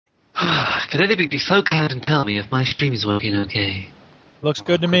Could anybody be so kind and tell me if my stream is working okay? Looks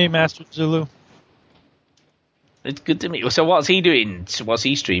good to me, Master Zulu. It's good to me. So what's he doing? What's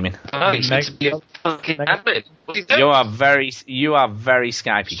he streaming? Oh, he's meant to be a fucking admin. What's he doing? You are very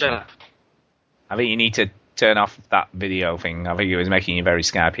Skypey. Shut up. I think you need to turn off that video thing. I think it was making you very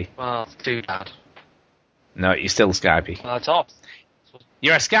Skypey. Well, it's too bad. No, you're still Skypey. Well, it's off.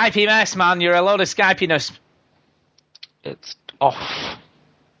 You're a Skypey mess, man. You're a load of Skypiness. It's off.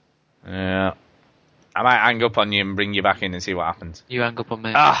 Yeah. I might hang up on you and bring you back in and see what happens. You hang up on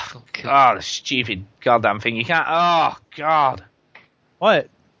me. The stupid goddamn thing. You can't... Oh, God. What?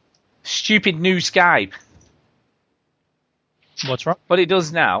 Stupid new Skype. What's wrong? What it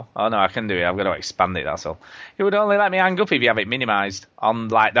does now... Oh, no, I can do it. I've got to expand it, that's all. It would only let me hang up if you have it minimised on,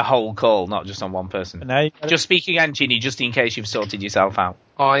 like, the whole call, not just on one person. Just speak again, Ginny, just in case you've sorted yourself out.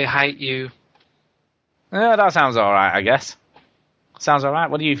 I hate you. Yeah, that sounds all right, I guess. Sounds all right.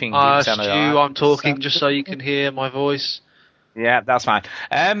 What do you think? Stu, I'm talking just so you can hear my voice. Yeah, that's fine.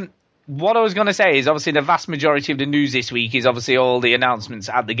 What I was going to say is, obviously, the vast majority of the news this week is obviously all the announcements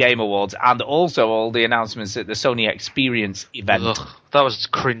at the Game Awards and also all the announcements at the Sony Experience event. Ugh, that was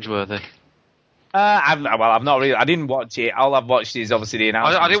cringeworthy. I've not really. I didn't watch it. All I've watched is obviously the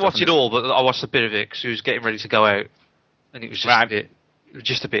announcements. I didn't watch it all, but I watched a bit of it because he was getting ready to go out, and it was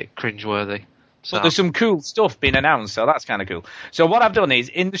just a bit cringeworthy. So. But there's some cool stuff being announced, so that's kind of cool. So what I've done is,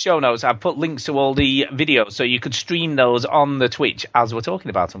 in the show notes, I've put links to all the videos, so you could stream those on the Twitch as we're talking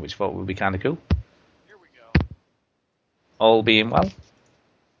about them, which I thought would be kind of cool. Here we go. All being well.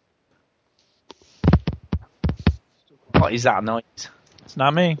 What is that noise? It's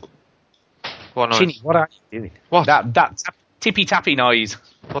not me. What noise? Chinny, what are you doing? What? That tippy-tappy noise.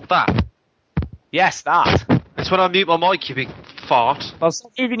 What that? Yes, that. It's when I mute my mic, you big fart. Well,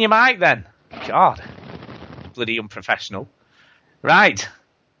 stop moving your mic then. God. Bloody unprofessional. Right.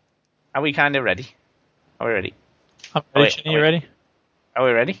 Are we kind of ready? Are we ready? I'm ready. Chinny, you ready? Are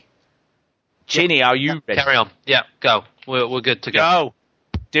we ready? Chinny, are you ready? Carry on. Yeah, go. We're good to go. Go.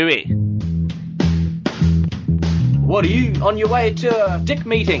 Do it. What are you on your way to a dick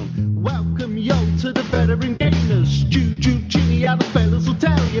meeting? Welcome yo to the Veteran Gamers. Juju, Chinny, other fellas will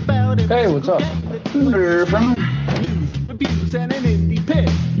tell you about it. Hey, what's up? From News, reviews, and an indie pick.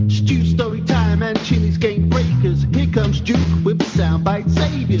 Stu story time and Chinny's game breakers. Here comes Duke with the soundbite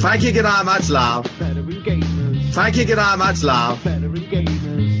saviors. Thank you, very much, love. Veteran Gamers. Thank you, very much, love. Veteran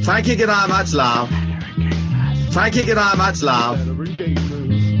Gamers. Thank you, very much, love. Thank you, very much, love. Veteran Gamers.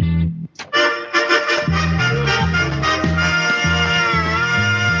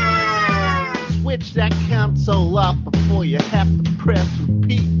 Switch that console up before you have to press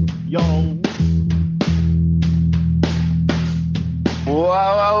repeat, yo.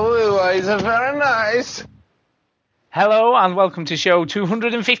 Wow, it's very nice. Hello and welcome to show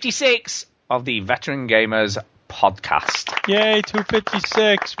 256 of the Veteran Gamers podcast. Yay,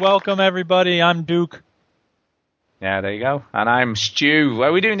 256. Welcome, everybody. I'm Duke. Yeah, there you go. And I'm Stu.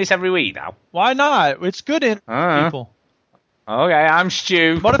 Are we doing this every week now? Why not? It's good in people. Okay, I'm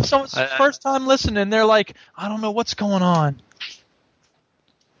Stu. What if someone's first time listening, they're like, I don't know what's going on.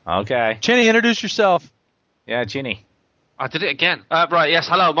 Okay. Chinny, introduce yourself. Yeah, Chinny. I did it again. Right, yes,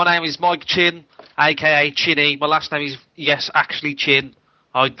 hello, my name is Mike Chin, a.k.a. Chinny. My last name is, yes, actually Chin.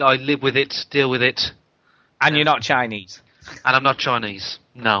 I live with it, deal with it. And you're not Chinese? And I'm not Chinese,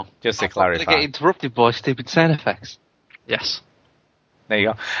 no. Just to clarify. I'm going to get interrupted by stupid sound effects. Yes. There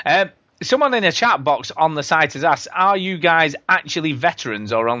you go. Someone in the chat box on the site has asked, are you guys actually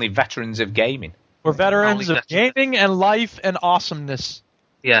veterans or only veterans of gaming? We're veterans of gaming and life and awesomeness.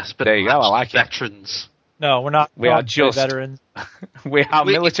 Yes, but there you go, I like veterans. No, we're not. We are just veterans. We are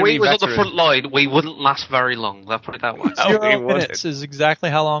military If we was veterans. on the front line, we wouldn't last very long. Let's put it that way. 0 minutes is exactly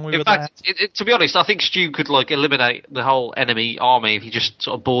how long we would last. To be honest, I think Stu could eliminate the whole enemy army if he just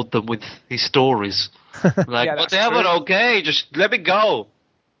sort of bored them with his stories. Like, yeah, whatever, okay, just let me go.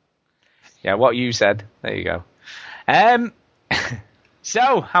 Yeah, what you said. There you go.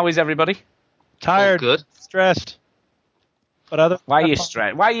 So, how is everybody? Tired. All good. Stressed. But Why are you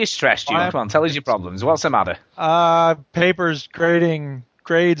stressed? Why are you stressed, Stu? Come on, tell us your problems. What's the matter? Papers,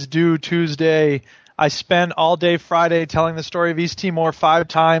 grades due Tuesday. I spent all day Friday telling the story of East Timor 5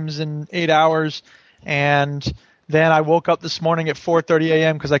 times in 8 hours, and then I woke up this morning at 4:30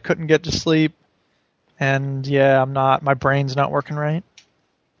 a.m. because I couldn't get to sleep. And yeah, my brain's not working right.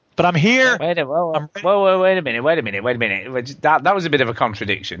 But I'm here. Wait a minute. That was a bit of a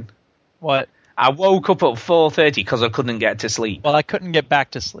contradiction. What? I woke up at 4:30 because I couldn't get to sleep. Well, I couldn't get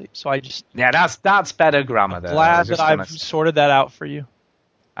back to sleep, so I just... Yeah, that's better grammar there. Glad that I've sorted that out for you.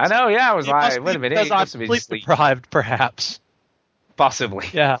 I know, yeah, I was like, wait a minute. Because I'm sleep deprived, perhaps. Possibly.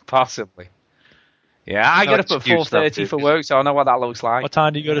 Yeah. Possibly. Yeah, I get up at 4:30 for work, so I know what that looks like. What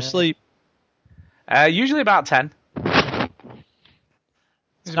time do you go to sleep? Usually about 10.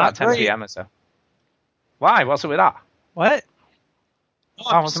 It's about 10 p.m. or so. Why? What's up with that? What?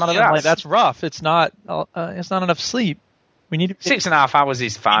 What's the matter with that? Like, that's rough. It's not enough sleep. We need 6.5 hours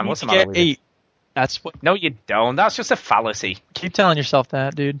is fine. What's the matter with 8. That's what. No, you don't. That's just a fallacy. Keep telling yourself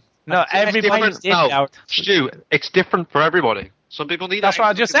that, dude. No, everybody's different. No, Stu, it's different for everybody. Some people need. That's what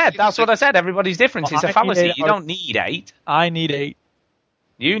I just said. That's what I said. Everybody's different. Well, it's a fallacy. You don't need 8. I need 8.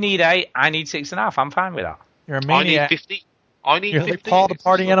 You need 8. I need 6.5. I'm fine with that. You're a maniac. I need 50. I need You're 50. like Paul the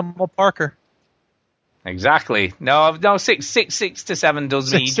Party Animal Parker. Exactly. No, 6 to 7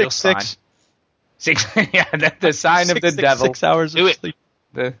 does me just fine. 6. Yeah, the sign of the devil. 6 hours of sleep.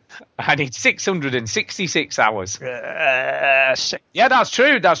 I need 666 hours. Yeah, that's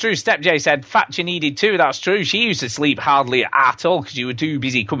true. That's true. Step J said Thatcher needed 2. That's true. She used to sleep hardly at all because you were too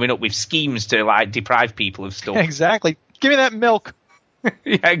busy coming up with schemes to like deprive people of stuff. Exactly. Give me that milk.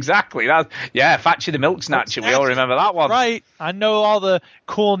 Yeah, exactly. Thatcher the milk snatcher. We all remember that one. Right. I know all the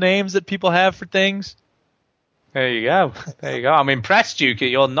cool names that people have for things. There you go. I'm impressed, Duke, at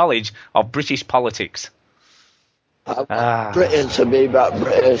your knowledge of British politics. Britain to be about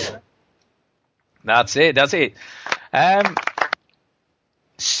British. That's it.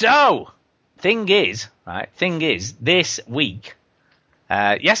 So, thing is, this week,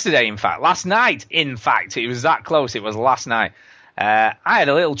 yesterday, in fact, last night, it was that close, it was last night, I had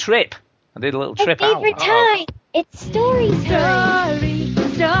a little trip. I did a little trip out. Favorite time. It's story time.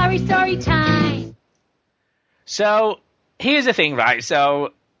 So, here's the thing, right?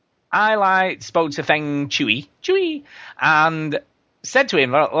 So, I spoke to Feng Chewy, and said to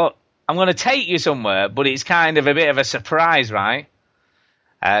him, look, I'm going to take you somewhere, but it's kind of a bit of a surprise, right?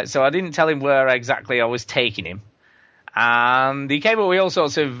 So I didn't tell him where exactly I was taking him. And he came up with all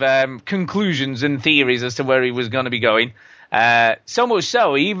sorts of conclusions and theories as to where he was going to be going. So much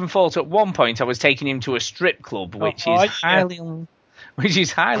so, he even thought at one point I was taking him to a strip club, which is highly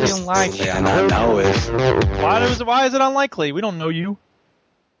unlikely. And I know it. Why is it unlikely? We don't know you.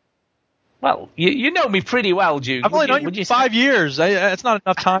 Well, you know me pretty well, Duke. I've only known you 5 years. That's not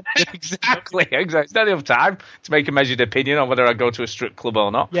enough time. Exactly. It's not enough time to make a measured opinion on whether I go to a strip club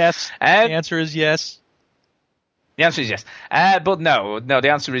or not. Yes. The answer is yes. The answer is yes. But no,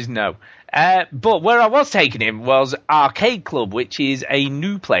 the answer is no. But where I was taking him was Arcade Club, which is a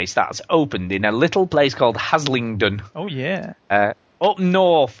new place that's opened in a little place called Haslingden. Oh, yeah. Up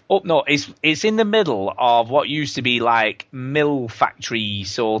north. It's in the middle of what used to be like mill factory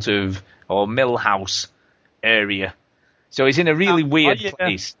sort of, or mill house area. So it's in a really weird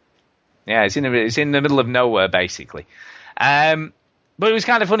place. Yeah, it's in the middle of nowhere, basically. But it was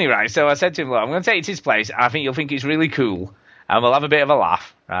kind of funny, right? So I said to him, look, I'm going to take you to this place. I think you'll think it's really cool, and we'll have a bit of a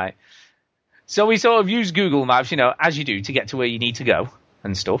laugh, right? So we sort of used Google Maps, as you do, to get to where you need to go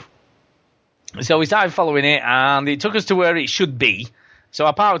and stuff. So we started following it, and it took us to where it should be. So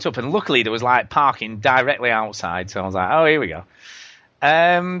I parked up, and luckily there was like parking directly outside. So I was like, oh, here we go.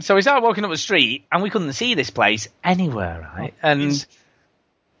 So we started walking up the street, and we couldn't see this place anywhere, right? And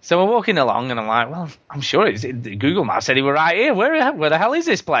so we're walking along, and I'm like, well, I'm sure Google Maps said it were right here. Where the hell is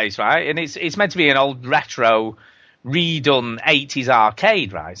this place, right? And it's meant to be an old retro, redone 80s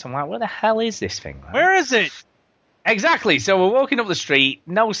arcade, right? So I'm like, where the hell is this thing? Right? Where is it? Exactly. So we're walking up the street,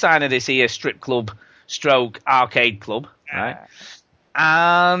 no sign of this here strip club stroke arcade club, right?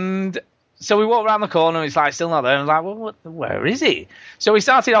 And so we walk around the corner, and it's like still not there. And I was like, well, where is it? So we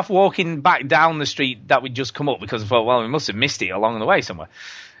started off walking back down the street that we'd just come up because I thought, well, we must have missed it along the way somewhere.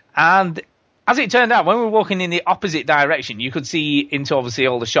 And as it turned out, when we were walking in the opposite direction, you could see into obviously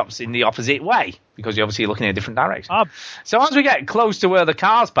all the shops in the opposite way because you're obviously looking in a different direction. So as we get close to where the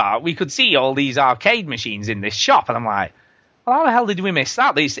cars park, we could see all these arcade machines in this shop. And I'm like, well, how the hell did we miss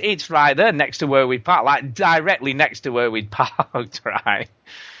that? It's right there next to where we parked, like directly next to where we'd parked, right?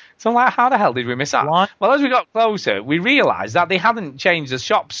 So I'm like, how the hell did we miss that? What? Well, as we got closer, we realised that they hadn't changed the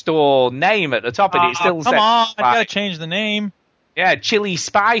shop store name at the top, and it still said... Come on, you gotta change the name. Yeah, Chili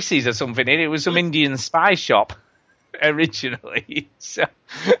Spices or something. It was some Indian spice shop originally. So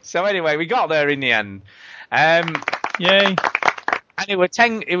anyway, we got there in the end. Yay. And it was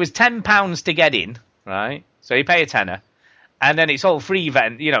 £10 to get in, right? So you pay a tenner. And then it's all free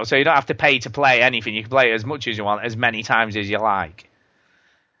event, so you don't have to pay to play anything. You can play as much as you want, as many times as you like.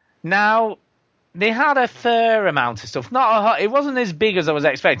 Now, they had a fair amount of stuff. It wasn't as big as I was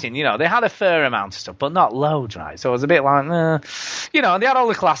expecting. They had a fair amount of stuff, but not loads, right? So I was a bit like, they had all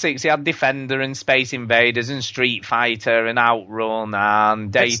the classics. They had Defender and Space Invaders and Street Fighter and Outrun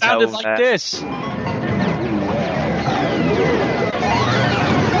and Daytona. It sounded like this.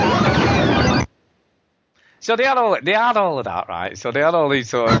 So they had all of that, right? So they had all these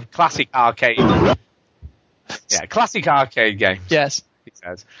sort of classic arcade games. Yes. He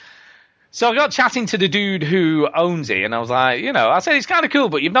says. So I got chatting to the dude who owns it, and I was like, I said, it's kind of cool,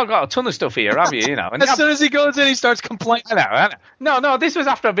 but you've not got a ton of stuff here, have you? And As soon as he goes in, he starts complaining. I know. No, this was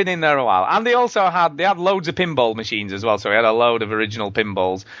after I've been in there a while. And they had loads of pinball machines as well, so we had a load of original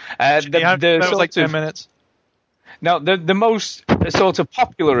pinballs. That was like 10 minutes. No, the most sort of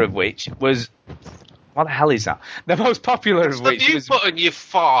popular of which was... What the hell is that? The most popular of which was... the mute button, you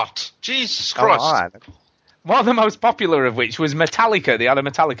fart. Jesus Christ. All right. One of the most popular of which was Metallica. They had a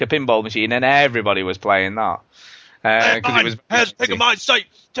Metallica pinball machine, and everybody was playing that. It was taking my sight,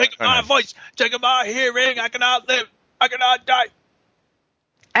 taking my voice, taking my hearing. I cannot live. I cannot die.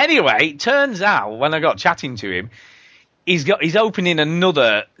 Anyway, turns out when I got chatting to him, he's opening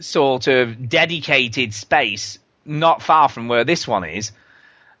another sort of dedicated space not far from where this one is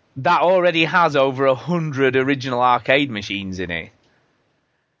that already has over 100 original arcade machines in it.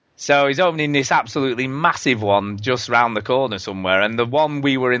 So he's opening this absolutely massive one just round the corner somewhere, and the one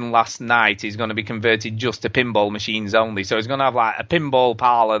we were in last night is going to be converted just to pinball machines only. So he's going to have like a pinball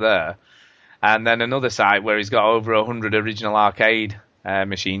parlour there, and then another site where he's got over 100 original arcade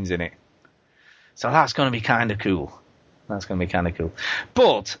machines in it. So that's going to be kind of cool. But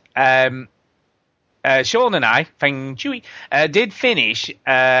Sean and I, Feng Chui, did finish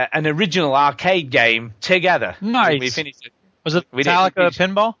an original arcade game together. Nice. We finished it. Was it Metallica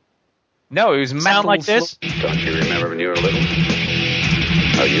pinball? No, it was Metal Sound like this? Don't you remember when you were little?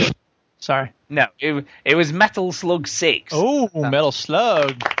 How you? Sorry. No, it was Metal Slug 6. Oh, Metal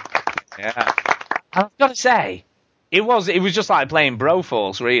Slug. Yeah. I've got to say, it was just like playing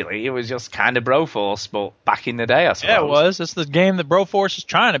Broforce, really. It was just kind of Broforce, but back in the day, I suppose. Yeah, it was. It's the game that Broforce is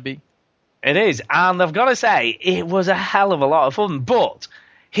trying to be. It is. And I've got to say, it was a hell of a lot of fun. But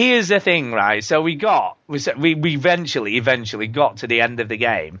here's the thing, right? So we eventually got to the end of the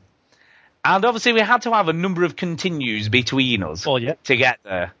game. And obviously we had to have a number of continues between us to get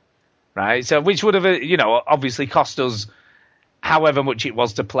there, right? So which would have, obviously cost us however much it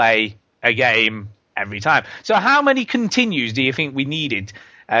was to play a game every time. So how many continues do you think we needed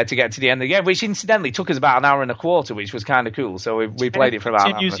to get to the end of the game? Which incidentally took us about an hour and a quarter, which was kind of cool. So we played it for about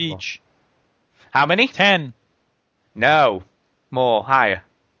an hour and a quarter. Each. How many? 10. No. More. Higher.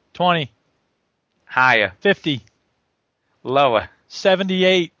 20. Higher. 50. Lower.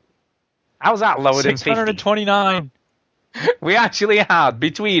 78. How's that lower than 50? 629. We actually had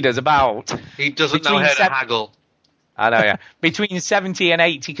between us about... He doesn't know how to haggle. I know, yeah. Between 70 and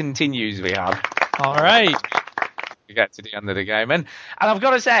 80 continues we had. All right. To get to the end of the game. And I've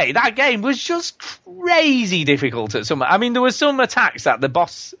got to say, that game was just crazy difficult at some... I mean, there were some attacks that the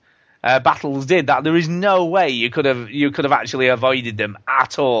boss battles did that there is no way you could have actually avoided them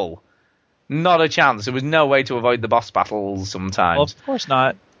at all. Not a chance. There was no way to avoid the boss battles sometimes. Well, of course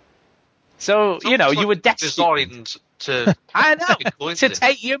not. So, you were designed to... I know, to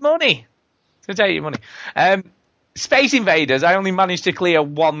take your money. Space Invaders, I only managed to clear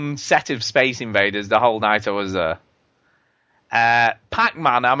one set of Space Invaders the whole night I was there.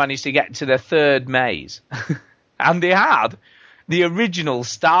 Pac-Man, I managed to get to the third maze. And they had the original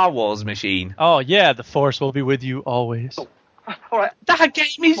Star Wars machine. Oh, yeah, the Force will be with you always. All right. That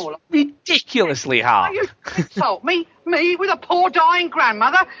game is ridiculously hard. You insult me with a poor dying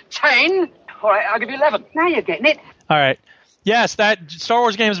grandmother. 10. All right, I'll give you 11. Now you're getting it. All right. Yes, that Star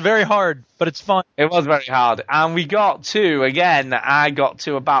Wars game is very hard, but it's fun. It was very hard. And I got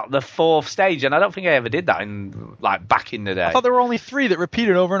to about the fourth stage, and I don't think I ever did that back in the day. I thought there were only 3 that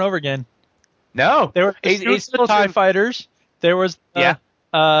repeated over and over again. No. There were the TIE fighters. There was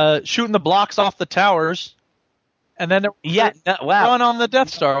shooting the blocks off the towers. And then there was run on the Death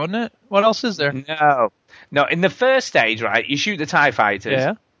Star, wasn't it? What else is there? No. In the first stage, right, you shoot the TIE fighters.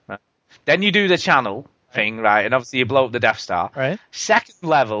 Yeah. Right? Then you do the channel thing, right, and obviously you blow up the Death Star. Right. Second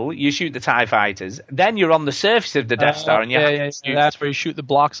level, you shoot the TIE fighters. Then you're on the surface of the Death Star, and that's where you shoot the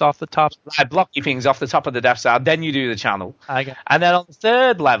blocks off the top. Blocky things off the top of the Death Star. Then you do the channel. And then on the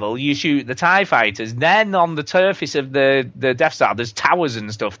third level, you shoot the TIE fighters. Then on the surface of the Death Star, there's towers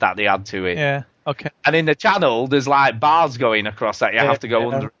and stuff that they add to it. Yeah. Okay. And in the channel, there's bars going across that you have to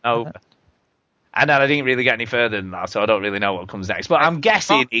go under and over. And then I didn't really get any further than that, so I don't really know what comes next. But I'm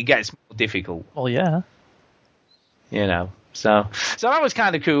guessing it gets more difficult. Well, yeah. So that was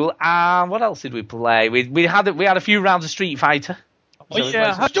kind of cool. What else did we play? We had a few rounds of Street Fighter.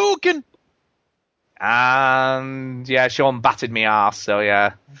 Hadouken! And Sean battered me ass, so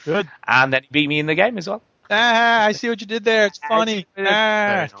yeah. Good. And then he beat me in the game as well. I see what you did there. It's funny. Very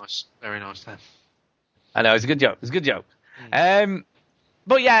nice. Very nice then. I know, it's a good joke.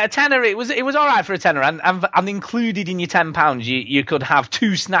 But yeah, a tenner. It was all right for a tenner, and included in your £10, you could have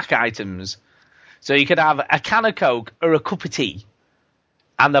 2 snack items. So you could have a can of Coke or a cup of tea,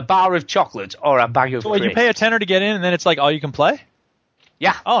 and a bar of chocolate or a bag of. So you pay a tenner to get in, and then it's like all you can play.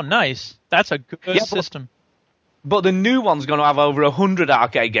 Yeah. Oh, nice. That's a good system. But the new one's going to have over 100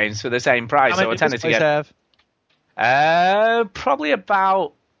 arcade games for the same price. How many does this place have? Probably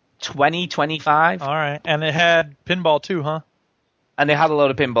about 20, 25. All right, and it had pinball too, huh? And they had a load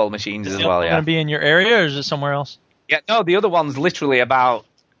of pinball machines as well. Yeah. Going to be in your area, or is it somewhere else? Yeah, no, the other one's literally about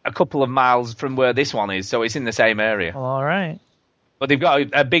a couple of miles from where this one is, so it's in the same area. Well, all right. But they've got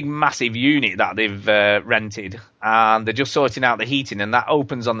a big, massive unit that they've rented, and they're just sorting out the heating, and that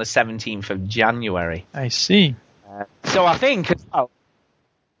opens on the 17th of January. I see. So I think,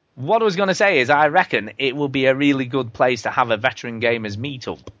 what I was going to say is I reckon it will be a really good place to have a veteran gamers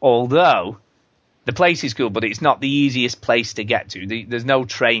meetup, although the place is cool, but it's not the easiest place to get to. There's no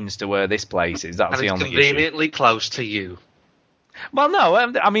trains to where this place is. That's and the only issue. It's conveniently close to you. Well, no,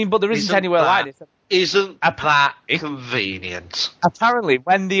 I mean, but there isn't anywhere like this. Isn't that convenient? Apparently,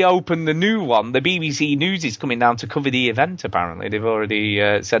 when they open the new one, the BBC News is coming down to cover the event, apparently. They've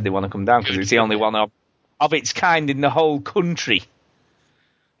already said they want to come down because it's the only one of its kind in the whole country.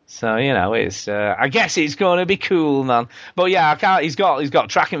 So, it's I guess it's going to be cool, man. But yeah, he's got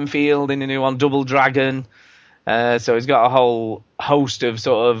track and field in the new one, Double Dragon. So he's got a whole host of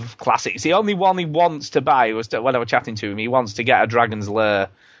sort of classics. The only one he wants to buy was when I was chatting to him, he wants to get a Dragon's Lair.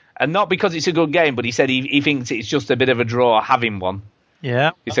 And not because it's a good game, but he said he thinks it's just a bit of a draw having one.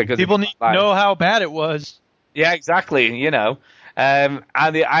 Yeah. He said, people need to know how bad it was. Yeah, exactly, And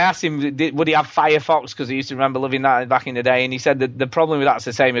I asked him, would he have Firefox, because he used to remember loving that back in the day, and he said that the problem with that's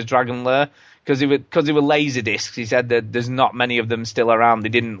the same as Dragon Lair, because they were Laserdiscs. He said that there's not many of them still around. They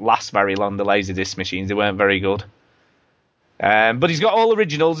didn't last very long, the Laserdisc machines. They weren't very good. But he's got all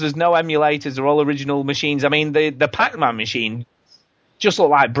originals. There's no emulators. They're all original machines. I mean, the Pac-Man machine just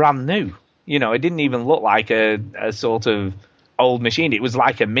looked like brand new. It didn't even look like a sort of old machine. It was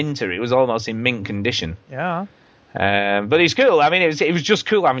like a minter. It was almost in mint condition. Yeah. But it's cool. I mean, it was just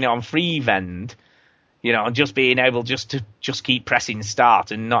cool having it on Freevend, and just being able to keep pressing start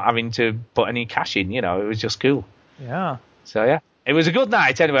and not having to put any cash in. It was just cool. Yeah. So yeah, it was a good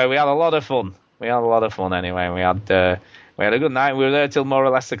night anyway. We had a lot of fun. Anyway. We had a good night. We were there till more or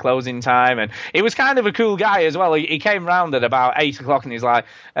less the closing time, and he was kind of a cool guy as well. He came round at about 8 o'clock, and he's like,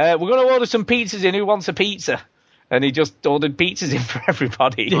 "We're going to order some pizzas in. Who wants a pizza?" And he just ordered pizzas in for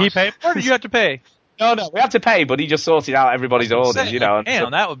everybody. Did he pay for it, or did you have to pay? No, we had to pay, but he just sorted out everybody's orders,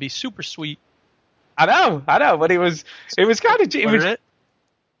 Damn, that would be super sweet. I know, but it was kind of...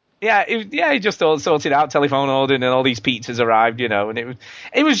 He just sorted out, telephone ordered, and all these pizzas arrived, and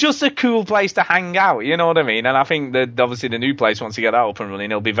it was just a cool place to hang out, you know what I mean? And I think that obviously the new place, once you get that up and running,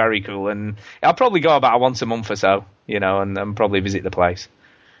 it'll be very cool, and I'll probably go about once a month or so, and probably visit the place.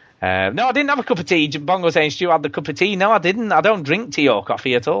 No, I didn't have a cup of tea. Bongo saying Stu had the cup of tea. No, I didn't. I don't drink tea or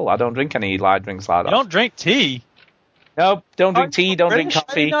coffee at all. I don't drink any light drinks like that. You don't drink tea? No, don't drink tea, don't drink coffee.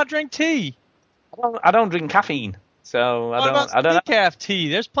 How do you not drink tea? I don't drink caffeine. So I don't decaf tea.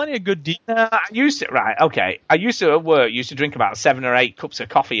 There's plenty of good I used to at work drink about 7 or 8 cups of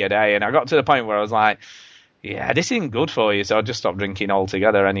coffee a day, and I got to the point where I was like, yeah, this isn't good for you, so I just stopped drinking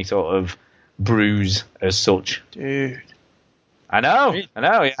altogether any sort of brews as such. Dude. I know.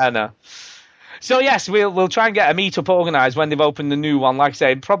 So yes, we'll try and get a meetup organised when they've opened the new one. Like I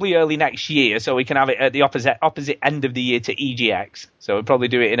said, probably early next year, so we can have it at the opposite end of the year to EGX. So we'll probably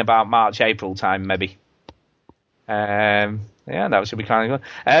do it in about March, April time, maybe. That should be kind of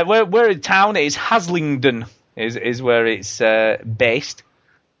good. Where in town is Haslingden is where it's based.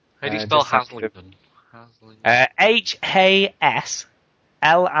 How do you spell Haslingden? Haslingdon.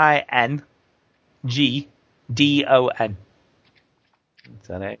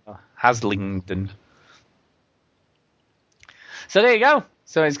 So there you go. Haslingden. So there you go.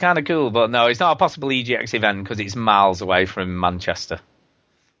 So it's kind of cool, but no, it's not a possible EGX event because it's miles away from Manchester.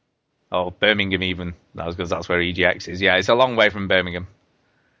 Or Birmingham even. Because that's where EGX is. Yeah, it's a long way from Birmingham.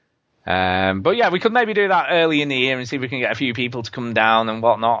 But yeah, we could maybe do that early in the year and see if we can get a few people to come down and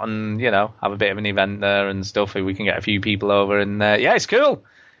whatnot and, have a bit of an event there and stuff. If we can get a few people over and, it's cool.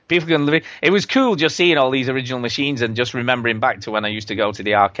 People can live it. It was cool just seeing all these original machines and just remembering back to when I used to go to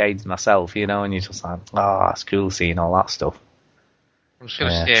the arcades myself, and you're just like, oh, that's cool seeing all that stuff. I'm just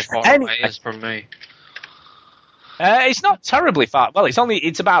going to see how far away it is from me. It's not terribly far. Well,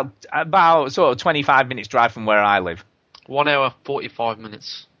 it's about sort of 25 minutes drive from where I live. 1 hour, 45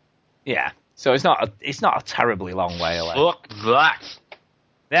 minutes. Yeah. So it's not a terribly long way away. Fuck that.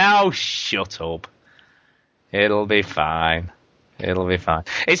 Now shut up. It'll be fine. It'll be fine.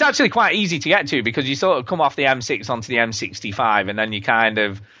 It's actually quite easy to get to because you sort of come off the M6 onto the M65 and then you kind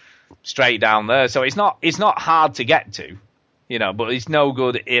of straight down there. So it's not hard to get to, but it's no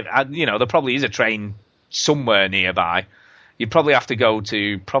good if, there probably is a train somewhere nearby. You'd probably have to go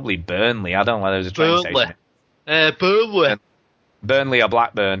to probably Burnley. I don't know where there's a train station. Burnley. Burnley or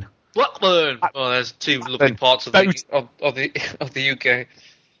Blackburn. Blackburn. Oh, there's two lovely parts of the UK.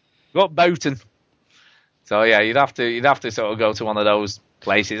 Got Boughton. So yeah, you'd have to sort of go to one of those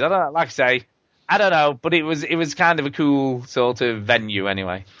places. I don't know, but it was kind of a cool sort of venue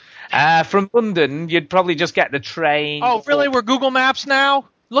anyway. From London, you'd probably just get the train. Oh, really? We're Google Maps now?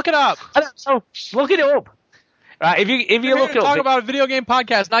 Look it up. I don't know. Look it up. Right, if you look up, talk about a video game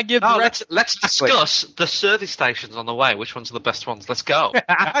podcast, not give. Let's discuss the service stations on the way. Which ones are the best ones? Let's go.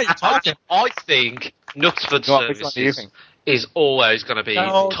 How you talking? I think Knutsford services is always going to be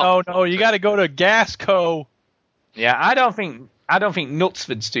top. No. You got to go to Gasco. Yeah, I don't think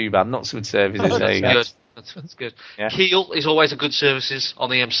Knutsford's too bad. Knutsford services. There you go. That's good. Yeah. Kiel is always a good services on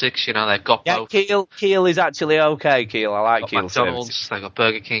the M6. They've got both. Kiel is actually okay. Kiel, I like Kiel McDonald's, services. they've got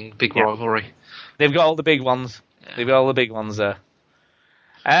Burger King, big rivalry. They've got all the big ones. Yeah. They've got all the big ones there.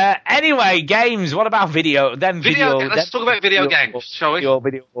 Anyway, games. What about video? Let's talk about video games, shall we?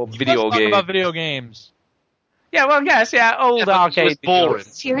 Video Let's talk about video games. Yeah, well, yes, old arcade. Boring.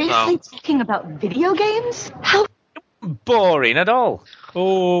 Seriously, talking about video games? How boring at all?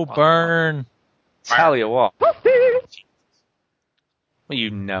 Oh, burn. Tell you what. Well,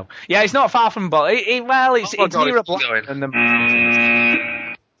 yeah, it's not far from boring. It's near a block.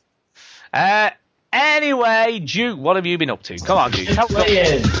 Anyway, Duke, what have you been up to? Come on, Duke. What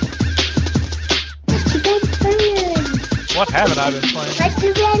haven't I been playing?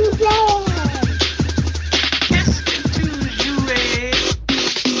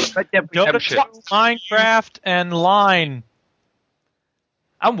 Dota 2, Minecraft, and Line.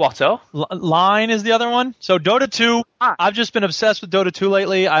 And what, Line is the other one. So Dota 2, I've just been obsessed with Dota 2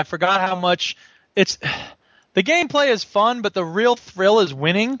 lately. I forgot how much it's... The gameplay is fun, but the real thrill is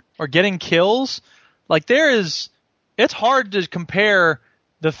winning or getting kills. It's hard to compare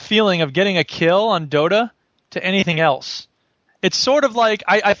the feeling of getting a kill on Dota to anything else. It's sort of like,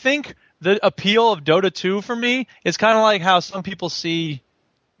 I think the appeal of Dota 2 for me is kind of like how some people see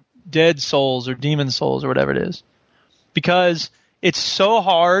Dead Souls or Demon Souls or whatever it is. Because it's so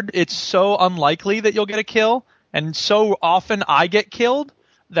hard, it's so unlikely that you'll get a kill, and so often I get killed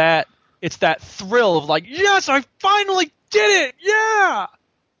that it's that thrill of like, yes, I finally did it, yeah!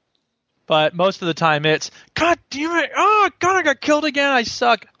 But most of the time it's, God damn it, oh, God, I got killed again, I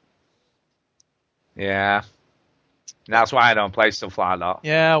suck. Yeah. That's why I don't play stuff like that.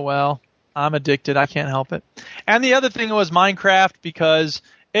 Yeah, well, I'm addicted, I can't help it. And the other thing was Minecraft, because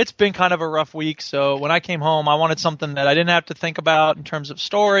it's been kind of a rough week, so when I came home, I wanted something that I didn't have to think about in terms of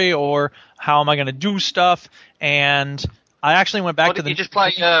story or how am I going to do stuff, and I actually went back why didn't you just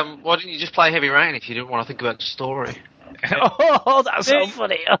play Heavy Rain if you didn't want to think about the story? Oh, that's so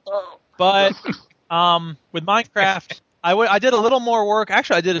funny. But with Minecraft, I did a little more work.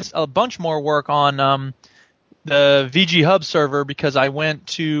 Actually, I did a bunch more work on the VG Hub server because I made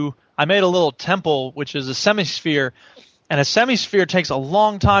a little temple, which is a semisphere. And a semisphere takes a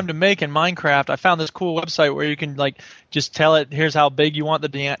long time to make in Minecraft. I found this cool website where you can just tell it, here's how big you want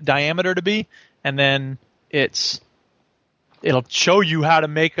the diameter to be, and then it'll show you how to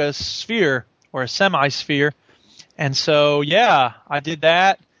make a sphere or a semi-sphere. And so, yeah, I did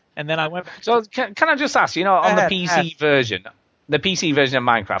that, and then I went back. So can I just ask, on the PC version of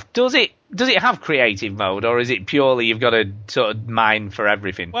Minecraft, does it have creative mode, or is it purely you've got to sort of mine for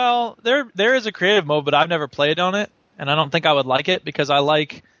everything? Well, there is a creative mode, but I've never played on it. And I don't think I would like it because I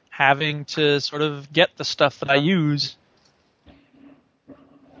like having to sort of get the stuff that I use.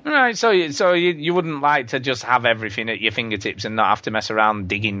 All right, so you wouldn't like to just have everything at your fingertips and not have to mess around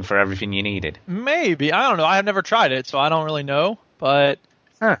digging for everything you needed? Maybe. I don't know. I have never tried it, so I don't really know. But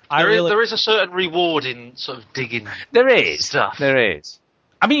there is a certain reward in sort of digging. There is stuff. There is.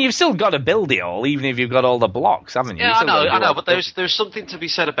 I mean, you've still got to build it all, even if you've got all the blocks, haven't you? Yeah, I know. But there's something to be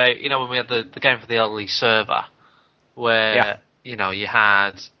said about when we had the game for the early server. Where you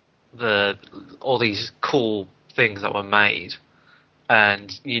had all these cool things that were made, and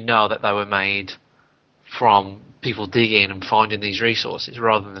that they were made from people digging and finding these resources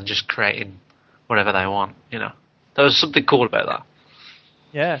rather than just creating whatever they want. There was something cool about that.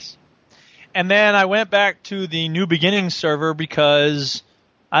 Yes, and then I went back to the New Beginnings server because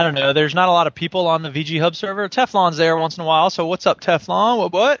I don't know. There's not a lot of people on the VG Hub server. Teflon's there once in a while. So what's up,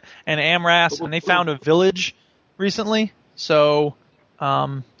 Teflon? What? And Amras, and they found a village recently, so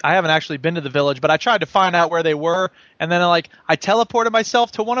I haven't actually been to the village, but I tried to find out where they were, and then I teleported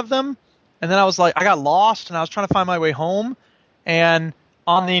myself to one of them, and then I was like, I got lost, and I was trying to find my way home, and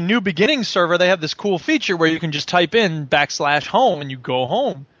on the New Beginning server, they have this cool feature where you can just type in /home and you go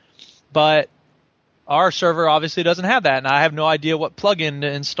home. But our server obviously doesn't have that, and I have no idea what plugin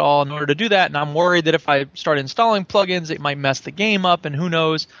to install in order to do that, and I'm worried that if I start installing plugins, it might mess the game up, and who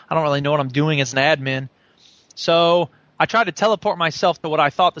knows? I don't really know what I'm doing as an admin. So I tried to teleport myself to what I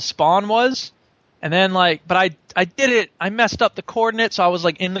thought the spawn was, and then but I did it. I messed up the coordinates, so I was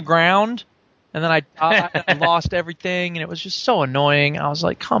in the ground. And then I died, and I lost everything, and it was just so annoying. I was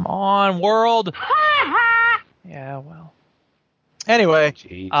like, come on, world. Yeah, well. Anyway,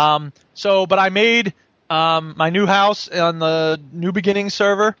 but I made my new house on the New Beginning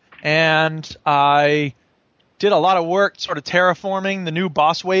server, and I did a lot of work sort of terraforming the new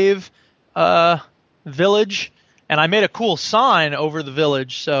Boss Wave village, and I made a cool sign over the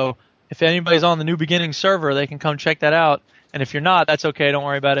village, so if anybody's on the New Beginning server, they can come check that out. And if you're not, that's okay, don't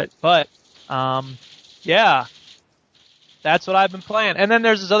worry about it. But yeah, that's what I've been playing. And then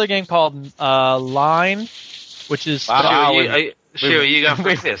there's this other game called Line, which is... Wow, are you going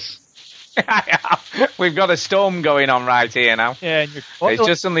for this? We've got a storm going on right here now. Yeah, and it's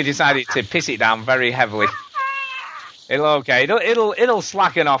just suddenly decided to piss it down very heavily. It'll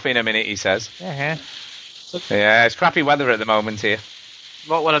slacken off in a minute, he says. Uh-huh. Yeah, it's crappy weather at the moment here. You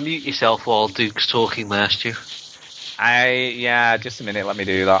might want to mute yourself while Duke's talking there, Stu. Just a minute, let me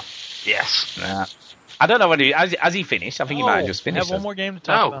do that. Yes. I don't know whether has he finished. I think he might have just finished. I have one more game to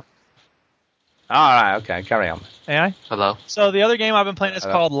talk about. All right, okay, carry on. May I? Hello. So the other game I've been playing is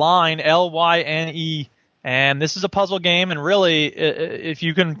called Line, Lyne, and this is a puzzle game. And really, if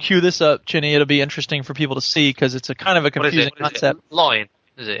you can cue this up, Chinny, it'll be interesting for people to see because it's a kind of a confusing concept. Line,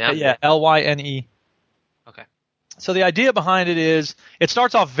 is it? Yeah, Lyne. Okay. So the idea behind it is it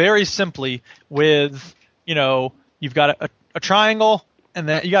starts off very simply with you've got a triangle. And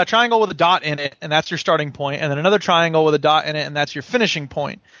then you got a triangle with a dot in it, and that's your starting point. And then another triangle with a dot in it, and that's your finishing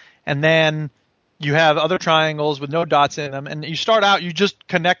point. And then you have other triangles with no dots in them. And you start out, you just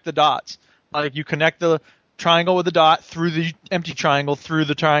connect the dots. Like you connect the triangle with the dot through the empty triangle through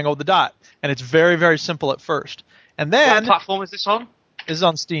the triangle with the dot. And it's very, very simple at first. And then... What platform is this on? This is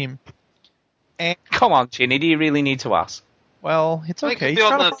on Steam. And come on, Chinny, do you really need to ask? Well, it's okay. It could be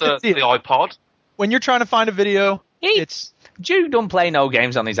on the iPod. When you're trying to find a video, it's... Duke don't play no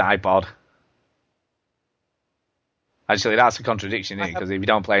games on his iPod. Actually, that's a contradiction, isn't it? Because if you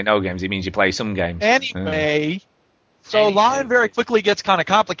don't play no games, it means you play some games. Anyway, so Line very quickly gets kind of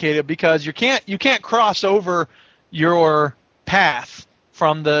complicated because you can't cross over your path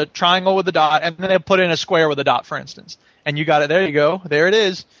from the triangle with the dot, and then they put in a square with a dot, for instance. And you got it. There you go. There it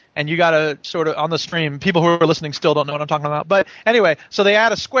is. And you got to sort of, on the stream, people who are listening still don't know what I'm talking about. But anyway, so they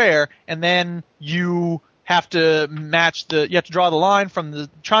add a square, and then you have to you have to draw the line from the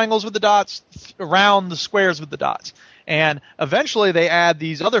triangles with the dots around the squares with the dots. And eventually they add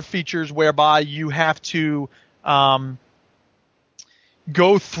these other features whereby you have to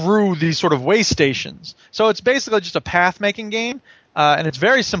go through these sort of way stations. So it's basically just a path-making game, and it's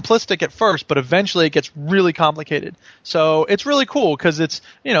very simplistic at first, but eventually it gets really complicated. So it's really cool because it's,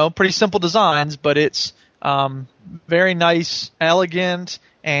 pretty simple designs, but it's very nice, elegant,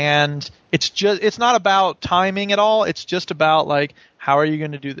 and it's not about timing at all. It's just about how are you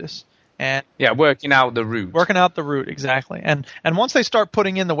going to do this? And working out the route. Working out the route, exactly. And once they start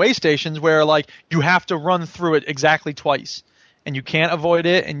putting in the way stations where you have to run through it exactly twice, and you can't avoid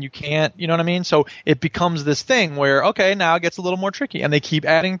it, and you can't, you know what I mean? So it becomes this thing where, okay, now it gets a little more tricky, and they keep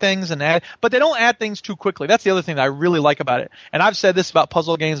adding things but they don't add things too quickly. That's the other thing that I really like about it. And I've said this about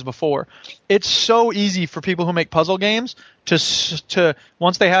puzzle games before. It's so easy for people who make puzzle games to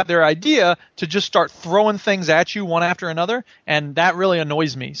once they have their idea, to just start throwing things at you one after another, and that really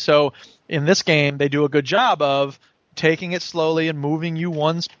annoys me. So in this game, they do a good job of taking it slowly and moving you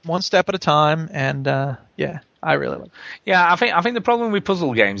one step at a time, and I really like it. Yeah, I think the problem with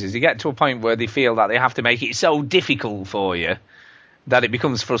puzzle games is you get to a point where they feel that they have to make it so difficult for you that it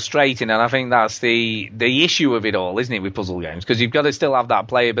becomes frustrating, and I think that's the issue of it all, isn't it, with puzzle games? Because you've got to still have that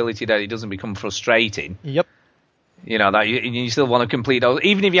playability that it doesn't become frustrating. Yep. That you still want to complete those,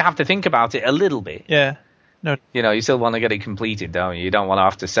 even if you have to think about it a little bit. Yeah. No. You still want to get it completed, don't you? You don't want to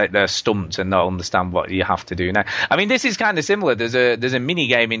have to sit there stumped and not understand what you have to do now. I mean, this is kind of similar. There's a mini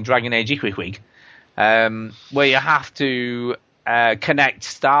game in Dragon Age Iquiquig where you have to connect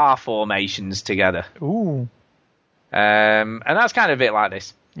star formations together. Ooh. And that's kind of a bit like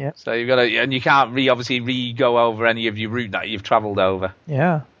this. Yeah. So you've got to, and you can't obviously go over any of your route that you've travelled over.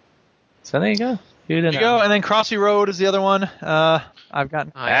 Yeah. So there you go. Good There you go. And then Crossy Road is the other one. I've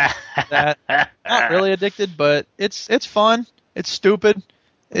gotten that. Not really addicted, but it's fun. It's stupid.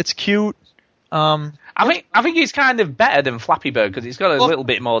 It's cute. I think it's kind of better than Flappy Bird because it's got a little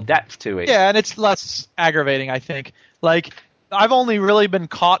bit more depth to it. Yeah, and it's less aggravating, I think. Like, I've only really been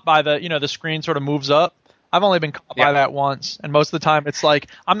caught by the screen sort of moves up. I've only been caught by that once, and most of the time it's like,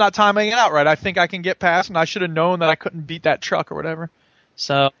 I'm not timing it out right. I think I can get past, and I should have known that I couldn't beat that truck or whatever.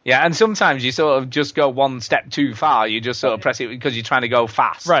 So yeah, and sometimes you sort of just go one step too far. You just sort of press it because you're trying to go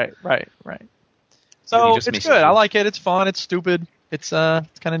fast. Right. So it's good. I like it. It's fun. It's stupid. It's kind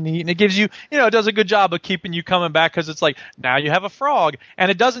of neat, and it gives you, it does a good job of keeping you coming back because it's like, now you have a frog,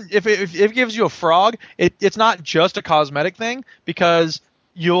 and it doesn't. If it gives you a frog, it's not just a cosmetic thing because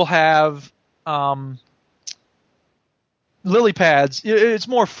you'll have lily pads. It's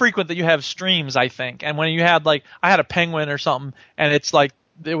more frequent that you have streams, I think. And when you had I had a penguin or something, and it's like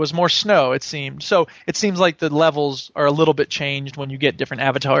there was more snow. It seemed so. It seems like the levels are a little bit changed when you get different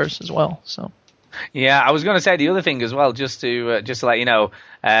avatars as well. So. Yeah, I was going to say the other thing as well, just to let you know,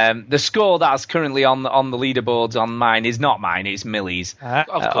 the score that's currently on the leaderboards on mine is not mine; it's Millie's.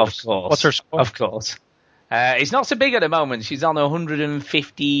 Of course. What's her score? Of course. It's not so big at the moment. She's on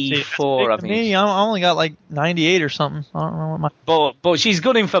 154, I think. Me, I only got 98 or something. I don't know what my. But she's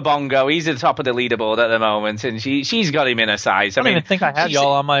gunning for Bongo. He's at the top of the leaderboard at the moment, and she's got him in her sights. I don't even think I had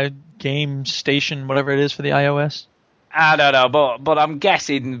y'all on my game station, whatever it is for the iOS. I don't know, but I'm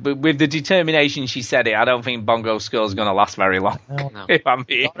guessing with the determination she said it, I don't think Bongo's score is going to last very long. No. If I'm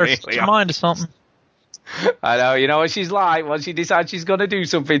being really honest. Mind to something. I know, you know what she's like when she decides she's going to do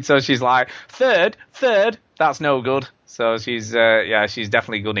something. So she's like, third, that's no good. So she's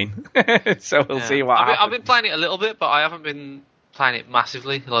definitely gunning. So we'll see what happens. I've been playing it a little bit, but I haven't been playing it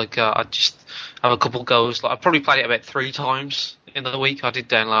massively. I just have a couple goes. I've probably played it about 3 times in the week. I did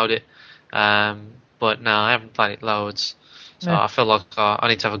download it. But no, I haven't played it loads. So I feel like I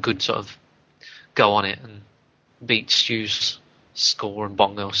need to have a good sort of go on it and beat Stu's score and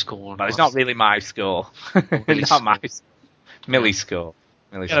Bongo's score. But it's not really my score. It's not my Millie's score.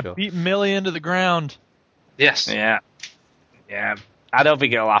 Millie's gotta score. beat Millie into the ground. Yes. Yeah. I don't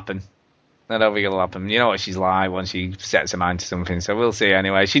think it'll happen. You know what she's like when she sets her mind to something. So we'll see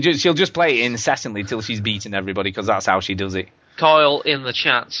anyway. She'll just play it incessantly till she's beaten everybody because that's how she does it. Kyle in the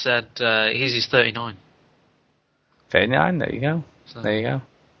chat said his is 39. 39, there you go. So. There you go.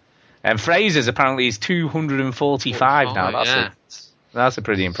 And Fraser's apparently is 245 now. That's a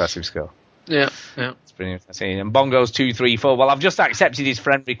pretty impressive score. Yeah. It's pretty impressive. And Bongo's 234. Well, I've just accepted his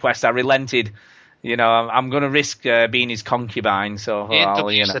friend request. I relented. I'm going to risk being his concubine. So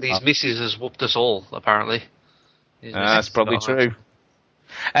he said his missus has whooped us all, apparently. That's probably true.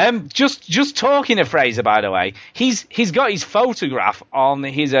 Just talking of Fraser, by the way, he's got his photograph on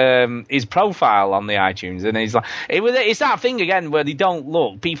his profile on the iTunes, and he's like, it's that thing again where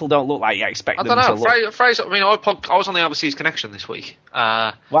people don't look like you expect them to look. I don't know, Fraser. I mean, I was on the Overseas Connection this week.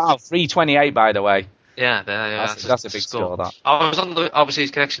 Wow, 328 by the way. Yeah, that's a big score. That I was on the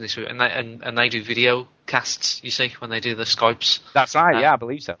Overseas Connection this week, and they do video casts. You see when they do the Skypes. That's right. I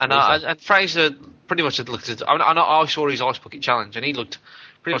believe so. And Fraser pretty much had looked at. I saw his Ice Bucket Challenge, and he looked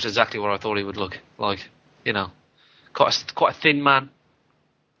pretty much exactly what I thought he would look like. Quite a thin man.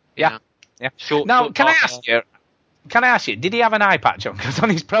 Yeah. Short. Now, can I ask you? Did he have an eye patch on? Because on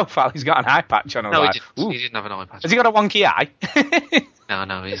his profile, he's got an eye patch on. No, he didn't have an eye patch. Has he got a wonky eye?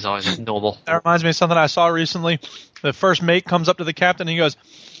 No, his eyes are normal. That reminds me of something I saw recently. The first mate comes up to the captain and he goes,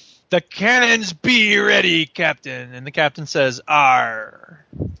 "The cannons be ready, Captain." And the captain says, "Arr."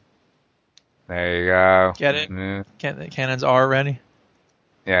 There you go. Get it? Yeah. The cannons are ready.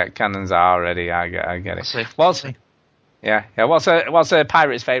 Yeah, cannons are ready. I get it. See. What's a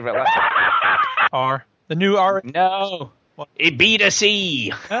pirate's favourite letter? R. The new R. No. What? It be the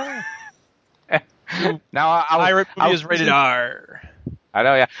C. Ah. Now pirate movie is rated R. I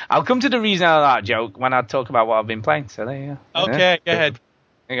know, yeah. I'll come to the reason of that joke when I talk about what I've been playing. So there you go. Okay, go ahead.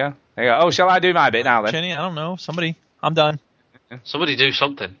 There you go. Oh, shall I do my bit now then? Chinny, I don't know. Somebody. I'm done. Somebody do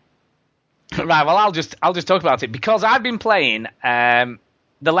something. Right. Well, I'll just talk about it because I've been playing the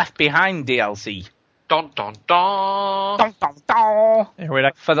Left Behind DLC. Dun dun dun. Dun dun dun.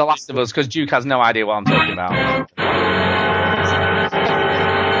 Here, for The Last of Us, because Duke has no idea what I'm talking about.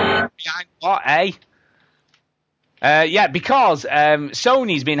 Behind what, eh? Yeah, because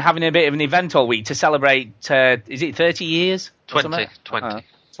Sony's been having a bit of an event all week to celebrate, is it 30 years? 20.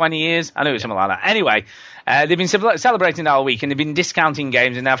 20 years? I knew it was something like that. Anyway, they've been celebrating that all week, and they've been discounting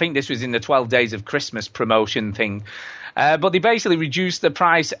games, and I think this was in the 12 Days of Christmas promotion thing. But they basically reduced the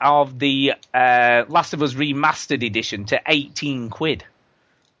price of the Last of Us Remastered Edition to 18 quid.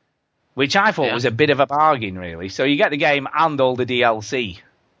 which I thought was a bit of a bargain, really. So you get the game and all the DLC.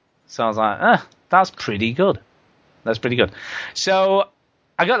 So I was like, that's pretty good. That's pretty good. So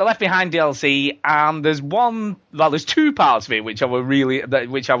I got the Left Behind DLC, and there's two parts of it which I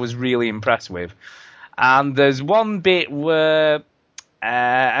was really impressed with. And there's one bit where,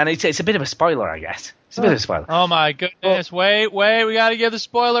 and it's a bit of a spoiler, I guess. It's a bit of a spoiler. Oh my goodness! Wait, we gotta give the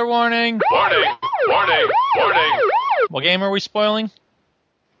spoiler warning. Warning! What game are we spoiling?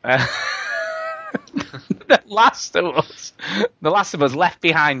 The Last of Us. The Last of Us Left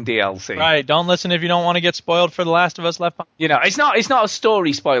Behind DLC. Right. Don't listen if you don't want to get spoiled for The Last of Us Left Behind. You know, it's not a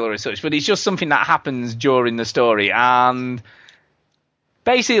story spoiler as such, but it's just something that happens during the story. And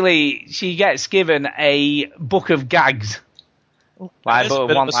basically, she gets given a book of gags. Like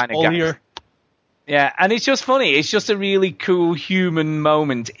one line of gags. Yeah, and it's just funny. It's just a really cool human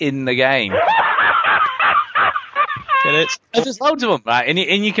moment in the game. Get it? And there's loads of them, right? And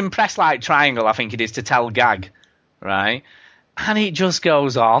you can press like triangle, I think it is, to tell gag, right? And it just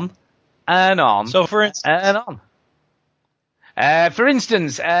goes on and on. So for instance, and on. For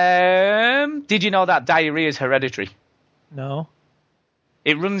instance, did you know that diarrhea is hereditary? No.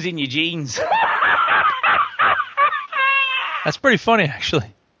 It runs in your genes. That's pretty funny, actually.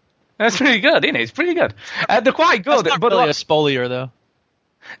 That's pretty good, isn't it? It's pretty good. They're quite good. That's not really a spolier, though.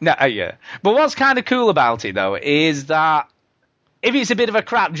 No, yeah. But what's kind of cool about it, though, is that if it's a bit of a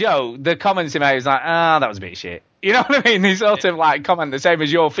crap joke, the comments in there is like, that was a bit shit. You know what I mean? They sort of like comment the same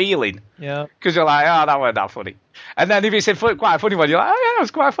as you're feeling. Yeah. Because you're like, that wasn't that funny. And then if it's quite a funny one, you're like, yeah, it was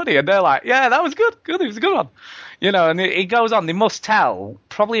quite funny. And they're like, yeah, that was good. It was a good one. You know, and it goes on. They must tell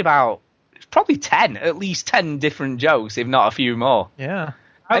probably 10, at least 10 different jokes, if not a few more. Yeah.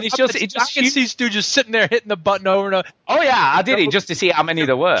 And I can see Stu just sitting there hitting the button over and over. Oh yeah, I did it just to see how many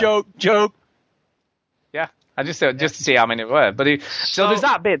there were. Joke. Yeah, I just to see how many there were. But so there's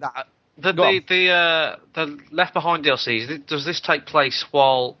that bit that the Left Behind DLC. Does this take place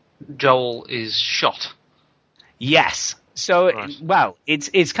while Joel is shot? Yes. So well,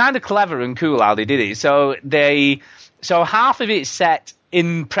 it's kind of clever and cool how they did it. So half of it's set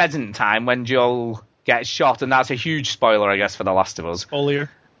in present time when Joel gets shot, and that's a huge spoiler, I guess, for The Last of Us. Spoiler.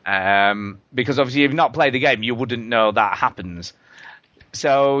 Because obviously, if you've not played the game, you wouldn't know that happens.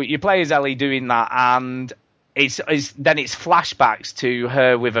 So you play as Ellie doing that, and then it's flashbacks to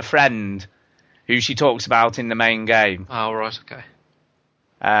her with a friend who she talks about in the main game. Oh, right, okay.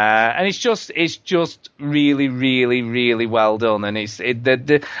 And it's just really, really, really well done, and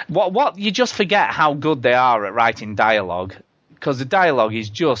what you just forget how good they are at writing dialogue, because the dialogue is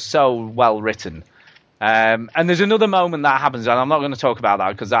just so well written. And there's another moment that happens, and I'm not going to talk about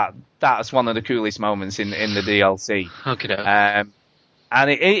that because that's one of the coolest moments in the DLC. Okay.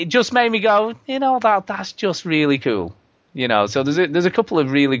 And it just made me go, that's just really cool. So there's a couple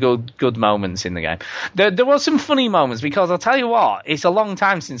of really good moments in the game. There were some funny moments, because I'll tell you what, it's a long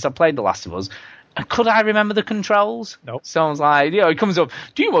time since I played The Last of Us. And could I remember the controls? Nope. So I was like, it comes up,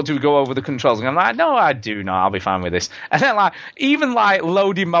 do you want to go over the controls? And I'm like, no, I do not. I'll be fine with this. And then even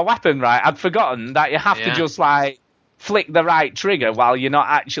loading my weapon, right, I'd forgotten that you have to just flick the right trigger while you're not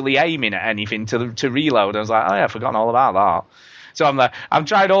actually aiming at anything to reload. I was like, oh yeah, I've forgotten all about that. So I'm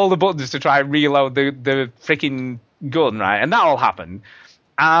trying all the buttons to try and reload the freaking gun, right? And that all happened.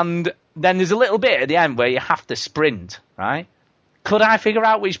 And then there's a little bit at the end where you have to sprint, right? Could I figure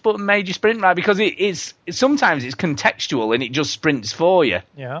out which button made you sprint, right? Because it's sometimes it's contextual and it just sprints for you.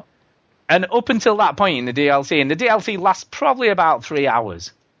 Yeah. And up until that point in the DLC, and the DLC lasts probably about 3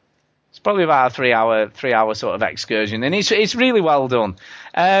 hours. It's probably about a 3 hour sort of excursion, and it's really well done.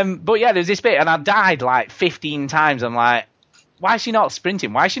 But yeah, there's this bit, and I died like 15 times. I'm like, why is she not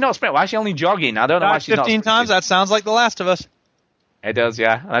sprinting? Why is she not sprinting? Why is she only jogging? I don't know why she's not 15 times? That sounds like The Last of Us. It does,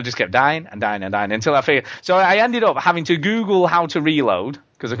 yeah. And I just kept dying until I figured. So I ended up having to Google how to reload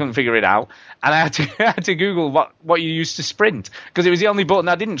because I couldn't figure it out, and I had to Google what you used to sprint, because it was the only button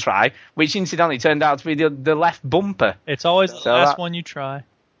I didn't try, which incidentally turned out to be the left bumper. It's always the last one you try.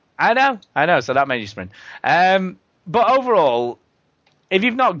 I know. So that made you sprint. But overall, if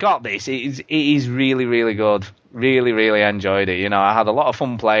you've not got this, it is really, really good. Really, really enjoyed it. I had a lot of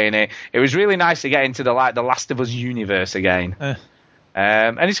fun playing it. It was really nice to get into the Last of Us universe again.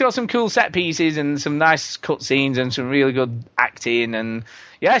 And it's got some cool set pieces and some nice cutscenes and some really good acting, and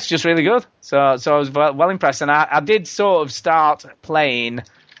yeah, it's just really good. So I was well impressed, and I did sort of start playing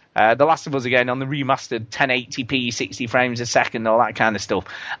The Last of Us again on the remastered 1080p, 60 frames a second, all that kind of stuff.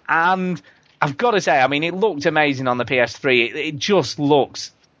 And I've got to say, I mean, it looked amazing on the PS3. It just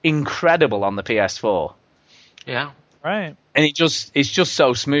looks incredible on the PS4. Yeah. Right. And it's just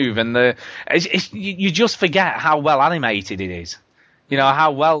so smooth, and you just forget how well animated it is. You know,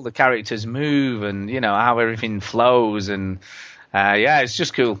 how well the characters move and, you know, how everything flows. And, it's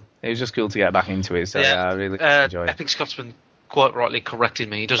just cool. It was just cool to get back into it. So, I really enjoyed it. Epic Scotsman quite rightly corrected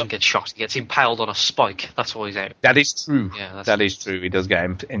me. He doesn't get shot. He gets impaled on a spike. That's why he's out. That is true. Yeah, that is true. He does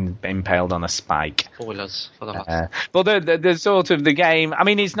get impaled on a spike. Spoilers for the lads. But the sort of the game, I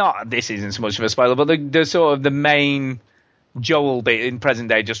mean, this isn't so much of a spoiler, but the sort of the main Joel bit in present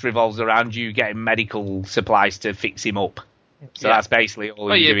day just revolves around you getting medical supplies to fix him up. So that's basically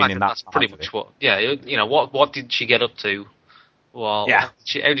all you're doing in that. That's pretty much what. Yeah, you know, what did she get up to? Well, how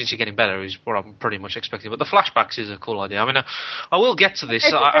did she get in better is what I'm pretty much expecting. But the flashbacks is a cool idea. I mean, I will get to this.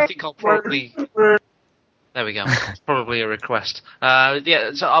 I think I'll probably. There we go. It's probably a request. So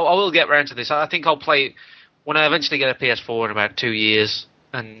I will get round to this. I think I'll play it when I eventually get a PS4 in about 2 years,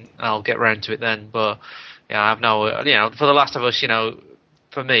 and I'll get round to it then. But I have for The Last of Us,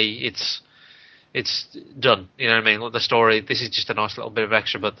 for me, it's done. You know what I mean? The story. This is just a nice little bit of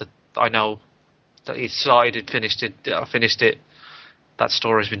extra, but I know that it started, finished it. I finished it. That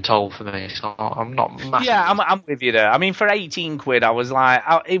story's been told for me, so I'm not massively... Yeah, I'm with you there. I mean, for 18 quid, I was like...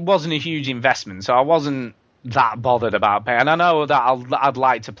 it wasn't a huge investment, so I wasn't that bothered about paying. And I know that I'd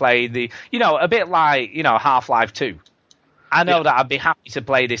like to play a bit like, Half-Life 2. I know that I'd be happy to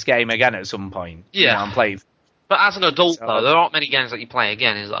play this game again at some point. Yeah. And play... But as an adult, though, there aren't many games that you play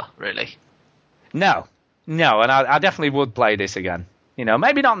again, is there, really? No, and I definitely would play this again.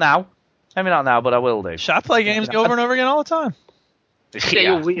 Maybe not now, but I will do. I play games over and over again all the time. Yeah,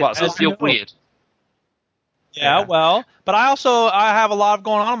 you're weird. You're weird. Yeah, well, but I have a lot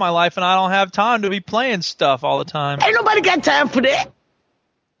going on in my life, and I don't have time to be playing stuff all the time. Ain't nobody got time for that.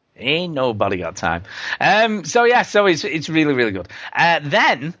 Ain't nobody got time. So it's really, really good.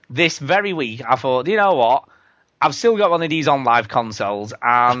 Then, this very week, I thought, you know what? I've still got one of these on live consoles,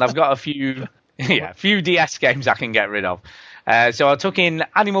 and I've got a few DS games I can get rid of. So I took in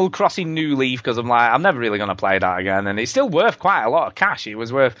Animal Crossing New Leaf because I'm like, I'm never really going to play that again, and it's still worth quite a lot of cash. It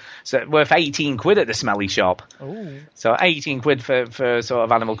was worth 18 quid at the Smelly Shop. Ooh. So 18 quid for sort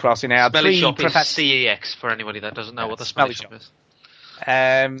of Animal Crossing. I had Smelly Shop is CEX for anybody that doesn't know what the Smelly Shop is.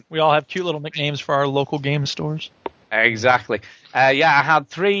 We all have cute little nicknames for our local game stores. Exactly. I had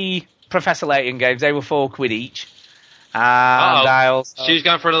 3 Professor Layton games. They were 4 quid each. And I also... She's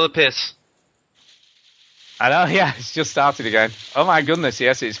going for another piss. I know, yeah, it's just started again. Oh my goodness,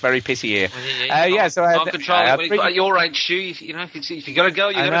 yes, it's very pissy here. So I had at your age, Stu, if you gotta go,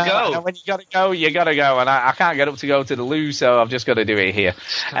 you gotta go. I know, when you gotta go, you gotta go, and I can't get up to go to the loo, so I've just got to do it here.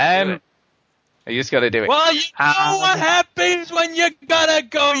 I just got to do it. Well, you know what happens when you gotta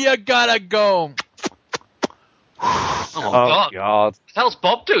go, you gotta go. Oh God. What the hell's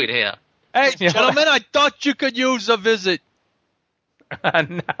Bob doing here? Hey, gentlemen, I thought you could use a visit.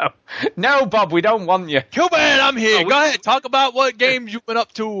 No, Bob, we don't want you. Too bad I'm here. Go ahead, talk about what games you've been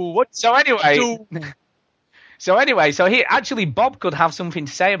up to. So he actually Bob could have something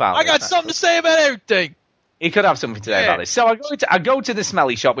to say about this. I got something to say about everything. He could have something to say about this. So I go to the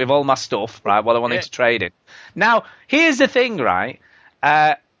Smelly Shop with all my stuff, right, what I wanted to trade in. Now, here's the thing, right?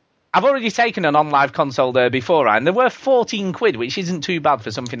 I've already taken an on-live console there before, right? And they were 14 quid, which isn't too bad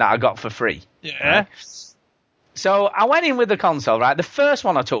for something that I got for free. Yeah. Right? So I went in with the console, right? The first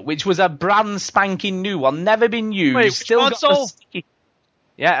one I took, which was a brand spanking new one, never been used. Wait, still console?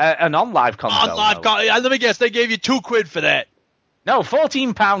 An on-live console. Let me guess, they gave you 2 quid for that. No,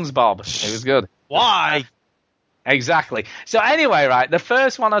 £14, Bob. It was good. Why? Exactly. So anyway, right, the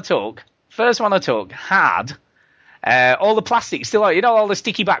first one I took had all the plastic still, all the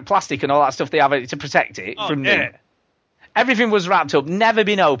sticky back plastic and all that stuff they have to protect it from new. Everything was wrapped up, never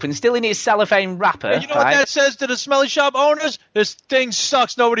been opened, still in its cellophane wrapper. You know what that says to the Smelly Shop owners? This thing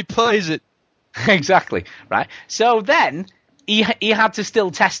sucks, nobody plays it. Exactly, right? So then, he had to still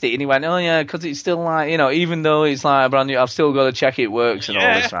test it, and he went, oh yeah, because it's still like, even though it's like brand new, I've still got to check it works and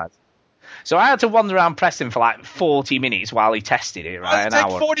all this, right? So I had to wander around pressing for like 40 minutes while he tested it, right? It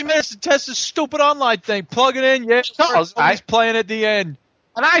takes 40 minutes to test this stupid online thing. Plug it in, he's playing at the end.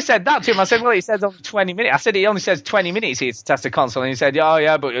 And I said that to him. I said, well, it says only 20 minutes. I said, it only says 20 minutes here to test the console. And he said, oh,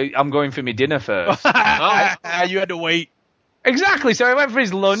 yeah, but I'm going for my dinner first. You had to wait. Exactly. So he went for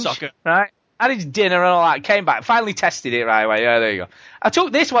his lunch, right? Had his dinner and all that. Came back. Finally tested it right away. Yeah, there you go. I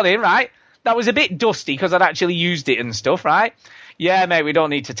took this one in, right? That was a bit dusty because I'd actually used it and stuff, right? Yeah, mate, we don't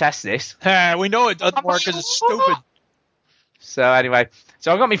need to test this. We know it doesn't work because it's stupid. So anyway,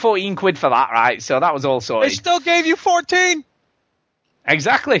 I got me 14 quid for that, right? So that was all sorted. They still gave you 14?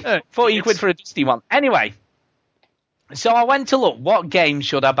 Exactly. 14 quid for a dusty one. Anyway, so I went to look, what game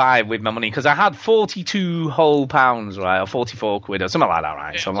should I buy with my money? Because I had 42 whole pounds, right? Or 44 quid or something like that,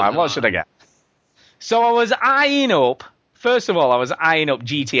 right? So I'm like, what should I get? So I was eyeing up First of all, I was eyeing up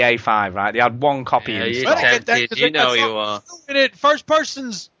GTA 5, right? They had one copy in you stock. tempted, you know you are. In it, first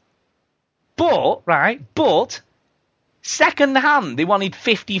persons. But, second hand, they wanted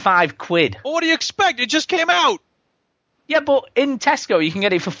 55 quid. Well, what do you expect? It just came out. Yeah, but in Tesco, you can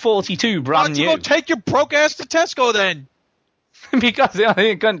get it for 42 brand Why don't you new. go take your broke ass to Tesco then? Because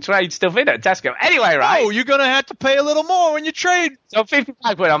they couldn't trade stuff in at Tesco. Anyway, right? Oh, you're going to have to pay a little more when you trade. So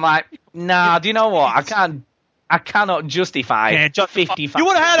 55 quid, I'm like, nah, do you know what? I cannot justify 55. You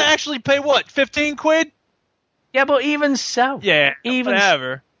would have had to actually pay what, 15 quid? Yeah, but even so. Yeah, even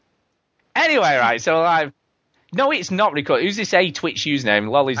whatever. Anyway, right, so no, it's not recorded. Who's this Twitch username?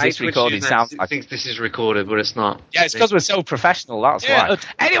 Lol, is this recorded? Sounds like thinks this is recorded, but it's not. Yeah, it's because we're so professional, that's why.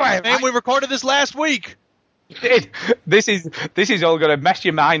 Anyway, man, we recorded this last week. This is all going to mess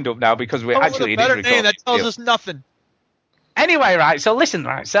your mind up now because we're actually... a better name that tells us nothing. Anyway, right, so listen,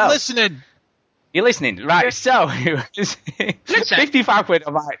 right, so... Listening. You're listening, right, so... 55 quid,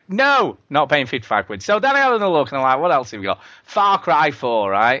 I'm like, no, not paying 55 quid. So then I had a look and I'm like, what else have we got? Far Cry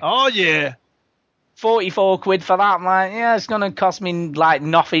 4, right? Oh, yeah. 44 quid for that. I'm like, yeah, it's going to cost me like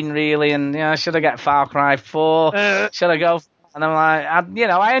nothing really. And, should I get Far Cry 4? Should I go? And I'm like,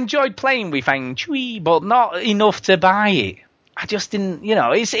 I enjoyed playing with Feng Shui, but not enough to buy it. I just didn't,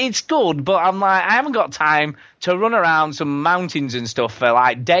 it's good, but I'm like, I haven't got time to run around some mountains and stuff for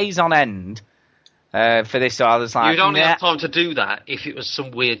like days on end for this. So I was like, you'd only have time to do that if it was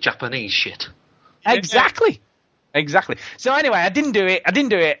some weird Japanese shit. Exactly. So anyway, I didn't do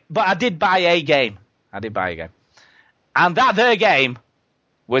it, but I did buy a game. And that game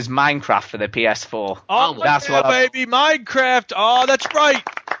was Minecraft for the PS4. Oh, that's what baby, Minecraft. Oh, that's right.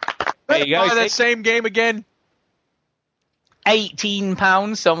 There you go. Buy that same game again.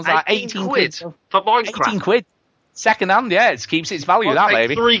 £18. So I was like 18 quid for Minecraft. 18 quid. Second hand, yeah, it keeps its value, that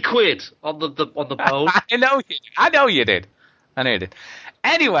baby. 3 quid on the bone. I know you did.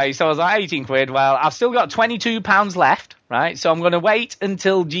 Anyway, so I was like 18 quid. Well, I've still got £22 left, right? So I'm going to wait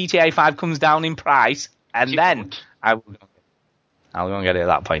until GTA 5 comes down in price, and then I'll go and get it at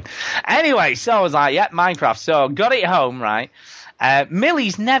that point. Anyway, so I was like, Minecraft. So got it home, right?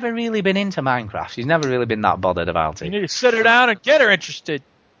 Millie's never really been into Minecraft. She's never really been that bothered about it. You need to sit her down and get her interested.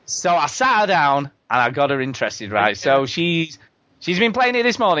 So I sat her down and I got her interested, right? So she's been playing it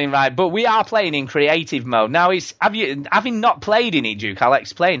this morning, right? But we are playing in creative mode. Now, having not played in it, Duke, I'll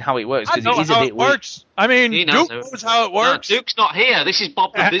explain how it works, because it is a bit weird. I mean, Duke knows how it works. No, Duke's not here. This is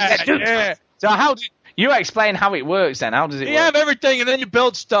Bob the business. Yeah. So how do you explain how it works then? How does it work? You have everything and then you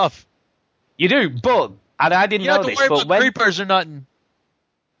build stuff. You do, but I didn't know this. You don't have to worry about creepers or nothing.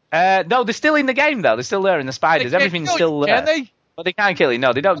 No, they're still in the game, though. They're still there, and the spiders. Everything's still there. Can they? But they can't kill you.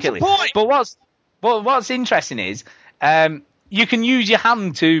 No, they don't kill you. But what's interesting is you can use your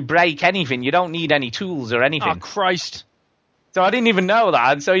hand to break anything. You don't need any tools or anything. Oh, Christ. So I didn't even know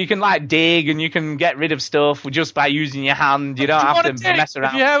that. So you can like dig and you can get rid of stuff just by using your hand. You don't have to mess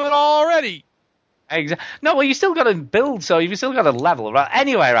around. If you have it all already. Exactly. No, well, you still got to build, so you've still got to level. Right?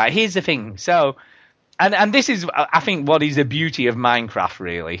 Anyway, right, here's the thing. So, and this is, I think, what is the beauty of Minecraft,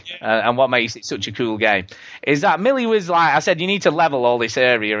 really, and what makes it such a cool game, is that Millie was like, I said, you need to level all this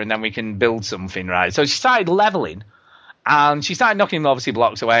area and then we can build something, right? So she started leveling, and she started knocking, obviously,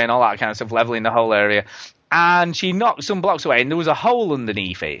 blocks away and all that kind of stuff, leveling the whole area. And she knocked some blocks away, and there was a hole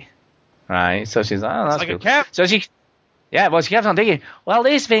underneath it, right? So she's like, oh, that's like cool. A cap. So she kept on digging. Well,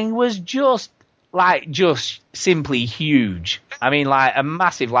 this thing was just simply huge. I mean, like a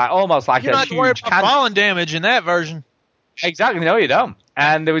massive, like almost like You're a not huge. You're not worried about falling damage in that version. Exactly, no, you don't.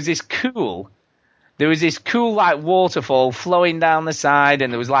 And there was this cool like waterfall flowing down the side,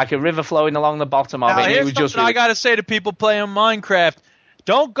 and there was like a river flowing along the bottom of it. And it was just. I gotta say to people playing Minecraft: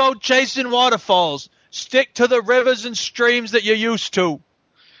 don't go chasing waterfalls. Stick to the rivers and streams that you're used to.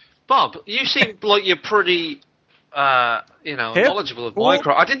 Bob, you seem like you're pretty, knowledgeable of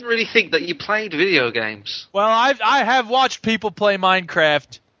Minecraft. I didn't really think that you played video games. Well, I have watched people play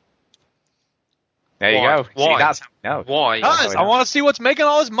Minecraft. There you go. Why? See, that's how we know. Why? Because I want to see what's making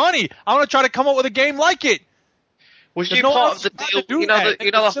all this money. I want to try to come up with a game like it. Was you part of the deal? You know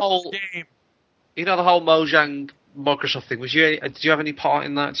the whole Mojang Microsoft thing. Did you have any part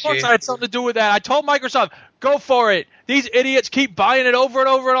in that? Of course I had something to do with that. I told Microsoft, go for it. These idiots keep buying it over and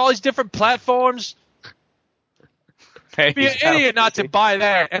over on all these different platforms. Be an idiot not to buy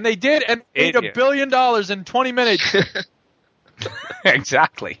that. And they did, and made $1 billion in 20 minutes.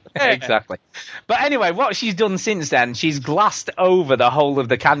 Exactly. Yeah. Exactly. But anyway, what she's done since then, she's glassed over the whole of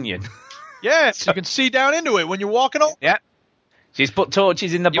the canyon. Yes, you can see down into it when you're walking over. Yeah. She's put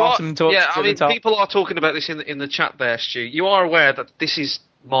torches in the bottom. People are talking about this in the chat there, Stu. You are aware that this is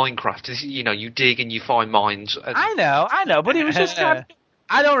Minecraft. You dig and you find mines. And I know, but it was just kind of,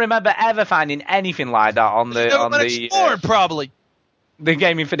 I don't remember ever finding anything like that on the probably the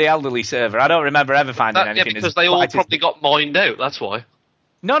Gaming for the Elderly server. I don't remember ever finding anything. Because they all probably got mined out. That's why.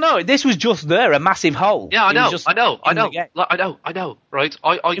 No, this was just there, a massive hole. Yeah, I know. Right?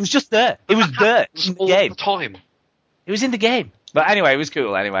 It was just there. It was there in the game. The time. It was in the game. But anyway, it was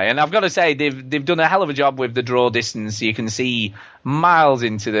cool anyway. And I've got to say, they've done a hell of a job with the draw distance. You can see miles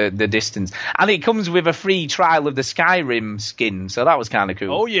into the distance. And it comes with a free trial of the Skyrim skin, so that was kind of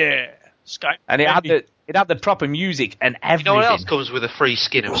cool. Oh, yeah. Skyrim. And it had the proper music and everything. You know what else comes with a free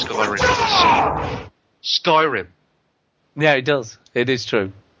skin of Skyrim? Skyrim. Yeah, it does. It is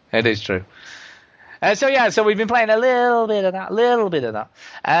true. So we've been playing a little bit of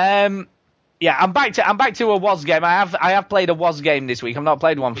that. Yeah, I'm back to a WoS game. I have played a WoS game this week. I've not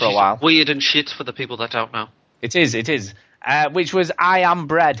played one for a while. Weird and shit for the people that don't know. It is. Which was I Am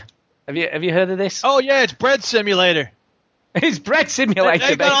Bread. Have you heard of this? Oh yeah, it's Bread Simulator. It's Bread Simulator.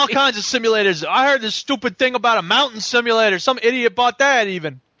 They got all kinds of simulators. I heard this stupid thing about a mountain simulator. Some idiot bought that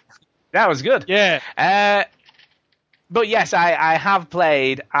even. That was good. Yeah. But yes, I have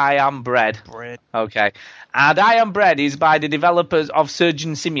played I Am Bread. Okay. And I Am Bread is by the developers of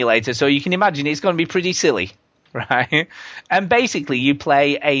Surgeon Simulator, so you can imagine it's going to be pretty silly, right? And basically, you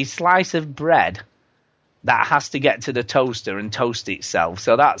play a slice of bread that has to get to the toaster and toast itself.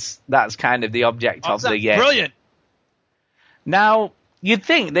 So that's kind of the object of the game. Brilliant. Now, you'd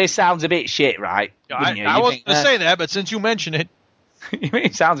think this sounds a bit shit, right? I wasn't going to say that, but since you mention it.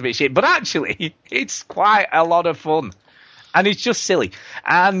 It sounds a bit shit, but actually, it's quite a lot of fun. And it's just silly.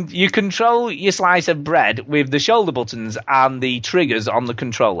 And you control your slice of bread with the shoulder buttons and the triggers on the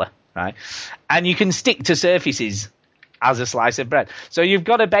controller, right? And you can stick to surfaces as a slice of bread. So you've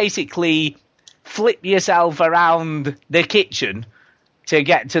got to basically flip yourself around the kitchen to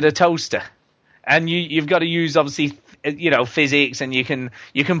get to the toaster. And you've got to use, obviously, physics, and you can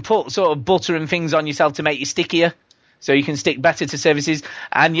put sort of butter and things on yourself to make you stickier. So you can stick better to surfaces,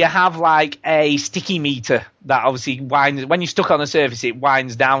 and you have like a sticky meter that obviously winds. When you're stuck on a surface, it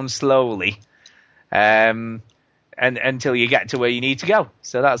winds down slowly, and until you get to where you need to go.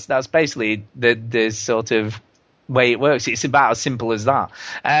 So that's basically the sort of way it works. It's about as simple as that.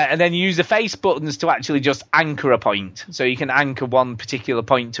 And then you use the face buttons to actually just anchor a point. So you can anchor one particular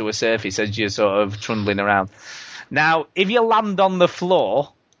point to a surface as you're sort of trundling around. Now, if you land on the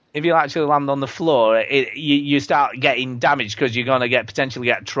floor. If you actually land on the floor, you start getting damaged because you're going to potentially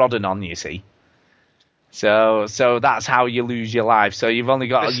get trodden on, you see. So that's how you lose your life. So you've only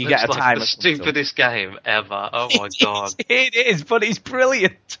got you get a time. The stupidest game ever. Oh my god! It is, but it's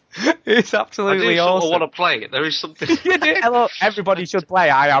brilliant. It's absolutely awesome. I want to play it. There is something. Hello, everybody should play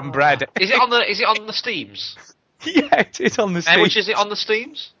I Am Bread. Is it on the Steams? Yeah, it's on the Steams. How much is it on the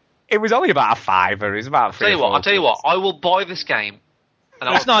Steams? It was only about a $5. It's about $3. I'll tell you what. I will buy this game.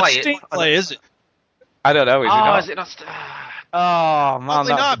 It's not Steam Play, is it? I don't know. Is it not? Oh, man.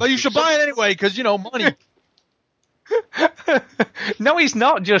 Probably not, but you should buy it anyway, because, money. No, it's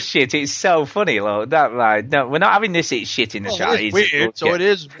not just shit. It's so funny, look. No, we're not having this. It's shit in the chat. It's weird, so it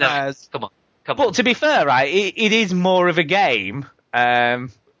is. No, come on. But to be fair, right, it is more of a game.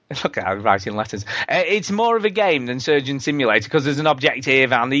 Look at I'm writing letters. It's more of a game than Surgeon Simulator because there's an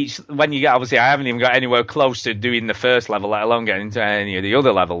objective, and when you get, obviously, I haven't even got anywhere close to doing the first level, let alone getting into any of the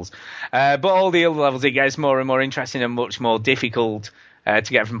other levels. But all the other levels, it gets more and more interesting and much more difficult to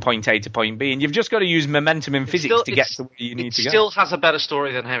get from point A to point B, and you've just got to use momentum and physics to get to where you need to go. It still has a better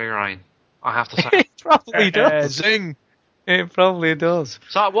story than Heavy Rain, I have to say. It probably does. Zing. It probably does.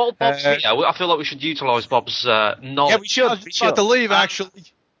 So while Bob's here, I feel like we should utilise Bob's knowledge. Yeah, we should. I was about to leave, actually.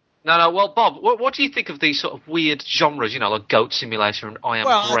 No. Well, Bob, what do you think of these sort of weird genres? Like Goat Simulator and I Am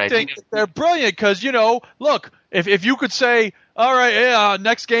Bread. I think they're brilliant because look, if you could say, all right,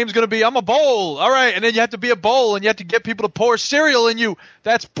 next game's gonna be I'm a bowl, all right, and then you have to be a bowl and you have to get people to pour cereal in you.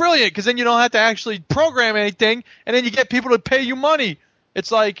 That's brilliant because then you don't have to actually program anything, and then you get people to pay you money.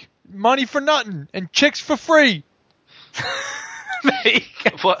 It's like money for nothing and chicks for free.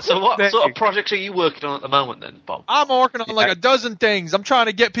 What sort of projects are you working on at the moment then, Bob? I'm working on like a dozen things. I'm trying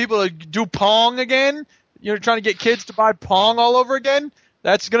to get people to do Pong again. You're trying to get kids to buy Pong all over again.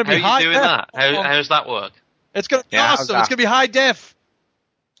 That's going to be high def. How are you doing that? How's that work? It's going to be awesome. It's going to be high def.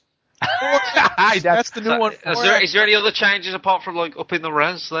 That's the new one. Is there any other changes apart from like upping the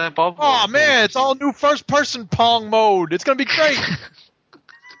res there, Bob? Oh man, it's all new first person Pong mode. It's going to be great.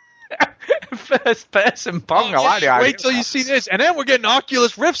 First person Pong. I like it. Wait till you see this, and then we're getting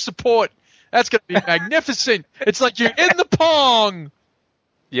Oculus Rift support. That's going to be magnificent. It's like you're in the Pong.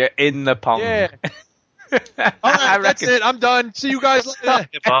 You're in the Pong. Yeah. All right, that's it. I'm done. See you guys later.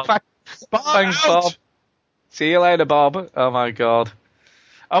 Bob. Bob, Thanks, out. Bob. See you later, Bob. Oh my god,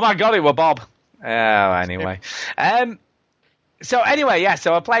 it was Bob. Oh, anyway. So anyway, yeah.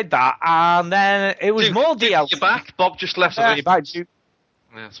 So I played that, and then it was more DLC. You're back. Bob just left. Yeah, you back, Duke.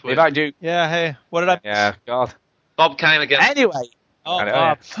 Yeah, You back, Duke. Yeah, hey, what did I... Yeah, God. Bob came again. Anyway.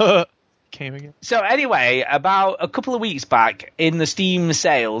 Oh, Bob. Came again. So anyway, about a couple of weeks back in the Steam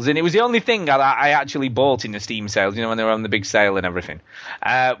sales, and it was the only thing that I actually bought in the Steam sales, when they were on the big sale and everything,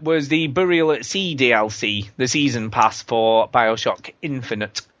 was the Burial at Sea DLC, the season pass for BioShock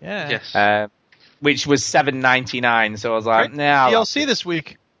Infinite. Yeah. Yes. Which was $7.99, so I was like, nah. DLC this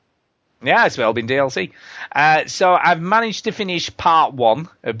week. Yeah, it's well been DLC. So I've managed to finish part 1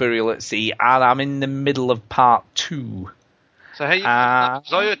 of Burial at Sea, and I'm in the middle of part 2. So how you? I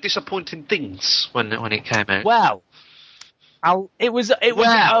heard disappointing things when it came out. Well, it was it's you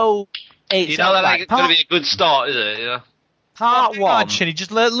know that ain't going to be a good start, is it? Yeah. Part 1, Chinny,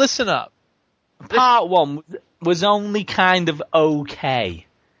 just listen up. Part 1 was only kind of okay.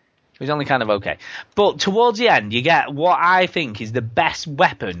 It was only kind of okay, but towards the end, you get what I think is the best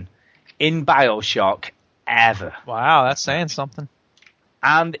weapon in BioShock ever. Wow, that's saying something.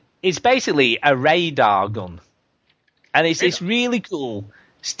 And it's basically a radar gun. And it's this really cool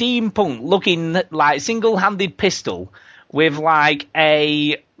steampunk looking like single-handed pistol with like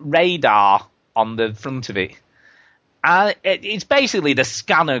a radar on the front of it. And it's basically the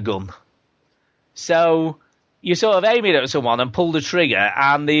scanner gun. So you sort of aim it at someone and pull the trigger,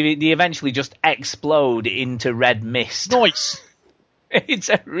 and they eventually just explode into red mist. Nice. It's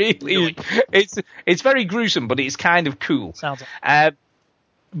a really, it's very gruesome, but it's kind of cool. Sounds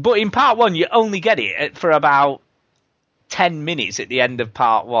but in part 1, you only get it for about 10 minutes at the end of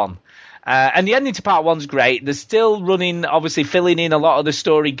part 1. And the ending to part 1's great. They're still running, obviously filling in a lot of the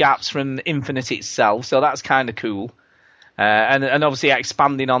story gaps from Infinite itself, so that's kind of cool. And obviously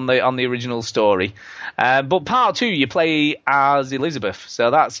expanding on the original story. But part 2, you play as Elizabeth,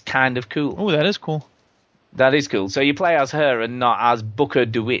 so that's kind of cool. Oh, that is cool. That is cool. So you play as her and not as Booker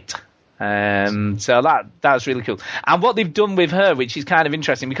DeWitt. So that's really cool. And what they've done with her, which is kind of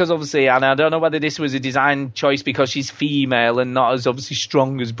interesting, because obviously, and I don't know whether this was a design choice because she's female and not as obviously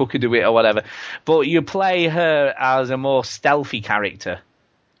strong as Booker DeWitt or whatever, but you play her as a more stealthy character.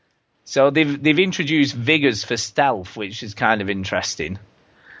 So they've introduced vigors for stealth, which is kind of interesting.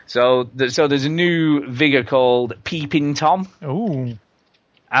 So there's a new vigor called Peeping Tom. Ooh.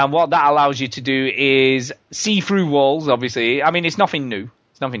 And what that allows you to do is see through walls, obviously. I mean, it's nothing new.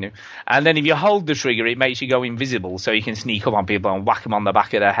 And then if you hold the trigger, it makes you go invisible, so you can sneak up on people and whack them on the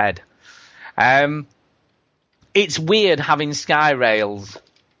back of their head. It's weird having sky rails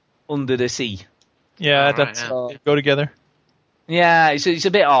under the sea. Yeah, they go together. Yeah, it's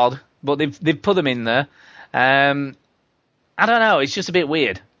a bit odd, but they've put them in there. I don't know, it's just a bit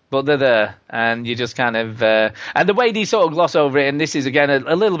weird. But they're there, and you just kind of... and the way they sort of gloss over it, and this is, again,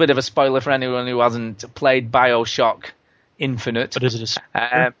 a little bit of a spoiler for anyone who hasn't played BioShock Infinite. But is it a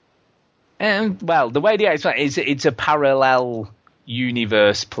spoiler? Well, the way they explain it is it's a parallel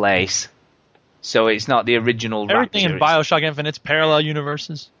universe place. So it's not the original Everything Rapture. in BioShock Infinite's parallel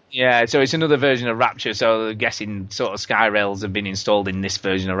universes. Yeah, so it's another version of Rapture, so I'm guessing sort of sky rails have been installed in this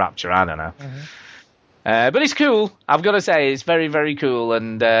version of Rapture, I don't know. Mm-hmm. But it's cool. I've got to say, it's very, very cool.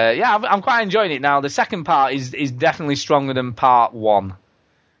 And yeah, I'm quite enjoying it now. The second part is definitely stronger than part 1.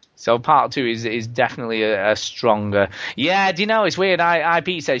 So part 2 is definitely a stronger. Yeah, do you know, it's weird.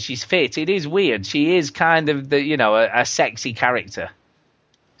 IP says she's fit. It is weird. She is kind of a sexy character.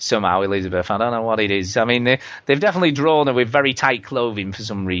 Somehow, Elizabeth. I don't know what it is. I mean, they've definitely drawn her with very tight clothing for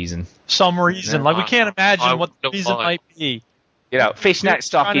some reason. Like, we can't imagine what the reason might be. You know, fishnet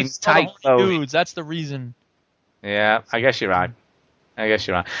stockings, tight clothes. Dudes, that's the reason. Yeah, I guess you're right.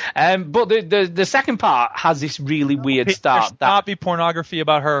 But the second part has this really weird start. There should not be pornography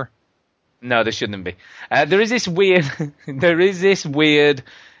about her. No, there shouldn't be. There is this weird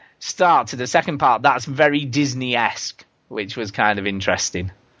start to the second part that's very Disney-esque, which was kind of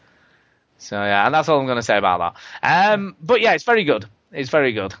interesting. So yeah, and that's all I'm going to say about that. But yeah, it's very good.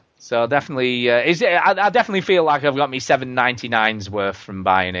 So definitely, I definitely feel like I've got me $7.99's worth from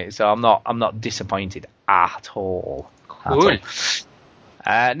buying it. So I'm not disappointed at all. Cool.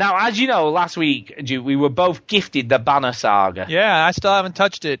 Now, as you know, last week we were both gifted the Banner Saga. Yeah, I still haven't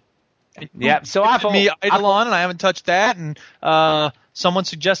touched it. Yeah, so I thought Eidolon, and I haven't touched that. And someone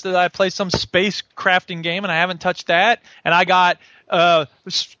suggested that I play some space crafting game, and I haven't touched that. And I got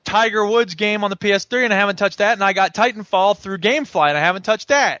Tiger Woods game on the PS3, and I haven't touched that. And I got Titanfall through GameFly, and I haven't touched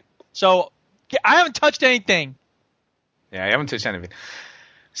that. So I haven't touched anything. Yeah, I haven't touched anything.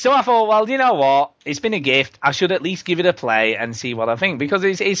 So I thought, well, you know what? It's been a gift. I should at least give it a play and see what I think, because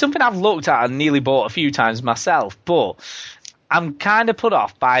it's something I've looked at and nearly bought a few times myself, but I'm kind of put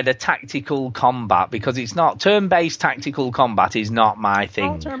off by the tactical combat, because it's not turn-based tactical combat is not my thing.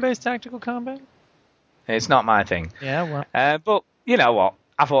 Oh, turn-based tactical combat? It's not my thing. Yeah, well. But you know what?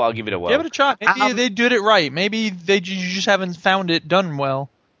 I thought I'll give it a whirl. Give it a try. Maybe they did it right. Maybe you just haven't found it done well.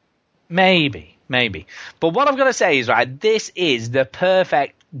 Maybe. But what I'm going to say is, right, this is the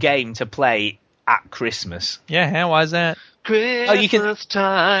perfect game to play at Christmas. Yeah, why is that? Christmas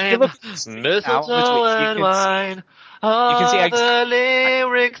time, mistletoe and wine. All can see the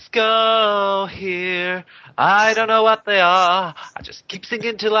lyrics go here. I don't know what they are. I just keep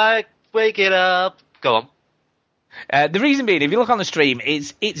singing till I wake it up. Go on. The reason being, if you look on the stream,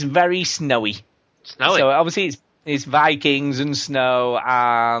 it's very snowy. Snowy? So obviously it's Vikings and snow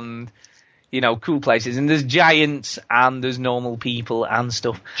and, cool places. And there's giants and there's normal people and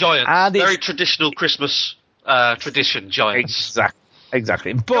stuff. Giants. And very traditional Christmas tradition, giants.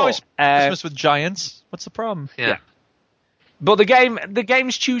 Exactly. But always Christmas with giants. What's the problem? Yeah. But the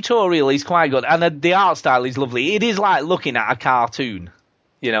game's tutorial is quite good, and the art style is lovely. It is like looking at a cartoon,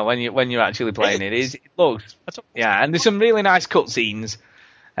 when you're actually playing it. It looks, and there's some really nice cutscenes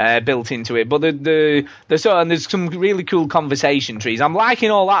built into it. But and there's some really cool conversation trees. I'm liking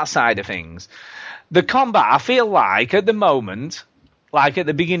all that side of things. The combat, I feel like at the moment, like at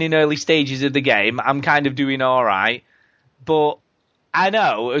the beginning, early stages of the game, I'm kind of doing all right, but I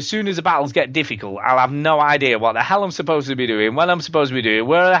know as soon as the battles get difficult, I'll have no idea what the hell I'm supposed to be doing, when I'm supposed to be doing,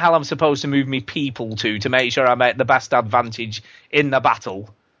 where the hell I'm supposed to move me people to make sure I make the best advantage in the battle.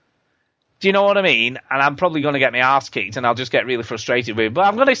 Do you know what I mean? And I'm probably going to get my arse kicked and I'll just get really frustrated with it. But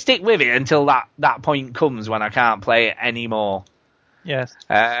I'm going to stick with it until that point comes when I can't play it anymore. Yes.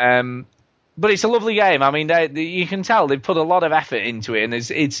 But it's a lovely game. I mean, you can tell they've put a lot of effort into it, and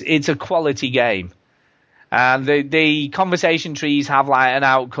it's a quality game. And the conversation trees have like an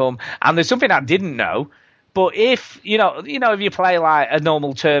outcome, and there's something I didn't know. But if if you play like a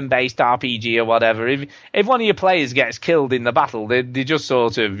normal turn-based RPG or whatever, if one of your players gets killed in the battle, they just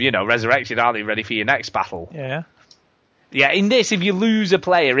sort of resurrected, aren't they, ready for your next battle? Yeah. Yeah. In this, if you lose a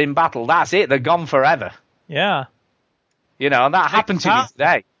player in battle, that's it. They're gone forever. Yeah. And that happened to me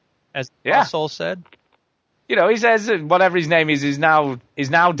today. As Soul said. He says whatever his name is now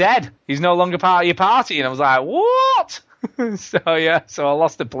dead. He's no longer part of your party. And I was like, what? So I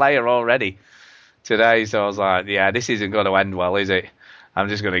lost a player already today. So I was like, yeah, this isn't going to end well, is it? I'm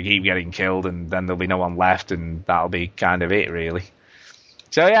just going to keep getting killed, and then there'll be no one left, and that'll be kind of it, really.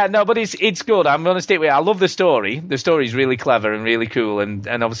 So yeah, no, but it's good. I'm going to stick with it. I love the story. The story's really clever and really cool, and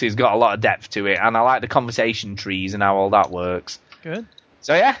obviously it's got a lot of depth to it. And I like the conversation trees and how all that works. Good.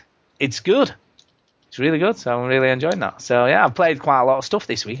 So yeah, it's good. It's really good, so I'm really enjoying that. So yeah, I've played quite a lot of stuff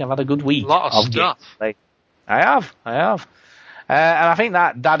this week. I've had a good week. A lot of stuff. I have. And I think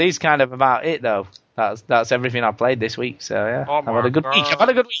that is kind of about it, though. That's everything I've played this week. So yeah, I've had a good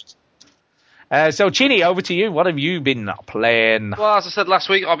week. So Chinny, over to you. What have you been playing? Well, as I said last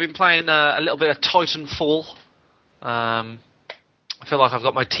week, I've been playing a little bit of Titanfall. I feel like I've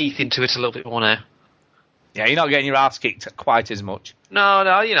got my teeth into it a little bit more now. Yeah, you're not getting your ass kicked quite as much. No,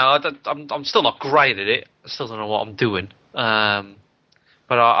 I'm still not great at it. I still don't know what I'm doing. But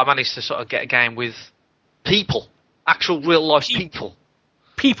I managed to sort of get a game with people, actual real life people.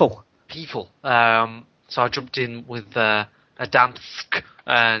 People. So I jumped in with Dansk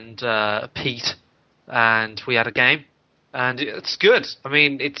and Pete, and we had a game, and it's good. I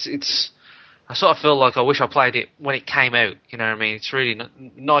mean, it's. I sort of feel like I wish I played it when it came out. You know what I mean? It's really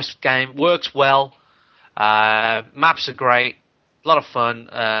nice game. Works well. Maps are great, a lot of fun,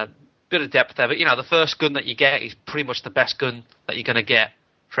 bit of depth there, but the first gun that you get is pretty much the best gun that you're going to get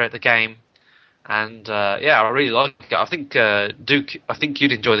throughout the game, and I really like it. I think Duke,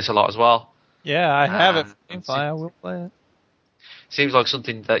 you'd enjoy this a lot as well. Yeah, I have it. I will play it. Seems like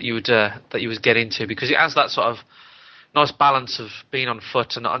something that you would get into, because it has that sort of nice balance of being on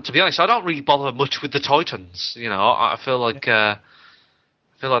foot, and to be honest, I don't really bother much with the Titans. I feel like.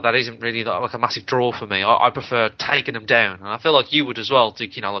 I feel like that isn't really like a massive draw for me. I prefer taking them down, and I feel like you would as well,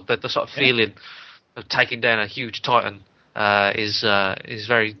 Duke. Like the sort of feeling of taking down a huge Titan is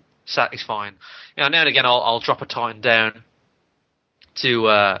very satisfying. Now and again, I'll drop a Titan down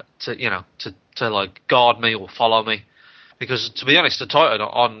to like guard me or follow me, because to be honest, the Titan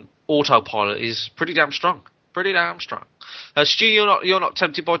on autopilot is pretty damn strong. Stu, you're not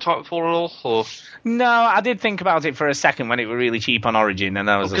tempted by Titanfall at all, or? No, I did think about it for a second when it was really cheap on Origin, and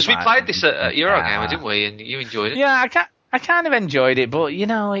I was because we played this at Eurogamer, didn't we? And you enjoyed it. Yeah, I kind of enjoyed it, but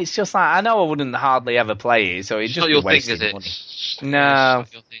it's just like I know I wouldn't hardly ever play it, so it'd It's just not be your thing, wasting is it? money. Yeah, No.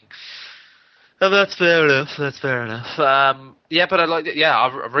 it's not your thing. Oh, that's fair enough. Yeah, but I liked it. Yeah,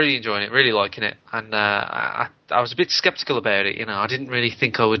 I'm really enjoying it, really liking it, and I was a bit skeptical about it. I didn't really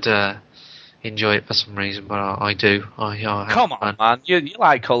think I would enjoy it for some reason, but I do. Come on, man. You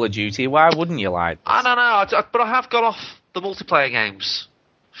like Call of Duty. Why wouldn't you like this? I don't know, but I have got off the multiplayer games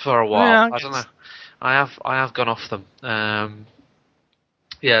for a while. Yeah, I don't know. I have gone off them.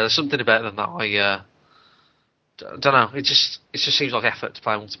 Yeah, there's something about them that I don't know. It just seems like effort to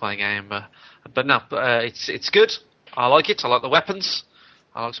play a multiplayer game. But no, it's good. I like it. I like the weapons.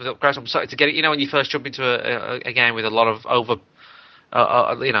 I like some of the upgrades. I'm excited to get it. When you first jump into a game with a lot of like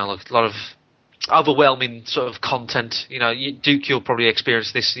a lot of overwhelming sort of content. Duke, you'll probably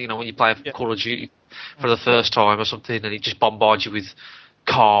experience this. When you play Call of Duty for the first time or something, and it just bombards you with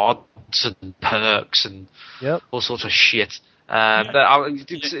cards and perks and all sorts of shit. But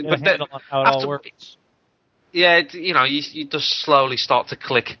you just slowly start to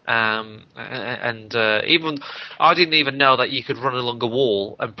click, and even I didn't even know that you could run along a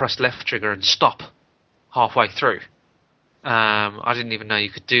wall and press left trigger and stop halfway through. I didn't even know you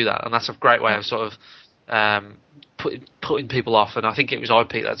could do that, and that's a great way of sort of putting people off. And I think it was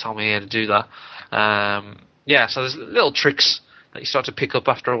IP that told me how to do that. So there's little tricks that you start to pick up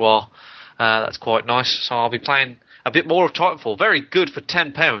after a while. That's quite nice. So I'll be playing a bit more of Titanfall. Very good for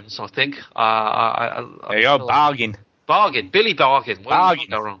 £10, I think. There you go, bargain. Bargain. Billy Bargain. Bargain.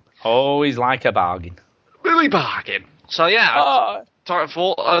 Go wrong? Always like a bargain. Billy Bargain. So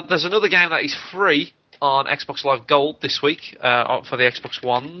Titanfall. There's another game that is free on Xbox Live Gold this week for the Xbox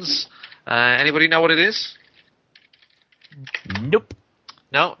Ones. Anybody know what it is? Nope.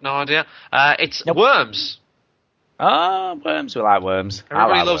 No idea. It's Worms. Worms. We like worms.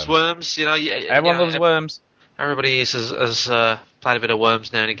 Everybody loves worms. Everyone loves worms. Everybody has played a bit of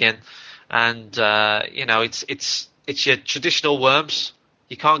worms now and again, and it's your traditional worms.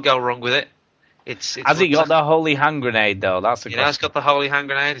 You can't go wrong with it. Has it got the holy hand grenade though? That's the question. It's got the holy hand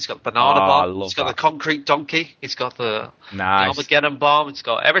grenade. It's got the banana bomb. It's got the concrete donkey. It's got the Armageddon bomb. It's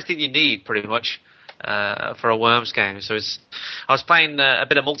got everything you need pretty much for a worms game. So I was playing a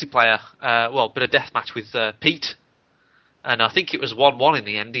bit of multiplayer, a bit of deathmatch with Pete. And I think it was 1-1 in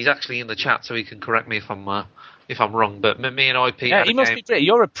the end. He's actually in the chat, so he can correct me if I'm wrong. But me and IP. Yeah, he must be great.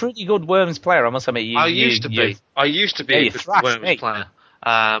 You're a pretty good Worms player, I must admit. I used to be a good Worms player,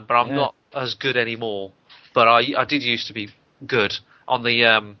 but I'm not as good anymore. But I did used to be good on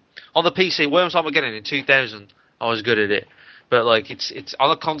the PC. Worms Armageddon in 2000, I was good at it. But like it's on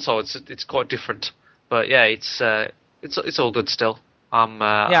the console, it's quite different. But yeah, it's all good still. I'm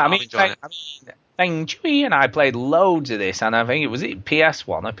enjoying it. Chewy and I played loads of this, and I think it was PS1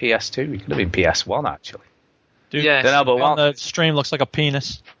 or PS2. It could have been PS1 actually. Dude, don't know, but on the stream looks like a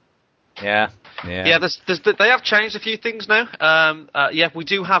penis. Yeah. They have changed a few things now. We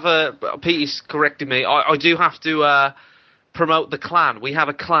do have Pete is correcting me. I do have to promote the clan. We have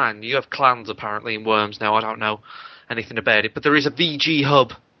a clan. You have clans apparently in Worms now. I don't know anything about it, but there is a VG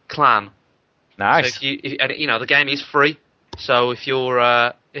Hub clan. Nice. So the game is free. So if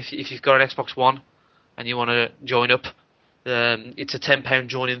you're if you've got an Xbox One and you want to join up, it's a £10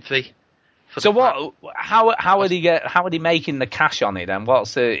 joining fee. So what? How are they making the cash on it then?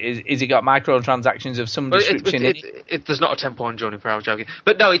 Is it got microtransactions of some description? There's not a £10 joining fee. I was joking,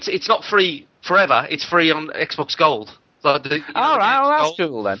 but no, it's not free forever. It's free on Xbox Gold. So that's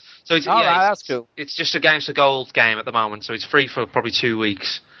cool then. So that's cool. It's just a Games for Gold game at the moment, so it's free for probably 2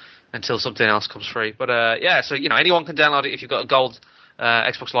 weeks until something else comes free. But so anyone can download it if you've got a Gold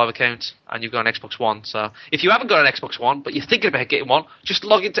Xbox Live account and you've got an Xbox One. So if you haven't got an Xbox One but you're thinking about getting one, just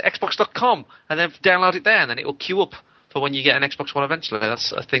log into Xbox.com and then download it there, and then it will queue up for when you get an Xbox One eventually.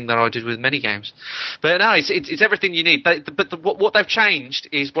 That's a thing that I did with many games. But no, it's everything you need. What they've changed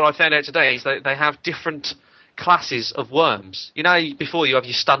is what I found out today is that they have different classes of worms. Before you have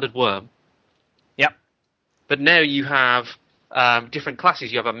your standard worm. Yep. But now you have different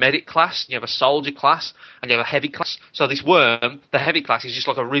classes. You have a medic class, you have a soldier class, and you have a heavy class. So this worm, the heavy class, is just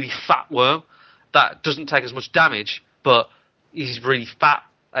like a really fat worm that doesn't take as much damage, but is really fat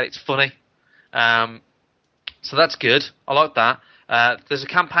and it's funny. So that's good. I like that. There's a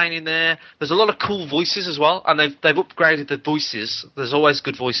campaign in there. There's a lot of cool voices as well, and they've upgraded the voices. There's always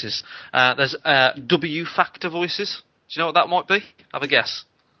good voices. There's W Factor voices. Do you know what that might be? Have a guess.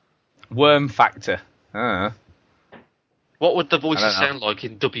 Worm Factor. What would the voices sound like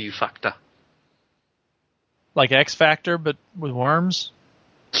in W Factor? Like X Factor, but with worms?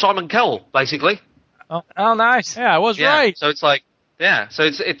 Simon Cowell, basically. Oh, nice. Yeah, I was right. So it's like, so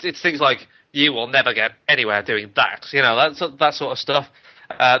it's things like, You will never get anywhere doing that. That sort of stuff.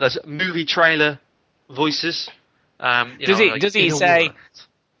 There's movie trailer voices. Does he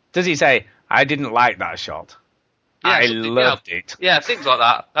say, I didn't like that shot? Yeah, I loved it. Yeah, things like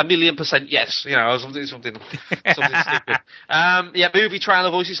that. 1,000,000% yes. Something stupid. Movie trailer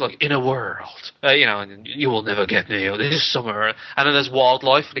voices like "In a world," and "You will never get me this summer." And then there's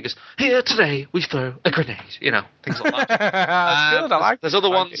wildlife, and he goes, "Here today we throw a grenade." Things like that. That's good. I like. There's other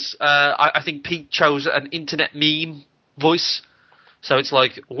ones. I think Pete chose an internet meme voice, so it's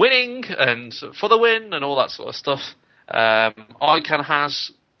like winning and for the win and all that sort of stuff. Icon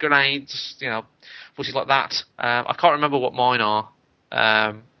has grenades, voices like that. I can't remember what mine are.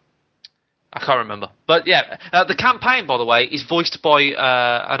 I can't remember. But yeah, the campaign, by the way, is voiced by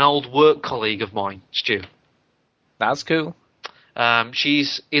an old work colleague of mine, Stu. That's cool.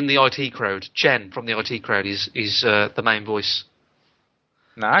 She's in the IT crowd. Jen from the IT crowd is the main voice.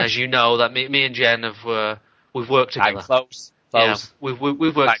 Nice. As you know, that me and Jen we've worked together. Close. Yeah, we've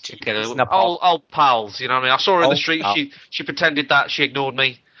worked together. Old pals, you know what I mean? I saw her in the street. She pretended that she ignored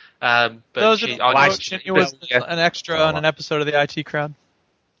me. But Jimmy was an extra on an episode of the IT crowd.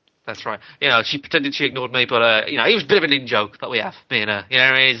 That's right. She pretended she ignored me, but it was a bit of an in-joke that we have, me and her.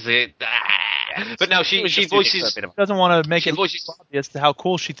 But no, she voices. Doesn't want to make it obvious to how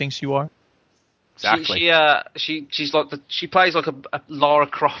cool she thinks you are. Exactly. She's like she plays like a Lara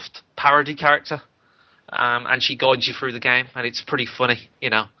Croft parody character, and she guides you through the game, and it's pretty funny,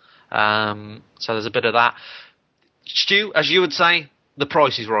 So there's a bit of that. Stu, as you would say, the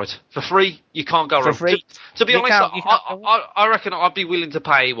price is right. For free, you can't go wrong. For free, to be honest, I reckon I'd be willing to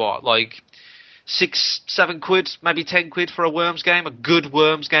pay like £6-7, maybe £10 for a Worms game, a good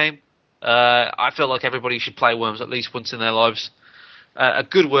Worms game. I feel like everybody should play Worms at least once in their lives. A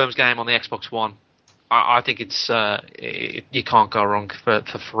good Worms game on the Xbox One. I think it's you can't go wrong for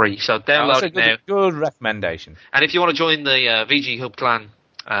free. So download it now. Good recommendation. And if you want to join the VG Hub clan,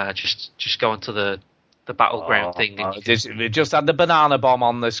 just go onto the battleground thing. We just had the banana bomb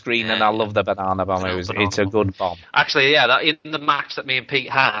on the screen, and I love the banana bomb. It's a good bomb. Actually, in the match that me and Pete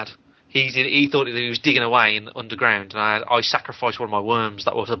had, he thought he was digging away in the underground, and I sacrificed one of my worms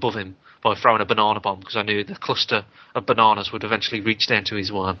that was above him by throwing a banana bomb because I knew the cluster of bananas would eventually reach down to his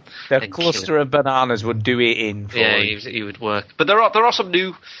worm. The cluster of bananas would do it in for him. He would work. But there are some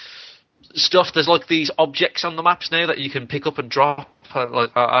new stuff. There's like these objects on the maps now that you can pick up and drop.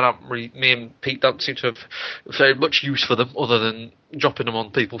 Me and Pete don't seem to have very much use for them other than dropping them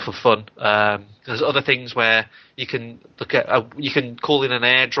on people for fun. There's other things where you can you can call in an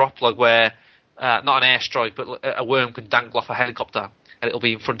airdrop, like where not an airstrike, but a worm can dangle off a helicopter and it'll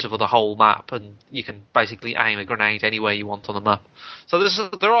be in front of the whole map, and you can basically aim a grenade anywhere you want on the map. So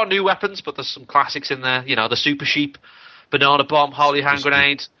there are new weapons, but there's some classics in there. The Super Sheep, banana bomb, holy hand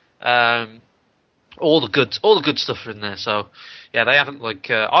grenade. All the good stuff are in there. So yeah, they haven't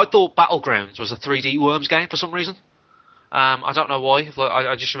I thought Battlegrounds was a 3D Worms game for some reason. I don't know why.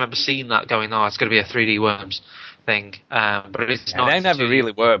 I just remember seeing that going, it's going to be a 3D Worms thing. But it's not. They never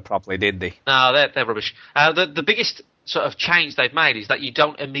really worked properly, did they? No, they're rubbish. The biggest sort of change they've made is that you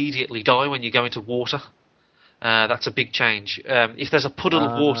don't immediately die when you go into water. That's a big change. If there's a puddle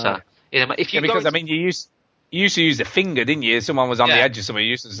of water, you used to use the finger, didn't you? Someone was on the edge of something. You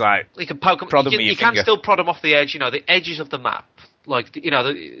used to you can poke them. You can still prod them off the edge. The edges of the map, that's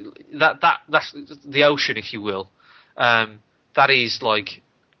the ocean, if you will. That is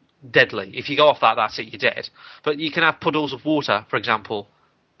deadly. If you go off that's it. You're dead. But you can have puddles of water, for example,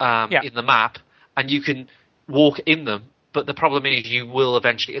 in the map, and you can walk in them. But the problem is, you will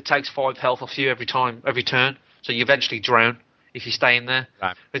eventually. It takes 5 health off you every turn, so you eventually drown if you stay in there.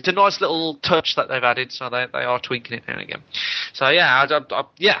 Right. It's a nice little touch that they've added, so they are tweaking it now and again. So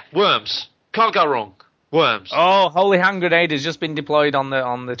Worms. Can't go wrong. Worms. Oh, Holy Hand Grenade has just been deployed on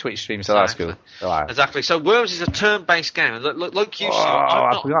the Twitch stream, so that's cool. Right. Exactly. So Worms is a turn-based game. Like you said,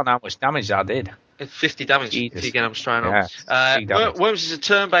 I forgot how much damage that did. 50 damage if you get them straight on. Worms is a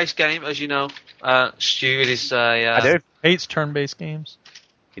turn-based game, as you know. Stu, it is I do. Hates turn-based games.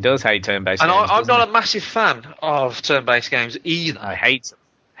 He does hate turn-based games. And I'm not a massive fan of turn-based games either. I hate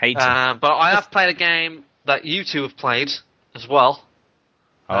them. But I have played a game that you two have played as well.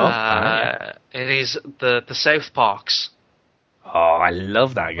 It is the South Parks. Oh, I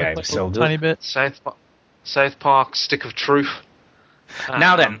love that game. It's so good. Tiny bit. South Park Stick of Truth.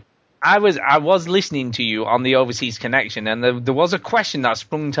 Now then, I was listening to you on the Overseas Connection, and there was a question that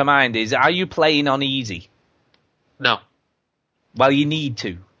sprung to mind: are you playing on easy? No. Well, you need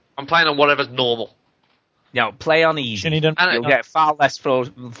to. I'm playing on whatever's normal. Play on easy. You'll get far less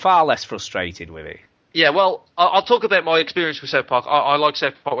frustrated with it. Yeah, well, I'll talk about my experience with South Park. I liked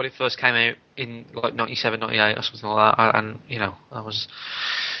South Park when it first came out in like 97, 98 or something like that. And I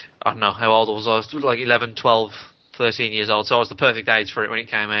don't know how old I was. I was like 11, 12, 13 years old. So I was the perfect age for it when it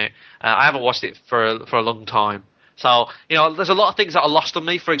came out. I haven't watched it for a long time. So, there's a lot of things that are lost on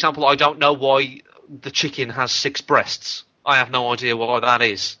me. For example, I don't know why the chicken has 6 breasts. I have no idea why that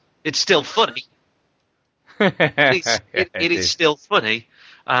is. It's still funny. It is still funny.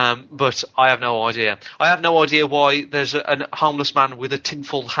 But I have no idea. I have no idea why there's a homeless man with a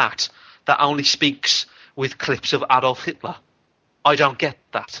tinfoil hat that only speaks with clips of Adolf Hitler. I don't get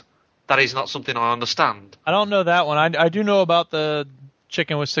that. That is not something I understand. I don't know that one. I do know about the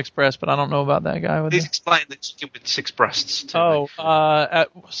chicken with 6 breasts, but I don't know about that guy. Please explain the chicken with 6 breasts to me. At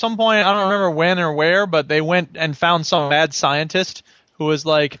some point, I don't remember when or where, but they went and found some mad scientist who was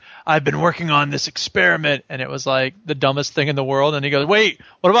like, I've been working on this experiment, and it was like the dumbest thing in the world. And he goes, wait,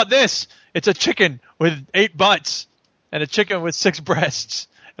 what about this? It's a chicken with 8 butts and a chicken with 6 breasts.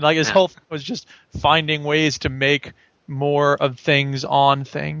 And like his whole thing was just finding ways to make more of things on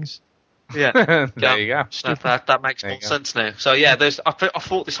things. Yeah, there you go. That makes more sense now. So yeah, I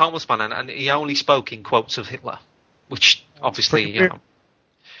fought this homeless man, and he only spoke in quotes of Hitler, which obviously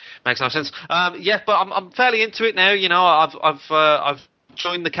makes no sense. But I'm fairly into it now. I've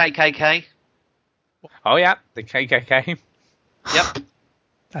joined the KKK. Oh yeah, the KKK. Yep.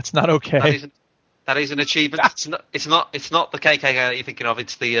 That's not okay. That is an achievement. It's not the KKK that you're thinking of.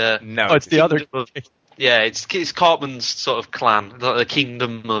 It's the it's the other. It's Cartman's sort of clan, the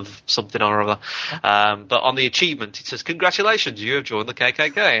kingdom of something or other. But on the achievement, it says, "Congratulations, you have joined the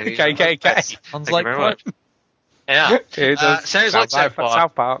KKK." The KKK. Sounds like fun. Yeah, sounds like South Park.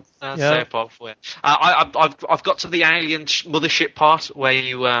 South Park. South Park for you. I've got to the alien mothership part where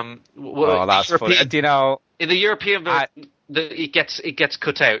you that's funny. Do you know in the European version? It gets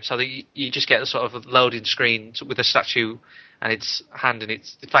cut out, so that you just get a sort of loading screen with a statue and its hand and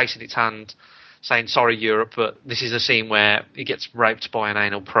its face in its hand, saying "Sorry, Europe," but this is a scene where he gets raped by an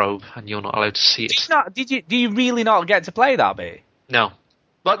anal probe, and you're not allowed to see it. Do you really not get to play that bit? No,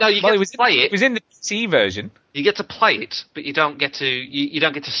 but no, you get to play it. It was in the PC version. You get to play it, but you don't get to you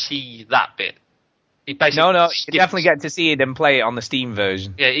don't get to see that bit. You definitely get to see it and play it on the Steam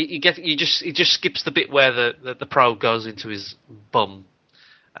version. Yeah, it just skips the bit where the probe goes into his bum.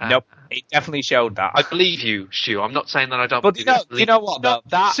 Nope, it definitely showed that. I believe you, Stu. I'm not saying that I don't. But you know what?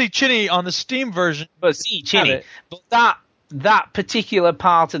 Though? See, Chinny on the Steam version. But see, Chinny, but that particular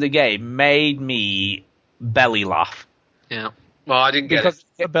part of the game made me belly laugh. Yeah. Well, I didn't get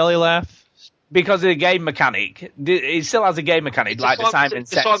a belly laugh. Because of the game mechanic. It still has a game mechanic, like the Simon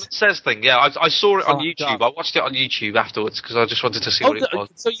Says. The Simon Says thing, yeah. I saw it on YouTube. God. I watched it on YouTube afterwards because I just wanted to see what it was.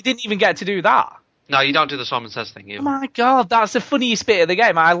 So you didn't even get to do that? No, you don't do the Simon Says thing either. Oh my God, that's the funniest bit of the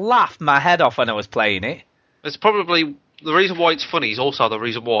game. I laughed my head off when I was playing it. It's probably... The reason why it's funny is also the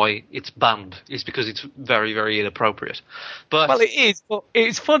reason why it's banned. Is because it's very, very inappropriate. But well, it is. But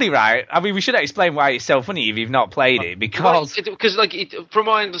it's funny, right? I mean, we should explain why it's so funny if you've not played it. Because from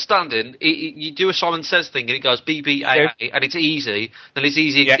my understanding, you do a Simon Says thing and it goes BBAA and it's easy. Then it's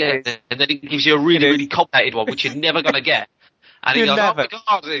easy again, and then it gives you a really, really complicated one which you're never going to get. And he goes, "Oh my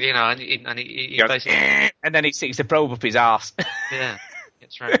God," and he goes, basically, and then he sticks the probe up his arse. Yeah.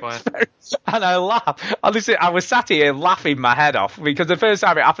 Right by and I laughed. Honestly, I was sat here laughing my head off because the first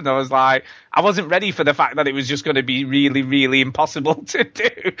time it happened, I was like, I wasn't ready for the fact that it was just going to be really, really impossible to do.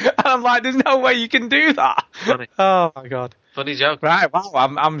 And I'm like, there's no way you can do that. Funny. Oh my God. Funny joke. Right, wow,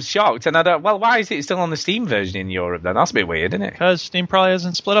 I'm shocked. And I don't, well, why is it still on the Steam version in Europe then? That's a bit weird, isn't it? Because Steam probably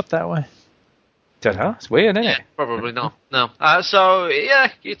isn't split up that way. Don't know. It's weird, isn't it? Probably not. No. So yeah,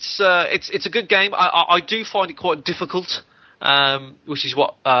 it's a good game. I do find it quite difficult. Which is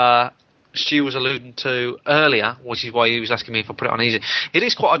what Stu was alluding to earlier, which is why he was asking me if I put it on easy. It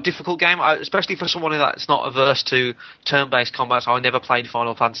is quite a difficult game, especially for someone that's not averse to turn-based combat. So I never played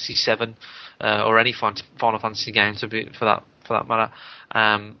Final Fantasy VII or any Final Fantasy game for that matter.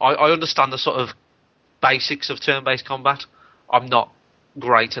 I understand the sort of basics of turn-based combat. I'm not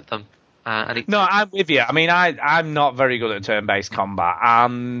great at them. No, I'm with you. I mean, I'm not very good at turn-based combat,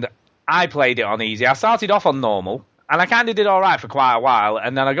 and I played it on easy. I started off on normal. And I kind of did all right for quite a while,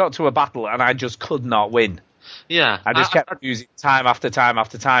 and then I got to a battle, and I just could not win. Yeah. I just kept losing time after time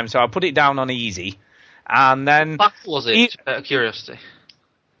after time, so I put it down on easy. And then... What battle was it, out of curiosity?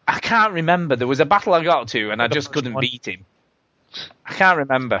 I can't remember. There was a battle I got to, and I just couldn't beat him. I can't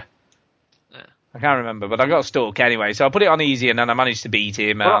remember. Yeah. I can't remember, but I got stuck anyway, so I put it on easy, and then I managed to beat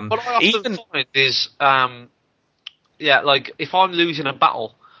him. What I often find is, like, if I'm losing a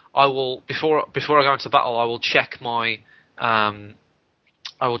battle... I will before I go into battle. I will check my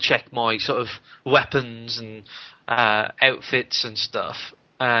I will check my sort of weapons and outfits and stuff,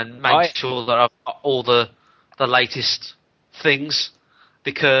 and make sure that I've got all the latest things,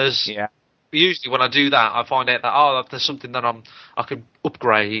 because usually when I do that, I find out that there's something that I can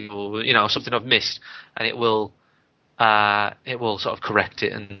upgrade, or something I've missed, and it will sort of correct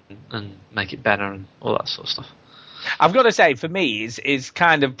it and make it better and all that sort of stuff. I've got to say, for me, it's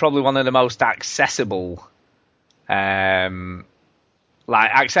kind of probably one of the most accessible, accessible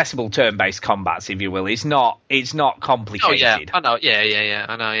turn-based combats, if you will. It's not complicated. Oh yeah, I know. Yeah.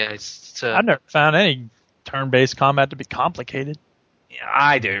 I know. Yeah, I've never found any turn-based combat to be complicated. Yeah,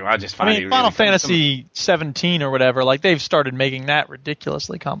 I do. I just find it Final really Fantasy 17 or whatever, like they've started making that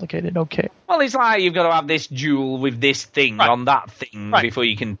ridiculously complicated. Okay. Well, it's like you've got to have this duel with this thing on that thing before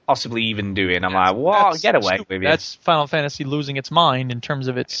you can possibly even do it. And I'm like, what? Get away with it. That's Final Fantasy losing its mind in terms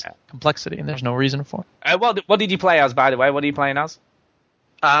of its complexity, and there's no reason for it. What did you play as, by the way? What are you playing as?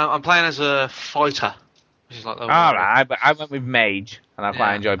 I'm playing as a fighter. Which is like the Alright, but I went with Mage, and I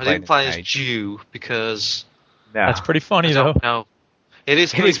quite enjoyed playing I didn't play as Jew because... That's pretty funny, though. No. It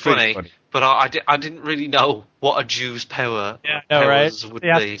is pretty funny, but I didn't really know what a Jew's powers would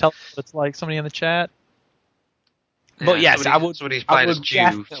be. Tell us what it's like. Somebody in the chat. But yes, somebody's playing as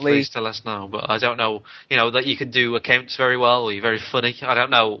Jew, please tell us now. But I don't know, that you can do accounts very well, or you're very funny. I don't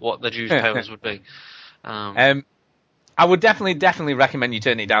know what the Jew's powers would be. I would definitely recommend you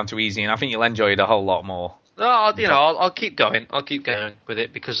turn it down to easy, and I think you'll enjoy it a whole lot more. I'll keep going. I'll keep going with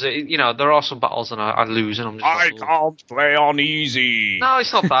it because there are some battles and I lose, and I'm just. I can't play on easy. No,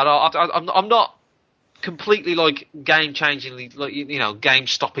 it's not that. I'm not completely game changingly, game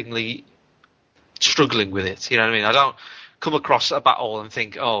stoppingly struggling with it. You know what I mean? I don't come across a battle and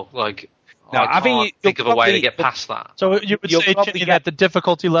think, I think of a way to get past that. So you would say that the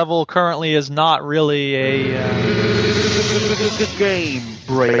difficulty level currently is not really a game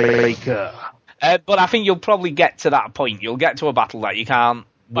breaker. But I think you'll probably get to that point. You'll get to a battle that you can't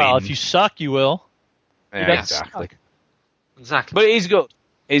win. Well, if you suck, you will. Yeah, exactly. Exactly. But it is good.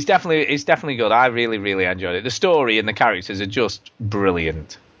 It's definitely good. I really, really enjoyed it. The story and the characters are just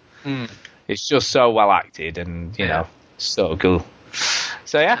brilliant. It's just so well acted and, so cool.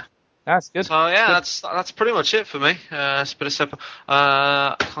 So, yeah. That's good. So that's pretty much it for me. It's a bit of simple.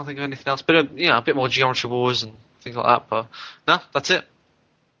 I can't think of anything else. A bit more Geometry Wars and things like that. But no, that's it.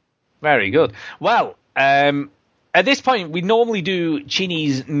 Very good. Well, at this point, we normally do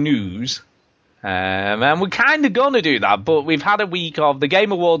Chinny's news, and we're kind of going to do that, but we've had a week of... The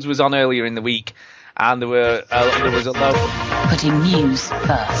Game Awards was on earlier in the week, and there was a load... Putting news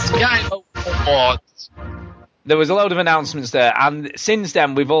first. Game Awards. There was a load of announcements there, and since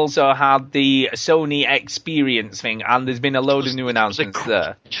then, we've also had the Sony Experience thing, and there's been a load of new announcements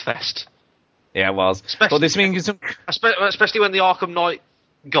there. Fest. Yeah, it was. Especially when the Arkham Knight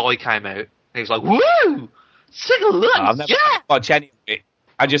guy came out. He was like, "Woo! Take a look!" I've never watched any of it.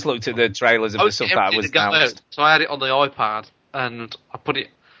 I just looked at the trailers of the stuff that was announced. So I had it on the iPad, and I put it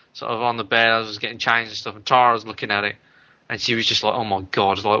sort of on the bed. I was getting changed and stuff, and Tara was looking at it, and she was just like, "Oh my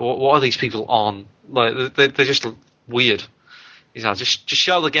god! Like, what are these people on? Like, they're just weird." Just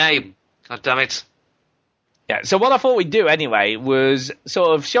show the game. God damn it! Yeah. So what I thought we'd do anyway was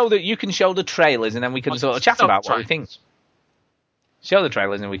sort of show the trailers, and then we can sort of chat about what we think. Show the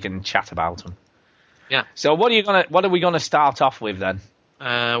trailers and we can chat about them. Yeah. So what are we gonna start off with then?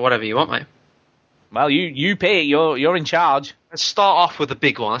 Whatever you want, mate. Well, you pick. You're in charge. Let's start off with the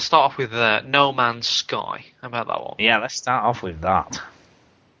big one. Let's start off with No Man's Sky. How about that one? Yeah, let's start off with that.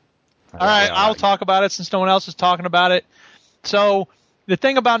 All right, I'll talk about it since no one else is talking about it. So the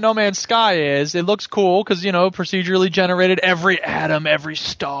thing about No Man's Sky is it looks cool because, procedurally generated, every atom, every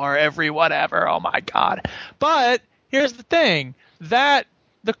star, every whatever. Oh, my God. But here's the thing. That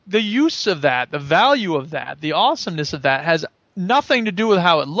the use of that, the value of that, the awesomeness of that has nothing to do with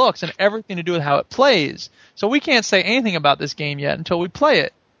how it looks and everything to do with how it plays. So we can't say anything about this game yet until we play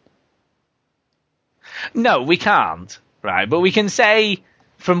it. No, we can't, right? But we can say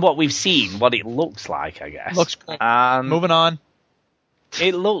from what we've seen what it looks like, I guess. Looks cool. Moving on.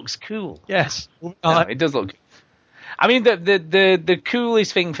 It looks cool. Yes. No, it does look cool. I mean, the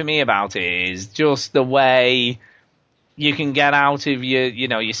coolest thing for me about it is just the way you can get out of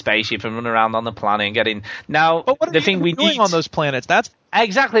your spaceship and run around on the planet and get in. Now, but what are we doing on those planets? That's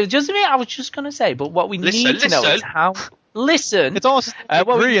exactly just me. I was just going to say, but what we need to know is how. Listen, it's almost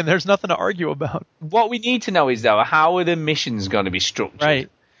agree, and there's nothing to argue about. What we need to know is though, how are the missions going to be structured? Right.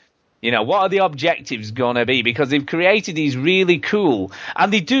 What are the objectives going to be? Because they've created these really cool,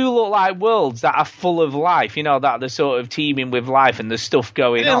 and they do look like worlds that are full of life. That they're sort of teeming with life and there's stuff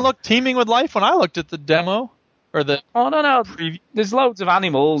going on. It didn't look teeming with life when I looked at the demo. or the? Oh no. There's loads of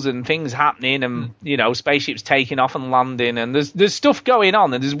animals and things happening, and spaceships taking off and landing, and there's stuff going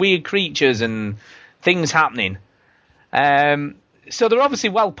on, and there's weird creatures and things happening. So they're obviously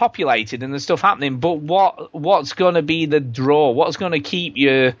well populated and there's stuff happening. But what's going to be the draw? What's going to keep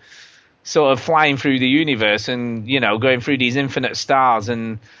you sort of flying through the universe and going through these infinite stars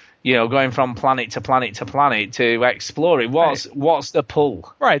and going from planet to planet to planet to explore it? What's the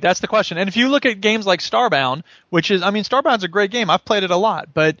pull? Right, that's the question. And if you look at games like Starbound, Starbound's a great game. I've played it a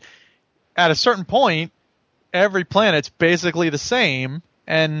lot, but at a certain point, every planet's basically the same,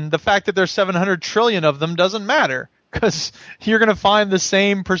 and the fact that there's 700 trillion of them doesn't matter, because you're going to find the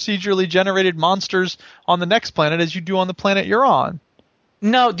same procedurally generated monsters on the next planet as you do on the planet you're on.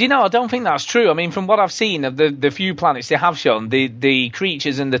 No, I don't think that's true. I mean, from what I've seen of the few planets they have shown, the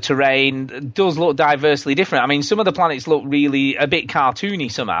creatures and the terrain does look diversely different. I mean, some of the planets look really a bit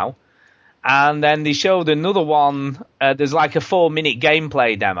cartoony somehow. And then they showed another one, there's like a 4-minute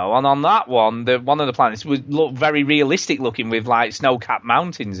gameplay demo. And on that one, one of the planets would look very realistic looking with like snow-capped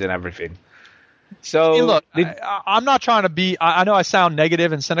mountains and everything. So hey, look, I'm not trying to be, I know I sound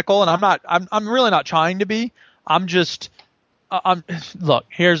negative and cynical, and I'm really not trying to be. I'm just... look,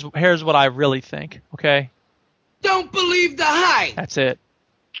 here's what I really think, okay? Don't believe the hype! That's it.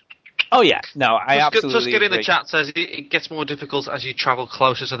 Oh, yeah. No, I absolutely Just get in agree. the chat says it gets more difficult as you travel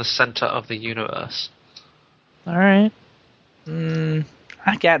closer to the center of the universe. All right.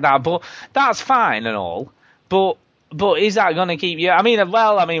 I get that, but that's fine and all. But is that going to keep you... we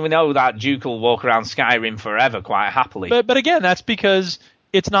know that Duke will walk around Skyrim forever quite happily. But again, that's because...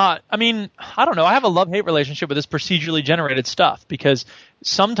 it's not, I don't know. I have a love-hate relationship with this procedurally generated stuff because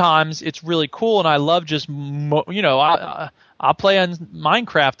sometimes it's really cool and I love just, I'll play on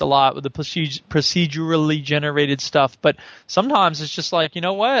Minecraft a lot with the procedurally generated stuff. But sometimes it's just like, you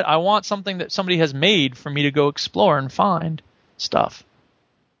know what? I want something that somebody has made for me to go explore and find stuff.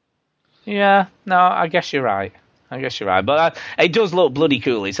 Yeah, no, I guess you're right. But it does look bloody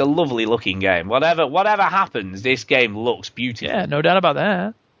cool. It's a lovely looking game. Whatever happens, this game looks beautiful. Yeah, no doubt about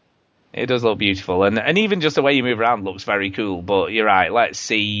that. It does look beautiful. And even just the way you move around looks very cool. But you're right. Let's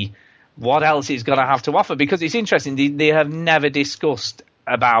see what else it's going to have to offer. Because it's interesting. They have never discussed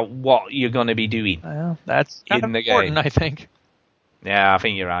about what you're going to be doing. Well, that's kind in of the important, game. I think. Yeah, I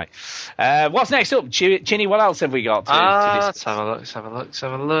think you're right. What's next up? Chinny, what else have we got to discuss? Let's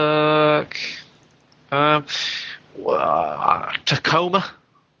have a look. Tacoma.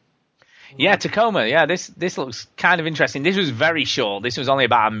 Yeah, Tacoma. Yeah, this looks kind of interesting. This was very short. This was only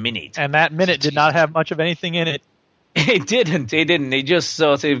about a minute. And that minute did not have much of anything in it. It didn't. It just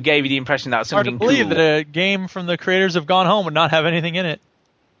sort of gave you the impression that something hard to believe cool. that a game from the creators of Gone Home would not have anything in it.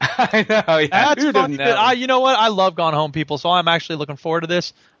 I know. Yeah. That's funny. You know what? I love Gone Home, people, so I'm actually looking forward to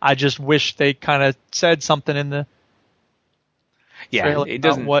this. I just wish they kind of said something in the trailer. It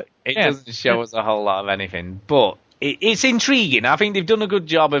doesn't. It doesn't show us a whole lot of anything, but it's intriguing. I think they've done a good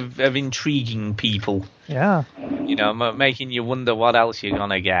job of intriguing people. Yeah. Making you wonder what else you're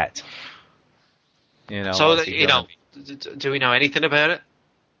gonna get. So do we know anything about it?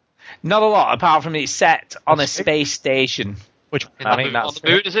 Not a lot, apart from it's set on a space station. Which I think that's on the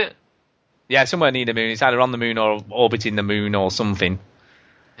moon, is it? Yeah, somewhere near the moon. It's either on the moon or orbiting the moon or something.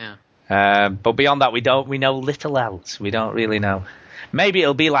 Yeah. But beyond that, we know little else. We don't really know. Maybe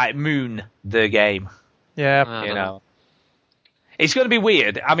it'll be like Moon, the game. Yeah. It's going to be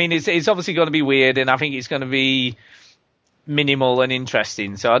weird. I mean, it's obviously going to be weird, and I think it's going to be minimal and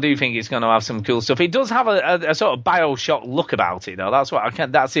interesting. So I do think it's going to have some cool stuff. It does have a sort of BioShock look about it, though.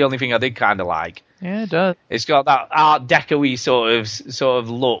 That's the only thing I did kind of like. Yeah, it does. It's got that Art Deco-y sort of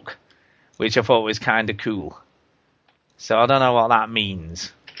look, which I thought was kind of cool. So I don't know what that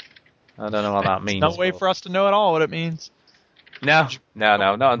means. No way for us to know at all what it means. No,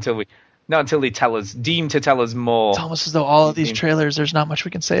 not until they deem to tell us more. It's almost as though all of these trailers, there's not much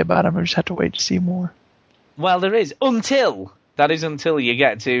we can say about them. We just have to wait to see more. Well, there is. Until you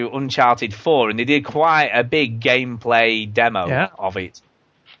get to Uncharted 4, and they did quite a big gameplay demo of it.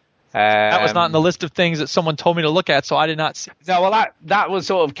 That was not in the list of things that someone told me to look at, so I did not see. No, well, that was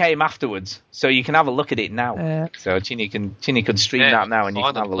sort of came afterwards, so you can have a look at it now. So Chinny could stream that now, and you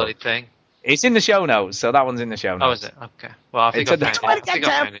can have a look. Thing. It's in the show notes, so that one's in the show notes. Oh, is it? Okay. Well, I think I'll find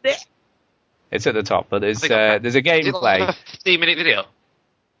it. It's at the top, but there's a gameplay. Is it like a 15-minute video?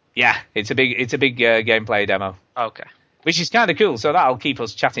 Yeah, it's a big gameplay demo. Okay. Which is kind of cool, so that'll keep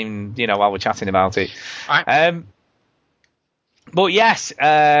us chatting, while we're chatting about it. All right. But yes,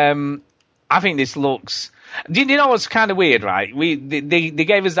 I think this looks... Do you know what's kind of weird, right? They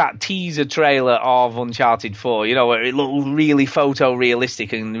gave us that teaser trailer of Uncharted 4, where it looked really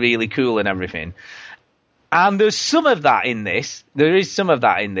photorealistic and really cool and everything. And there's some of that in this. There is some of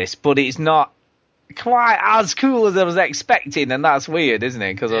that in this, but it's not quite as cool as I was expecting, and that's weird, isn't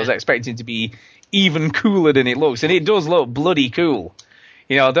it? Because I was expecting to be even cooler than it looks, and it does look bloody cool.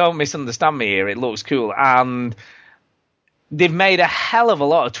 Don't misunderstand me here. It looks cool, and they've made a hell of a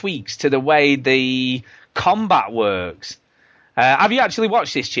lot of tweaks to the way the combat works. Have you actually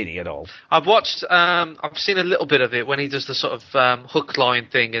watched this, Chinny, at all? I've watched. I've seen a little bit of it when he does the sort of hook line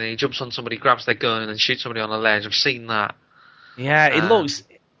thing, and he jumps on somebody, grabs their gun, and then shoots somebody on a ledge. I've seen that. Yeah, it looks.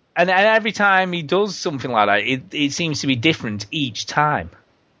 And every time he does something like that, it seems to be different each time.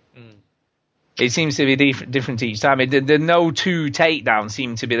 It seems to be different each time. The no two takedowns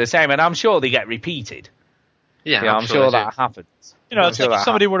seem to be the same, and I'm sure they get repeated. Yeah, I'm sure that happens. It's like if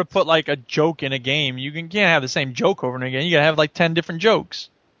somebody were to put like a joke in a game, you can't have the same joke over and again. You gotta have like 10 different jokes.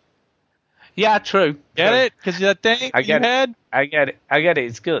 Yeah, true. Get it? Because that thing I get it.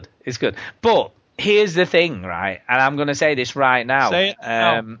 It's good. It's good. But here's the thing, right? And I'm going to say this right now. Say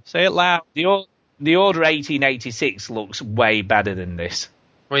it. Say it loud. The Order 1886 looks way better than this.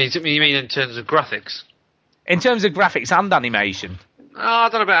 Well, you mean in terms of graphics? In terms of graphics and animation. Oh, I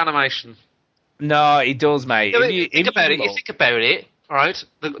don't know about animation. No, it does, mate. You think about it, all right?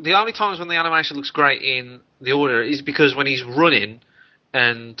 The only times when the animation looks great in The Order is because when he's running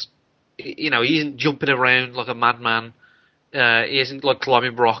and, he isn't jumping around like a madman. He isn't like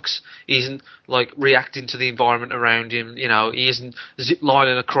climbing rocks. He isn't like reacting to the environment around him. He isn't zip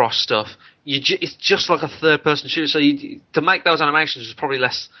lining across stuff. It's just like a third-person shooter. So to make those animations is probably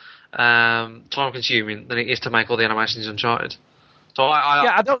less time-consuming than it is to make all the animations in Uncharted. So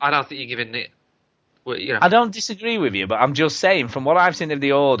I don't think you're giving it. Well, I don't disagree with you, but I'm just saying, from what I've seen of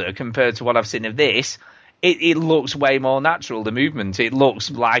The Order compared to what I've seen of this, it looks way more natural, the movement. It looks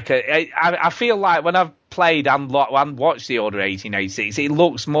like I feel like when I've played and watched The Order 1886, it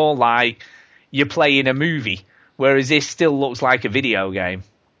looks more like you're playing a movie, whereas this still looks like a video game.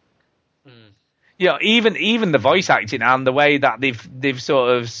 Even the voice acting and the way that they've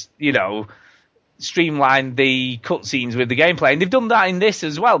sort of, streamlined the cutscenes with the gameplay, and they've done that in this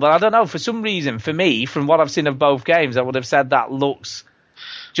as well. But I don't know, for some reason, for me, from what I've seen of both games, I would have said that looks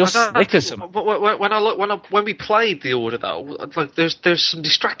just slicker. When we played The Order, though, like there's some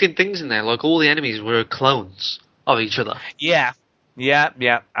distracting things in there. Like all the enemies were clones of each other. Yeah.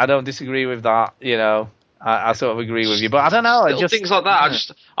 I don't disagree with that. I sort of agree with you, but I don't know. Things like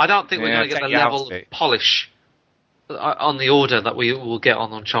that. I don't think we're going to get the level of polish on The Order that we will get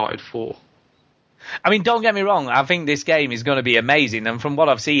on Uncharted 4. I mean, don't get me wrong. I think this game is going to be amazing, and from what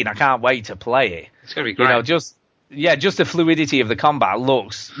I've seen, I can't wait to play it. It's going to be great. Just the fluidity of the combat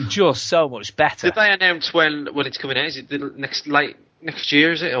looks just so much better. Did they announce when it's coming out? Is it next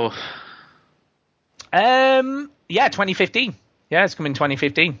year? Is it or? 2015. Yeah, it's coming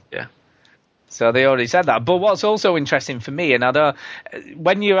 2015. Yeah. So they already said that. But what's also interesting for me, and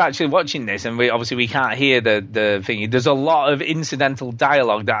when you're actually watching this, and we can't hear the thing, there's a lot of incidental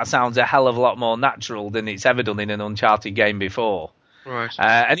dialogue that sounds a hell of a lot more natural than it's ever done in an Uncharted game before. Right.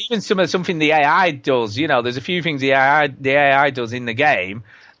 And even something the AI does, there's a few things the AI does in the game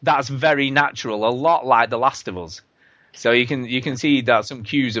that's very natural, a lot like The Last of Us. So you can see that some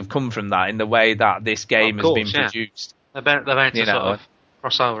cues have come from that in the way that this game has been produced. They're bound to sort of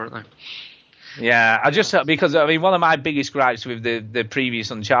cross over, aren't they? Yeah, because one of my biggest gripes with the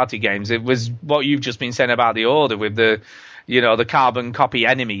previous Uncharted games, it was what you've just been saying about The Order with the carbon copy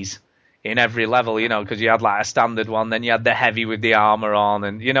enemies in every level, because you had like a standard one, then you had the heavy with the armor on,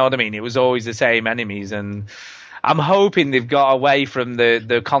 and you know what I mean? It was always the same enemies, and I'm hoping they've got away from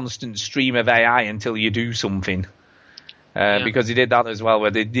the constant stream of AI until you do something. Because he did that as well,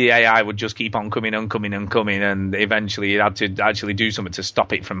 where the AI would just keep on coming, and eventually you had to actually do something to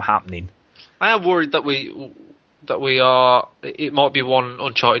stop it from happening. I am worried that we are. It might be one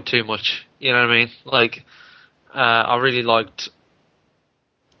Uncharted too much. You know what I mean? Like, I really liked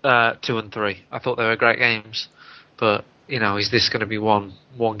 2 and 3. I thought they were great games, but is this going to be one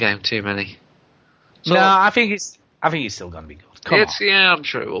game too many? So, no, I think it's still going to be good. Come on. Yeah, I'm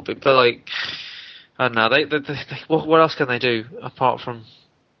sure it will be. But like, I don't know. They what else can they do apart from,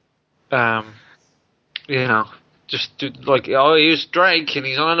 just do, like, here's Drake and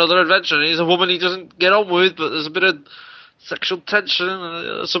he's on another adventure and he's a woman he doesn't get on with, but there's a bit of sexual tension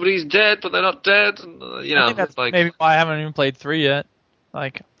and somebody's dead but they're not dead, and I think that's like maybe why I haven't even played 3 yet.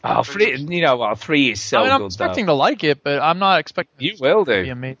 Like, 3 is so good. I'm expecting to like it, but I'm not expecting. You will do. To be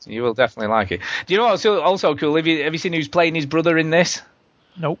amazing. You will definitely like it. Do you know what's also cool? Have you seen who's playing his brother in this?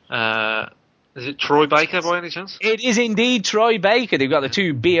 Nope. Is it Troy Baker by any chance? It is indeed Troy Baker. They've got the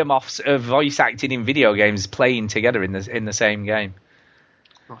two behemoths of voice acting in video games playing together in the same game.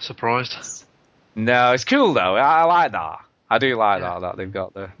 Not surprised. No, it's cool though. I like that. I do like that they've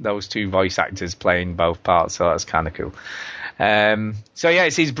got those two voice actors playing both parts, so that's kind of cool. So yeah,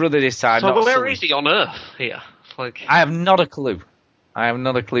 it's his brother this time. So where is he on Earth here? I have not a clue. I have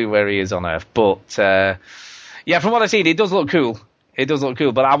not a clue where he is on Earth, but yeah, from what I've seen, it does look cool. It does look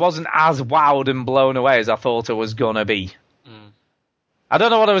cool, but I wasn't as wowed and blown away as I thought it was gonna be. I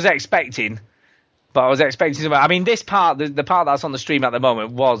don't know what I was expecting, but I was expecting something. I mean, this part, the part that's on the stream at the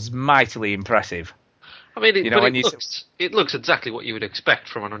moment, was mightily impressive. I mean, it looks exactly what you would expect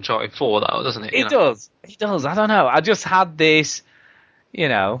from an Uncharted 4, though, doesn't it? It does. I don't know. I just had this,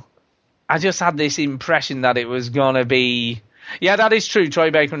 impression that it was going to be... Yeah, that is true.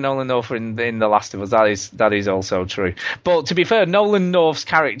 Troy Baker and Nolan North in The Last of Us. That is also true. But to be fair, Nolan North's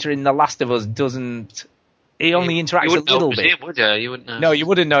character in The Last of Us doesn't... He only interacts a little bit. Him, would you? You wouldn't know. No, you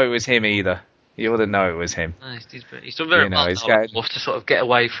wouldn't know it was him either. You wouldn't know it was him. No, he's done very well to sort of get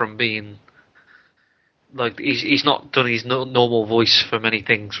away from being... Like, he's not done his normal voice for many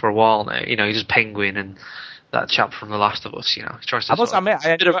things for a while now. You know, he's just Penguin and that chap from The Last of Us, you know. He tries to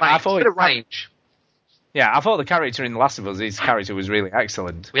bit of range. Yeah, I thought the character in The Last of Us, his character was really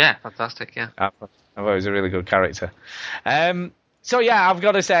excellent. Yeah, fantastic, yeah. I thought it was a really good character. So yeah, I've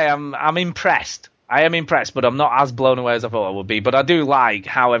got to say, I'm impressed. I am impressed, but I'm not as blown away as I thought I would be. But I do like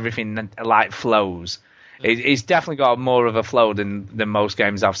how everything flows. It's definitely got more of a flow than most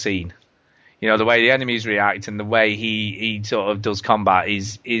games I've seen. You know, the way the enemies react and the way he sort of does combat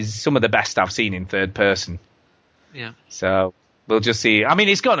is some of the best I've seen in third person. Yeah. So we'll just see. I mean,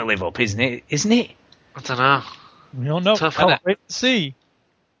 it's going to live up, isn't it? I don't know. We don't know. Can't wait to see.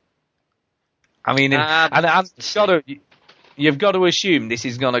 I mean, you've got to assume this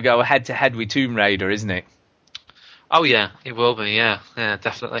is going to go head to head with Tomb Raider, isn't it? Oh yeah, it will be. Yeah,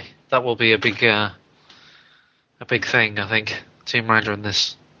 definitely. That will be a big thing, I think. Tomb Raider in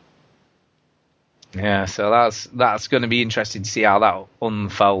this. Yeah, so that's going to be interesting to see how that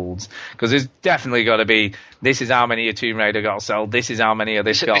unfolds, because there's definitely got to be, this is how many of Tomb Raider got sold, this is how many of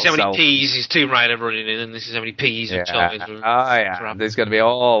this got sold. This is how many P's is Tomb Raider running in, and this is how many P's of there's going to be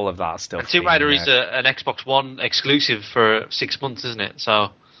all of that stuff. And Tomb Raider is an Xbox One exclusive for 6 months, isn't it?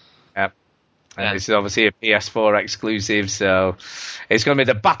 So. Yep. And this is obviously a PS4 exclusive, so it's going to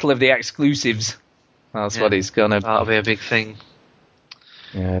be the battle of the exclusives. That's what it's going to be. That'll be a big thing.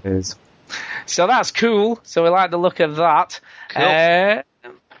 Yeah, it is. So that's cool. So we like the look of that. Cool.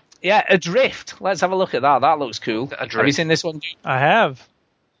 Adrift. Let's have a look at that. That looks cool. Adrift. Have you seen this one? I have.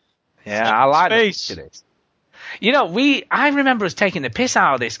 Yeah, I like Space. it. You know, I remember us taking the piss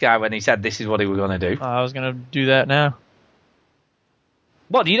out of this guy when he said this is what he was going to do. I was going to do that now.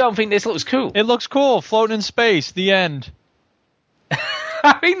 What, you don't think this looks cool? It looks cool. Floating in space. The end.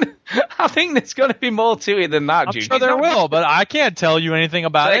 I think there's going to be more to it than that, Duke. I'm sure there will, but I can't tell you anything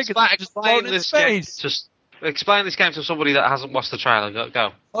about it. Explain this game to somebody that hasn't watched the trailer.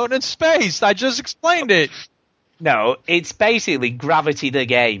 Go. Floating in space. I just explained it. No, it's basically Gravity the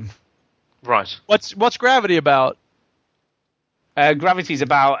game. Right. What's Gravity about? Gravity's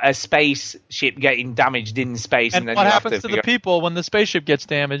about a spaceship getting damaged in space. And then what happens to the people when the spaceship gets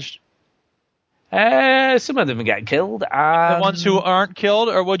damaged? Some of them get killed. The ones who aren't killed,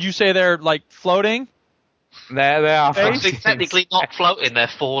 or would you say they're like floating? They are floating. They're technically not floating, they're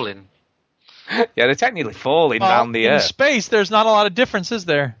falling. Yeah, they're technically falling down the earth. In space, there's not a lot of difference, is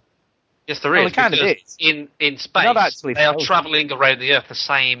there? Yes, there is. It kind of is. In space, they are travelling around the Earth the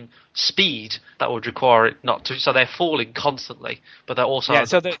same speed that would require it not to. So they're falling constantly, but they're also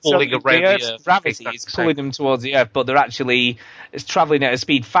falling around the Earth. Gravity is pulling them towards the Earth, but they're actually travelling at a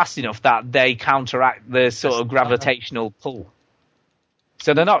speed fast enough that they counteract the sort of gravitational pull.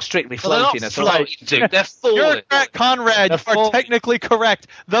 So they're not strictly floating at all. They're falling. You're correct, Conrad. You are technically correct.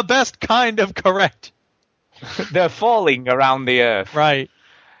 The best kind of correct. They're falling around the Earth. Right.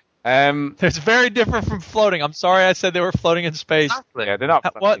 It's very different from floating. I'm sorry I said they were floating in space. Exactly. Yeah, they're not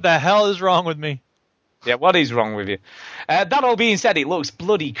floating. What the hell is wrong with me? Yeah, what is wrong with you? That all being said, it looks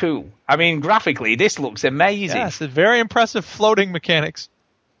bloody cool. I mean, graphically, this looks amazing. Yes, it's very impressive floating mechanics.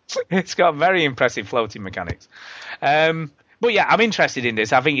 It's got very impressive floating mechanics. But yeah, I'm interested in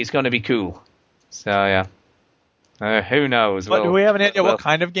this. I think it's going to be cool. So yeah. Who knows? But do we have an idea what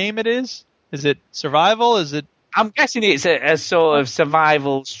kind of game it is? Is it survival? Is it... I'm guessing it's a sort of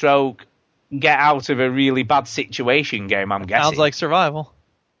survival stroke, get out of a really bad situation game, I'm guessing. Sounds like survival.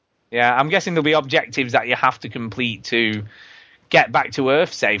 Yeah, I'm guessing there'll be objectives that you have to complete to get back to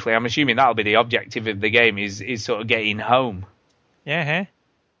Earth safely. I'm assuming that'll be the objective of the game, is sort of getting home. Yeah,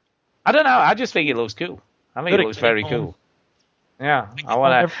 I don't know, I just think it looks cool. I think it looks very cool. Yeah, I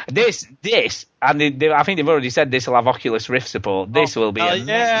want to. This, and I think they've already said this will have Oculus Rift support. This will be amazing.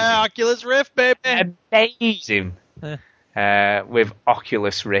 Yeah, Oculus Rift, baby. Amazing. With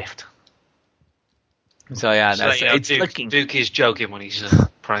Oculus Rift. So yeah, it's looking. Duke is joking when he's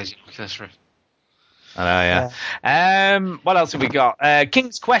praising Oculus Rift. I know, yeah. What else have we got?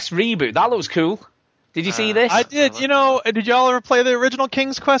 King's Quest reboot. That looks cool. Did you see this? I did. Did y'all ever play the original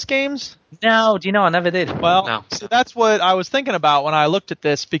King's Quest games? No. Do you know? I never did. Well, No. So that's what I was thinking about when I looked at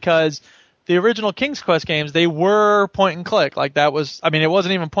this, because the original King's Quest games, they were point and click. Like that was, I mean, it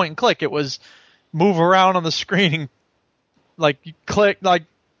wasn't even point and click. It was move around on the screen and like you click, like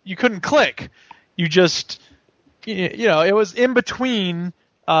you couldn't click. You just, it was in between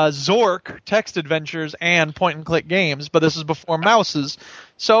Zork text adventures and point and click games, but this is before mouses.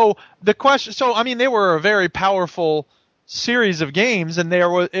 So they were a very powerful series of games, and they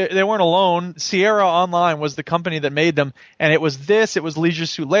weren't alone. Sierra Online was the company that made them, and it was Leisure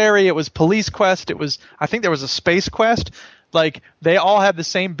Suit Larry, it was Police Quest, I think there was a Space Quest. Like, they all had the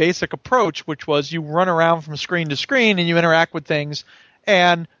same basic approach, which was you run around from screen to screen and you interact with things,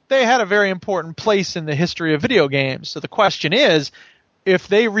 and they had a very important place in the history of video games. So the question is, if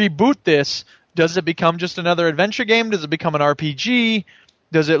they reboot this, does it become just another adventure game? Does it become an RPG?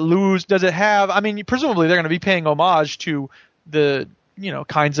 Does it have, I mean, presumably they're going to be paying homage to the,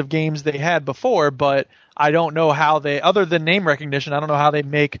 kinds of games they had before, but I don't know how other than name recognition, I don't know how they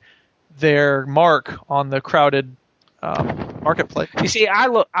make their mark on the crowded marketplace. You see, I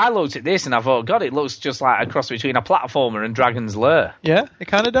looked at this and I thought, God, it looks just like a cross between a platformer and Dragon's Lair. Yeah, it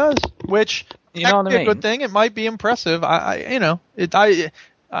kind of does, which might be a good thing. It might be impressive.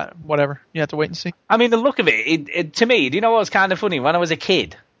 Whatever. You have to wait and see. I mean, the look of it, to me, do you know what's kind of funny? When I was a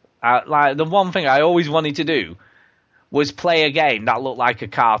kid, like the one thing I always wanted to do was play a game that looked like a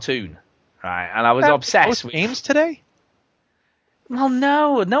cartoon, right? And I was obsessed with games today. Well,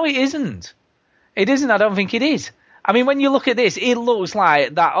 no, it isn't. It isn't. I don't think it is. I mean, when you look at this, it looks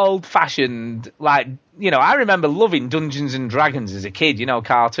like that old-fashioned, like, I remember loving Dungeons and Dragons as a kid,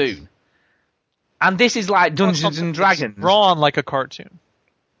 cartoon. And this is like Dungeons and Dragons. Drawn like a cartoon.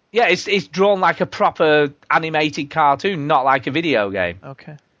 Yeah, it's drawn like a proper animated cartoon, not like a video game.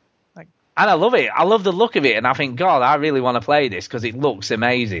 Okay. And I love it. I love the look of it, and I think, God, I really want to play this because it looks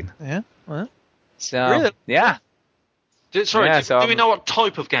amazing. Yeah, well. So, really? Yeah. Do we know what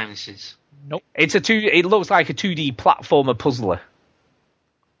type of game this is? Nope. It looks like a 2D platformer puzzler.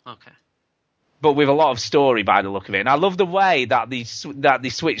 Okay. But with a lot of story by the look of it. And I love the way that they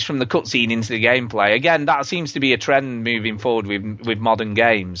switch from the cutscene into the gameplay. Again, that seems to be a trend moving forward with modern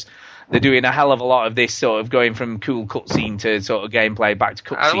games. They're doing a hell of a lot of this sort of going from cool cutscene to sort of gameplay back to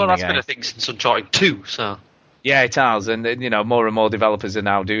cutscene. Well, that's been a thing since Uncharted 2, so... Yeah, it has, and more and more developers are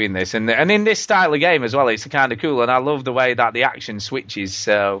now doing this, and in this style of game as well, it's kind of cool, and I love the way that the action switches.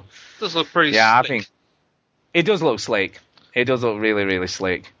 So it does look pretty. Yeah, slick. I think it does look slick. It does look really, really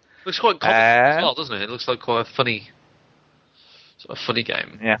slick. Looks quite comical as well, doesn't it? It looks like quite a funny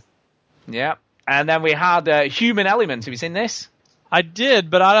game. Yeah. And then we had Human Element. Have you seen this? I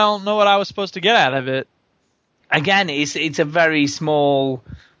did, but I don't know what I was supposed to get out of it. Again, it's a very small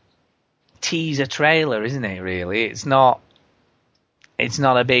teaser trailer, isn't it? Really, it's not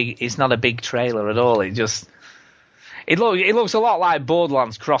a big trailer at all. It looks a lot like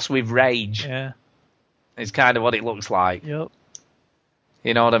Borderlands crossed with Rage. Yeah, it's kind of what it looks like. Yep.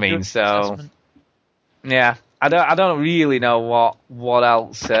 You know what I mean? So yeah, I don't really know what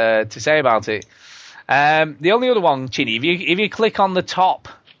else to say about it. The only other one, Chinny, if you click on the top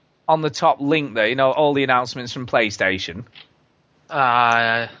link there, all the announcements from PlayStation.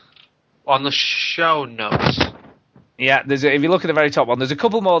 On the show notes. Yeah, if you look at the very top one, there's a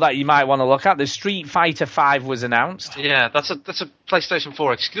couple more that you might want to look at. The Street Fighter V was announced. Yeah, that's a PlayStation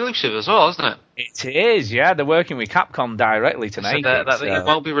 4 exclusive as well, isn't it? It is, yeah. They're working with Capcom directly to make it. It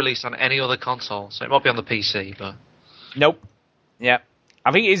won't be released on any other console, so it won't be on the PC, but... Nope. Yeah.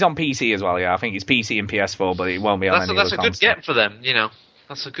 I think it is on PC as well, yeah. I think it's PC and PS4, but it won't be on any other console. That's a good get for them,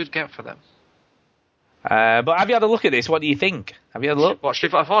 That's a good get for them. But have you had a look at this? What do you think? Have you had a look? What,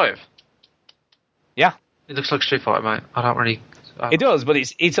 Street Fighter 5? Yeah. It looks like Street Fighter, mate. I don't really... It does, but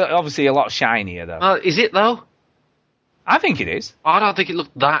it's obviously a lot shinier, though. Is it, though? I think it is. I don't think it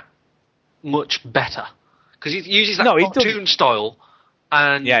looked that much better. Because it uses that cartoon style,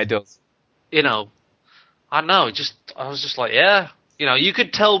 and... Yeah, it does. I don't know, I was just like, yeah. You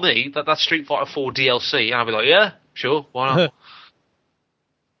could tell me that that's Street Fighter 4 DLC, and I'd be like, yeah, sure, why not?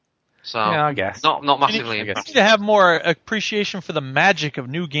 So, yeah, I guess. Not massively impressed. You need to have more appreciation for the magic of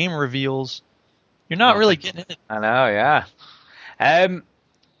new game reveals. You're not really getting it. I know, yeah.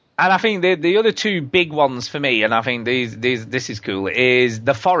 And I think the other two big ones for me, and I think this is cool, is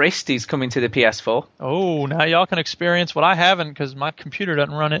The Forest is coming to the PS4. Oh, now y'all can experience what I haven't because my computer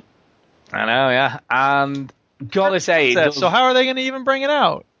doesn't run it. I know, yeah. And gotta say, so how are they going to even bring it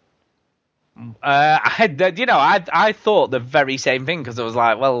out? I thought the very same thing because I was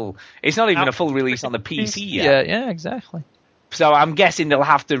like, well, it's not even a full release on the PC yet. Yeah, exactly. So I'm guessing they'll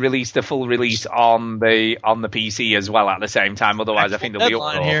have to release the full release on the PC as well at the same time. Otherwise, I think they'll be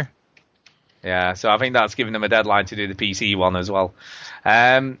deadline here. Yeah, so I think that's giving them a deadline to do the PC one as well.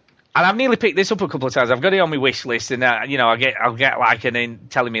 And I've nearly picked this up a couple of times. I've got it on my wish list, and I'll get like an in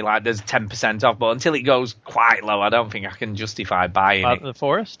telling me like there's 10% off, but until it goes quite low, I don't think I can justify buying it. The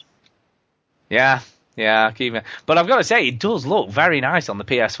Forest? Yeah, keep it. But I've got to say, it does look very nice on the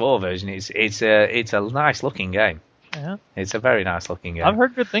PS4 version. It's a nice looking game. Yeah, it's a very nice looking game. I've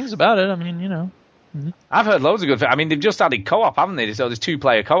heard good things about it. I mean, Mm-hmm. I've heard loads of good things. I mean, they've just added co-op, haven't they? So there's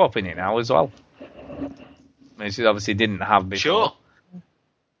 2-player co-op in it now as well. Which it obviously didn't have before. Sure.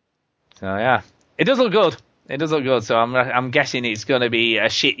 So yeah, it does look good. It does look good. So I'm guessing it's going to be a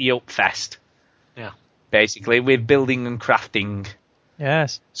shit you up fest. Yeah. Basically, with building and crafting.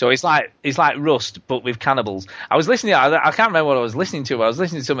 Yes. So it's like Rust, but with cannibals. I was listening. I can't remember what I was listening to. I was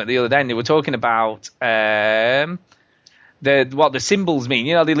listening to something the other day, and they were talking about what the symbols mean.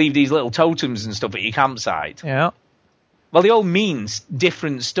 They leave these little totems and stuff at your campsite. Yeah. Well, they all mean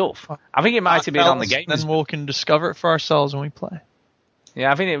different stuff. I think it might have been on the Gamesman. Then we can discover it for ourselves when we play.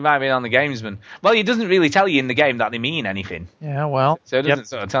 Yeah, I think it might have been on the Gamesman. Well, it doesn't really tell you in the game that they mean anything. Yeah, well. So it doesn't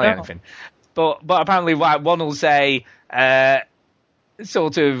sort of tell you anything. But apparently one will say,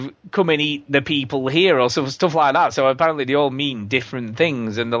 sort of, come and eat the people here or stuff like that. So apparently they all mean different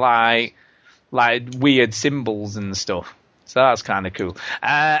things and they're like weird symbols and stuff. So that's kind of cool.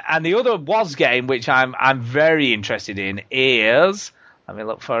 And the other game, which I'm very interested in, is, let me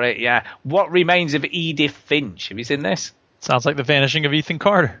look for it. Yeah, What Remains of Edith Finch. Have you seen this? Sounds like the vanishing of Ethan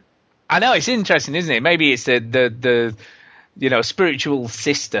Carter. I know, it's interesting, isn't it? Maybe it's the spiritual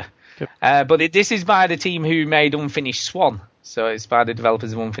sister. Yep. But this is by the team who made Unfinished Swan. So it's by the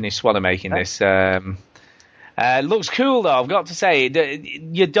developers of Unfinished Swan are making this. Looks cool, though, I've got to say.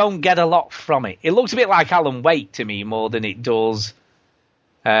 You don't get a lot from it. It looks a bit like Alan Wake to me more than it does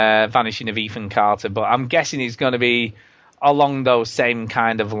Vanishing of Ethan Carter. But I'm guessing it's going to be along those same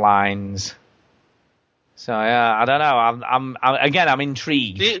kind of lines. So, yeah, I don't know. I'm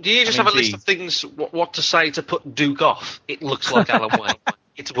intrigued. Do you just have a list of things, what to say to put Duke off? It looks like Alan Wake.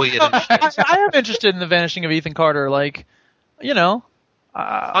 It's weird and shit. I am interested in the Vanishing of Ethan Carter, only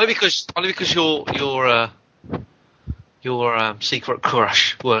because your secret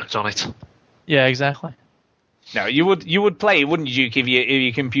crush worked on it. Yeah, exactly. No, you would play it, wouldn't you, Duke, if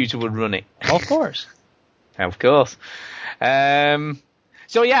your computer would run it? Of course. Of course.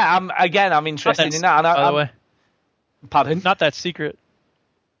 So yeah, I'm interested in that. By the way, pardon? Not that secret.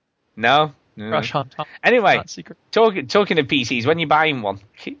 No. Crush on top. Anyway, not secret. Talking of PCs, when you're buying one,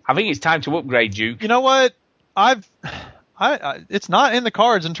 I think it's time to upgrade, Duke. You know what? It's not in the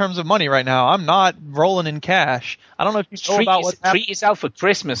cards in terms of money right now. I'm not rolling in cash. I don't know if you know about what's happening. Treat yourself for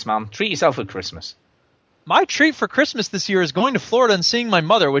Christmas, man. Treat yourself for Christmas. My treat for Christmas this year is going to Florida and seeing my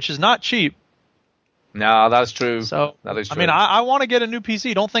mother, which is not cheap. No, that's true. So, that is true. I mean, I want to get a new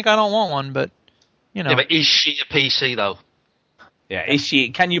PC. Don't think I don't want one, but, Yeah, but is she a PC, though? Yeah, is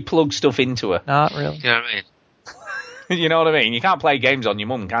she? Can you plug stuff into her? Not really. You know what I mean? You know what I mean? You can't play games on your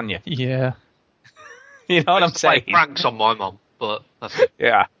mum, can you? Yeah. You know what I'm saying? Play pranks on my mum, but that's it.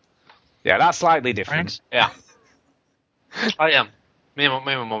 Yeah. Yeah, that's slightly different. Pranks? Yeah. I am. Me and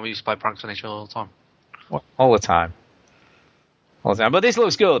my mum used to play pranks on each other all the time. All the time. But this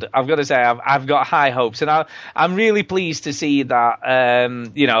looks good. I've got to say, I've got high hopes, and I'm really pleased to see that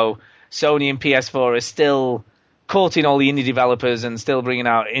Sony and PS4 are still courting all the indie developers and still bringing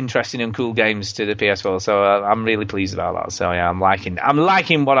out interesting and cool games to the PS4. So I'm really pleased about that. So yeah, I'm liking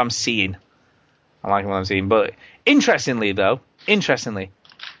what I'm seeing. But interestingly,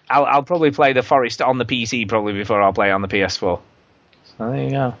 I'll probably play The Forest on the PC probably before I'll play on the PS4. So there you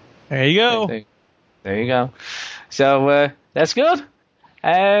go. There you go. So that's good.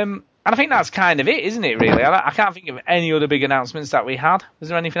 And I think that's kind of it, isn't it, really? I can't think of any other big announcements that we had. Was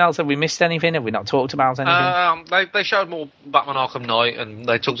there anything else? Have we missed anything? Have we not talked about anything? They showed more Batman Arkham Knight, and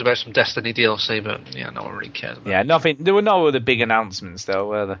they talked about some Destiny DLC, but yeah, no one really cares about it. Yeah, nothing. There were no other big announcements, though,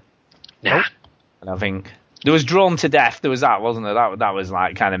 were there? Nah. And I think there was Drawn to Death. There was that, wasn't there? That was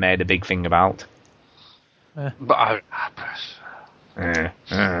like kind of made a big thing about. But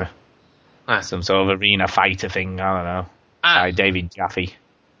some sort of arena fighter thing. I don't know. By David Jaffe.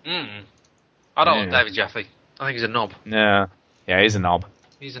 I don't like David Jaffe. I think he's a knob. Yeah, he's a knob.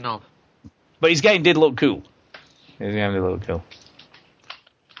 He's a knob. But his game did look cool.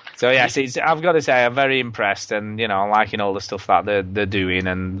 So yes, I've got to say I'm very impressed, and I'm liking all the stuff that they're doing,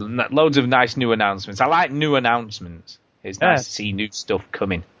 and loads of nice new announcements. I like new announcements. It's nice to see new stuff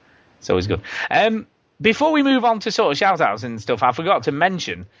coming. It's always good. Before we move on to sort of shout-outs and stuff, I forgot to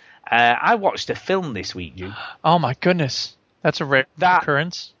mention I watched a film this week, Duke. Oh my goodness, that's a rare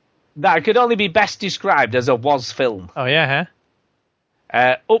occurrence. That could only be best described as a was film. Oh yeah,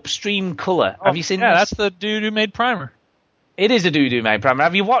 Upstream Colour. Have you seen this? Yeah, that's the dude who made Primer. It is a dude who made Primer.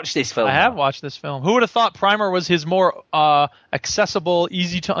 Have you watched this film? I have watched this film. Who would have thought Primer was his more accessible,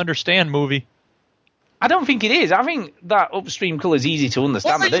 easy-to-understand movie? I don't think it is. I think that Upstream Colour is easy to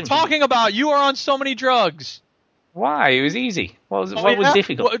understand. What are you talking about? You are on so many drugs. Why? It was easy. What was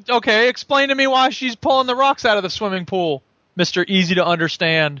difficult? Okay, explain to me why she's pulling the rocks out of the swimming pool, Mr. Easy to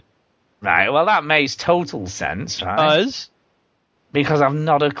Understand. Right, well, that makes total sense, right? Does? Because I've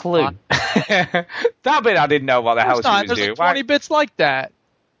not a clue. That bit I didn't know what the hell she was doing. There's like 20 bits like that.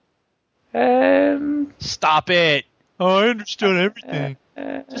 Stop it. Oh, I understood everything.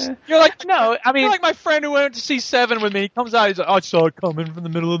 You're like my friend who went to see Seven with me. He comes out, he's like, I saw it coming from the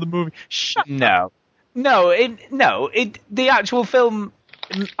middle of the movie. Shut up. The actual film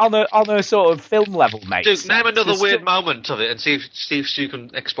on a sort of film level makes sense. Dude, name another weird moment of it and see if you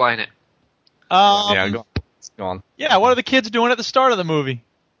can explain it. Go on. Yeah, what are the kids doing at the start of the movie?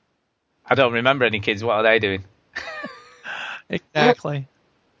 I don't remember any kids. What are they doing? Exactly.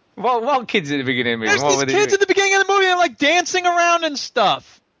 What kids at the beginning of the movie? There's these kids at the beginning of the movie, they're like dancing around and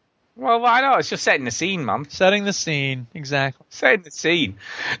stuff. Well, I know. It's just setting the scene, man. Setting the scene, exactly. Setting the scene.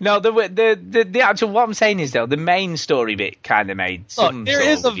 No, the actual, what I'm saying is, though, the main story bit kind of made some there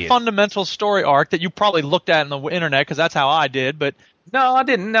is a fundamental story arc that you probably looked at on the internet, because that's how I did, but... No, I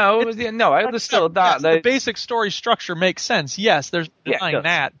didn't. No, I understood that. Yes, the basic story structure makes sense. Yes, there's denying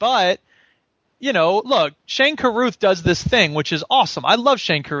that, but... look, Shane Carruth does this thing, which is awesome. I love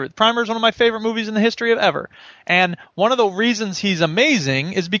Shane Carruth. Primer is one of my favorite movies in the history of ever. And one of the reasons he's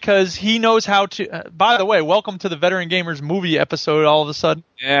amazing is because he knows how to... by the way, welcome to the Veteran Gamers movie episode all of a sudden.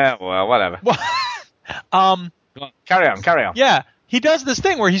 Yeah, well, whatever. Carry on. Yeah, he does this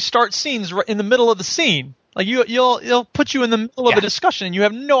thing where he starts scenes in the middle of the scene. Like he'll put you in the middle of a discussion and you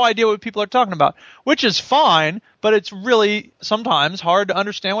have no idea what people are talking about, which is fine, but it's really sometimes hard to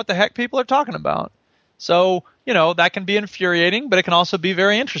understand what the heck people are talking about. So, that can be infuriating, but it can also be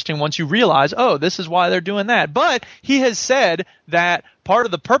very interesting once you realize, oh, this is why they're doing that. But he has said that part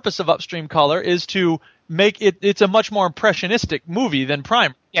of the purpose of Upstream Color is to make it's a much more impressionistic movie than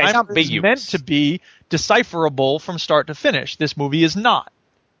Primer. Yeah, it's ambiguous. It's meant to be decipherable from start to finish. This movie is not.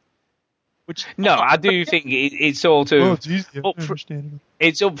 I do think it's sort of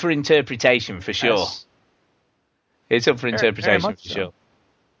it's up for interpretation for sure. Yes. It's up for interpretation for sure.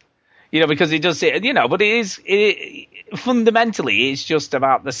 Because it does say, but fundamentally it's just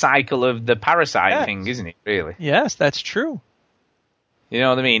about the cycle of the parasite thing, isn't it? Really? Yes, that's true. You know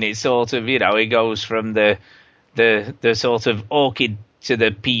what I mean? It's sort of it goes from the sort of orchid to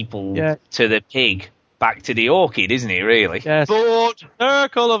the people to the pig. Back to the orchid, isn't it, really? Yes. Bored.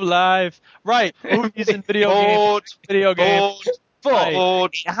 Circle of life. Right. Movies and video games. Video games.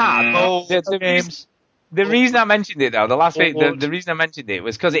 Bored. Games. The reason I mentioned it, though, the reason I mentioned it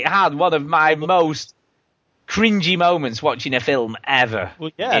was because it had one of my most cringy moments watching a film ever.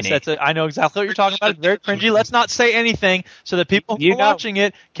 Well, yes, I know exactly what you're talking about. It's very cringy. Let's not say anything so that people who are watching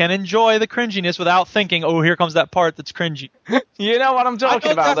it can enjoy the cringiness without thinking, oh, here comes that part that's cringy. You know what I'm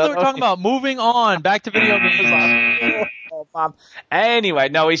talking about, though. What we're talking about. Moving on. Back to video games. Oh, man. Anyway,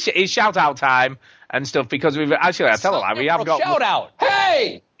 no, it's shout-out time and stuff because we've... Actually, I tell a lie. We have got... Shout-out!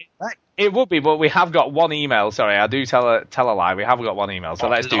 Hey! It would be, but we have got one email. Sorry, I do tell a lie. We have got one email, so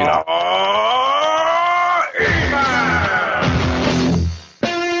let's do that.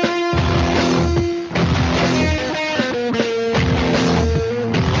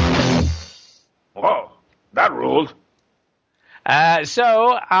 Whoa, that ruled.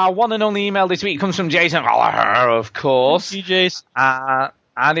 So, our one and only email this week comes from Jason Gallagher, of course. Thank you, Jason.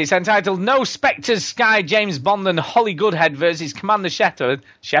 And it's entitled No Spectres, Sky, James Bond and Holly Goodhead versus Commander Shepard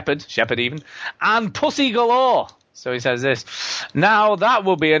even, and Pussy Galore. So he says this. Now, that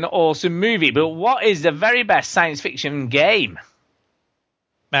will be an awesome movie, but what is the very best science fiction game?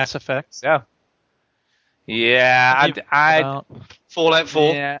 Mass Effect. So, yeah, I'd Fallout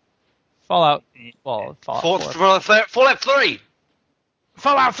 4. Yeah. Fallout 3.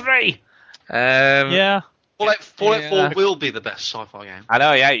 Fallout 3. Yeah. Fallout 4 will be the best sci-fi game. I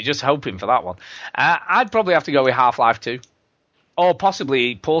know, yeah, you're just hoping for that one. I'd probably have to go with Half-Life 2. Or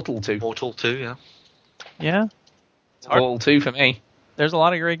possibly Portal 2. Portal 2, yeah. Yeah. Portal 2 for me. There's a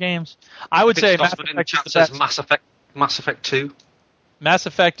lot of great games. I would say Mass Scotsman in the Effect is chat the says best. Mass Effect 2. Mass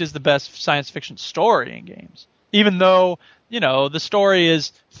Effect is the best science fiction story in games. Even though, the story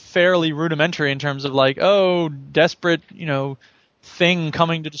is fairly rudimentary in terms of like, desperate, thing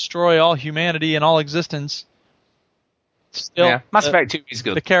coming to destroy all humanity and all existence. Still, Mass Effect 2 is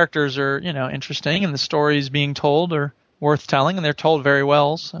good. The characters are, interesting, and the stories being told are worth telling, and they're told very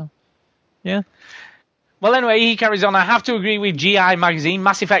well. So, yeah. Well, anyway, he carries on. I have to agree with GI Magazine.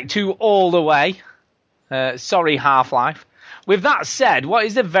 Mass Effect 2 all the way. Sorry, Half-Life. With that said, what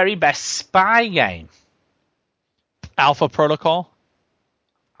is the very best spy game? Alpha Protocol.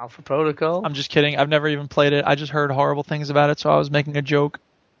 Alpha Protocol? I'm just kidding. I've never even played it. I just heard horrible things about it, so I was making a joke.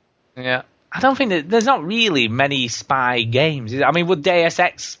 Yeah. I don't think there's not really many spy games. I mean, would Deus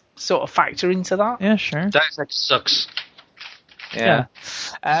Ex sort of factor into that? Yeah, sure. Deus Ex sucks. Yeah.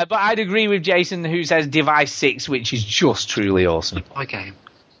 But I'd agree with Jason, who says Device 6, which is just truly awesome. My game.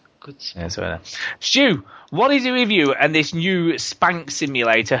 Good. Yeah, so, Stu, what is it with you and this new Spank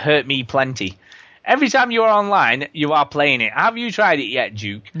Simulator hurt me plenty? Every time you are online, you are playing it. Have you tried it yet,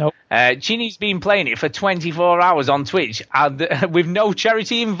 Duke? Nope. Chinny's been playing it for 24 hours on Twitch and, with no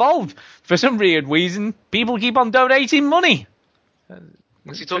charity involved. For some weird reason, people keep on donating money.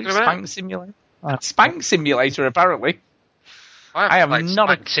 What's he talking about? Spank Simulator. Spank Simulator, apparently. I have not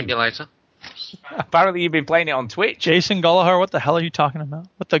Spank Simulator. Apparently you've been playing it on Twitch. Jason Gullahar, what the hell are you talking about?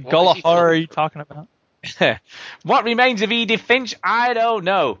 What the Gullahar are you talking about? What remains of Edith Finch? I don't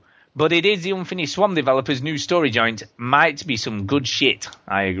know. But it is the unfinished Swan developers' new story joint. Might be some good shit.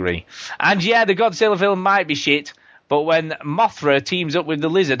 I agree. And yeah, the Godzilla film might be shit. But when Mothra teams up with the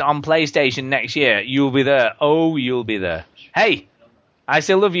Lizard on PlayStation next year, you'll be there. Oh, you'll be there. Hey, I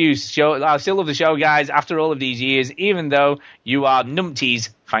still love you, show. I still love the show, guys, after all of these years, even though you are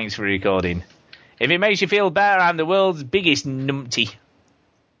numpties. Thanks for recording. If it makes you feel better, I'm the world's biggest numpty.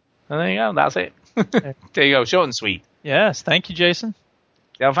 Well, there you go. That's it. There you go. Short and sweet. Yes, thank you, Jason.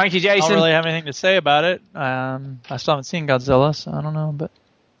 Yeah, thank you, Jason. I don't really have anything to say about it. I still haven't seen Godzilla, so I don't know. But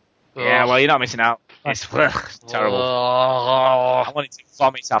yeah, well, you're not missing out. It's terrible. I wanted to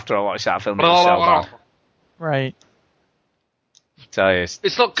vomit after I watched that film. It was so bad. Right. Tell you,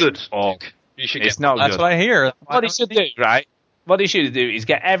 it's not good. You should. It's not good. That's what I hear. What he should do, right? What he should do is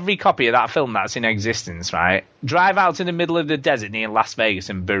get every copy of that film that's in existence, right? Drive out to the middle of the desert near Las Vegas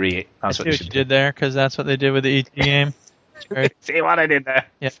and bury it. That's what you did there, because that's what they did with the ET game. See what I did there?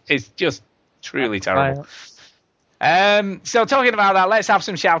 Yeah. It's just truly terrible. So talking about that, let's have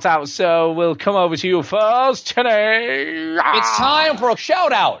some shout outs. So we'll come over to you first today. It's time for a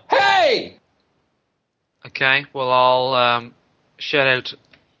shout out. Hey! Okay, well, I'll shout out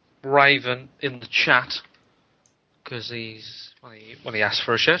Raven in the chat because he asked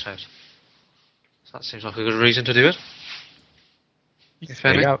for a shout out. So that seems like a good reason to do it. Is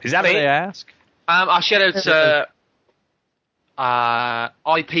that it? They ask? I'll shout out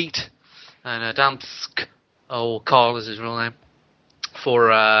I Pete and Dansk, or Carl is his real name,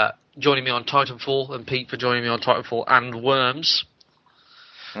 for joining me on Titanfall, and Pete for joining me on Titanfall and Worms.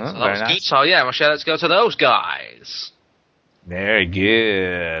 Oh, so that was nice. Good. So yeah, my shout outs go to those guys. Very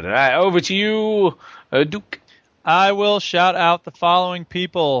good. All right, over to you, Duke. I will shout out the following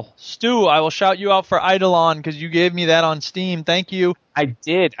people. Stu, I will shout you out for Eidolon because you gave me that on Steam. Thank you. I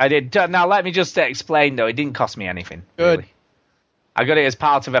did. Now, let me just explain, though. It didn't cost me anything. Good. Really. I got it as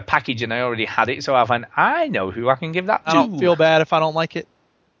part of a package, and I already had it, so I went, I know who I can give that to. I don't feel bad if I don't like it.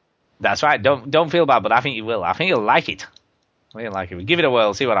 That's right. Don't feel bad, but I think you will. I think you'll like it. You'll like it. Give it a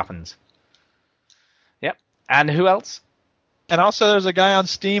whirl, see what happens. Yep. And who else? And also, there's a guy on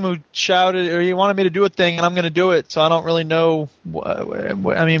Steam who shouted, or he wanted me to do a thing, and I'm going to do it, so I don't really know.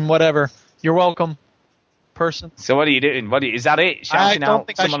 I mean, whatever. You're welcome, person. So what are you doing? Is that it? Shouting I don't out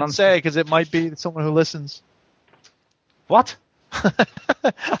think I should say, because it might be someone who listens. What?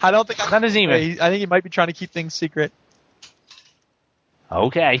 I don't think that doesn't even. I think he might be trying to keep things secret.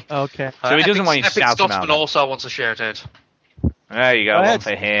 Okay. So he doesn't want you to shout him out. Scotsman also wants a shout out. There you go. One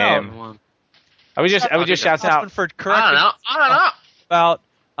for him. Are we just shouting out? I don't know. About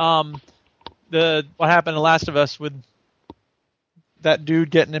what happened in Last of Us with that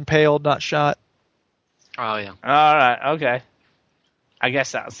dude getting impaled, not shot. Oh yeah. All right. Okay. I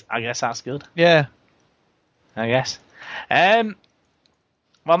guess that's good. Yeah. I guess.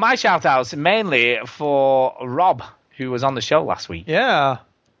 Well, my shout outs mainly for Rob, who was on the show last week. Yeah.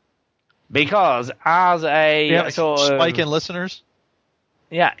 Because as a sort of spike in listeners.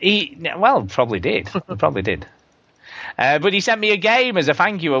 Yeah, he probably did. Probably did. But he sent me a game as a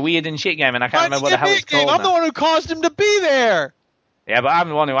thank you, a weird and shit game, and I can't remember what the hell it's called. I'm the one who caused him to be there. Yeah, but I'm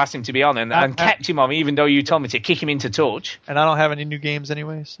the one who asked him to be on and kept him on, even though you told me to kick him into touch. And I don't have any new games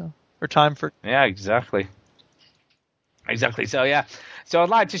anyway, or time for. Yeah, exactly. So yeah. So I'd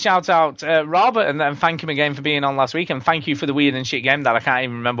like to shout out Rob and thank him again for being on last week, and thank you for the weird and shit game that I can't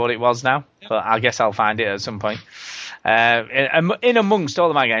even remember what it was now, but I guess I'll find it at some point. In amongst all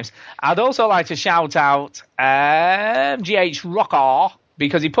of my games, I'd also like to shout out GH Rocker,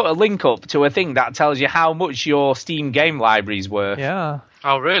 because he put a link up to a thing that tells you how much your Steam game library's worth. Yeah.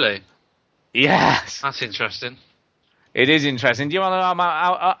 Oh, really? Yes. That's interesting. It is interesting. Do you want to know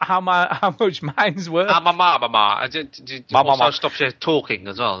how much mine's worth? Also stops you talking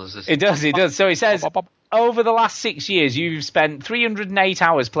as well. It does. So it says, over the last 6 years, you've spent 308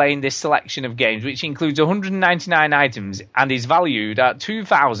 hours playing this selection of games, which includes 199 items and is valued at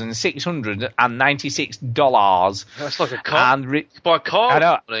 $2,696. That's like a car. Buy a car. I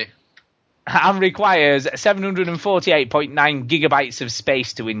know. And requires 748.9 gigabytes of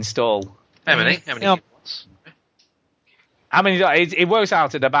space to install. How many? Gigabytes? I mean, it works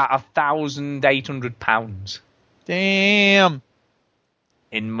out at about £1,800. Damn.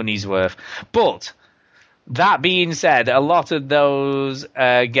 In money's worth. But that being said, a lot of those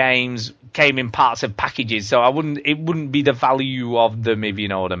games came in parts of packages, so it wouldn't be the value of them, if you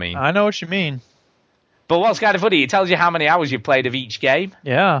know what I mean. I know what you mean. But what's kind of funny, it tells you how many hours you've played of each game.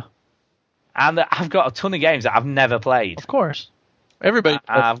 Yeah. And I've got a ton of games that I've never played. Of course. Everybody.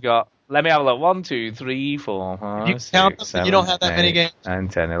 I've got. Let me have a look. 1, 2, 3, 4, 5, you 6, count them, 7, you don't have that 8, many games. 9,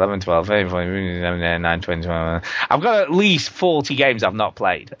 10, 11, 12, 13, 14, 15, 9, 20, 21. I've got at least 40 games I've not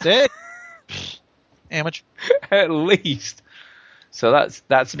played. That's it. Amateur. At least. So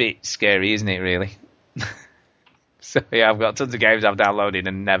that's a bit scary, isn't it, really? So, yeah, I've got tons of games I've downloaded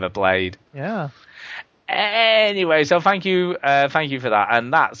and never played. Yeah. Anyway, so thank you for that.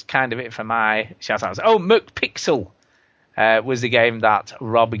 And that's kind of it for my shout-outs. Oh, McPixel was the game that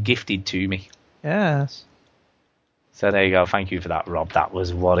Rob gifted to me. Yes. So there you go. Thank you for that, Rob. That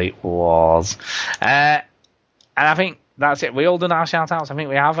was what it was. And I think that's it. We all done our shout-outs? I think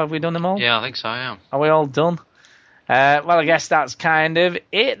we have. Have we done them all? Yeah, I think so, yeah. Are we all done? Well, I guess that's kind of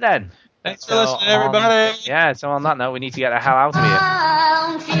it then. Thanks for listening, everybody. So on that note, we need to get the hell out of here.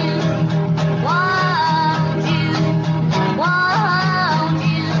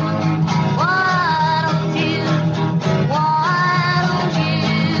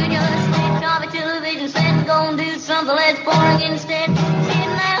 Something less boring instead. Sitting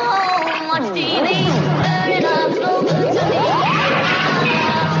at home, watch TV, turn it up, slow good to me.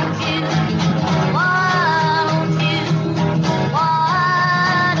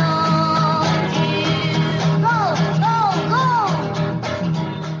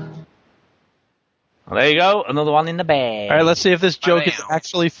 Well, there you go, another one in the bag. All right, let's see if this joke is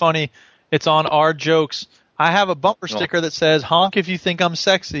actually funny. It's on our jokes. I have a bumper sticker that says, honk if you think I'm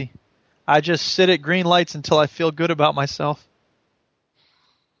sexy. I just sit at green lights until I feel good about myself.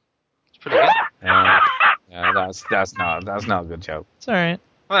 It's pretty good. Yeah, that's not a good joke. It's all right.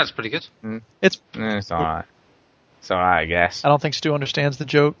 Well, that's pretty good. It's all right. It's all right, I guess. I don't think Stu understands the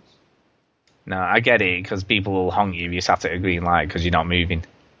joke. No, I get it, because people will honk you if you sat at a green light because you're not moving.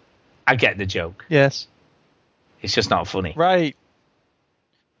 I get the joke. Yes. It's just not funny. Right.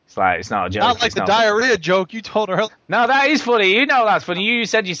 It's not a joke. Not like the diarrhea joke you told her. No, that is funny. You know that's funny. You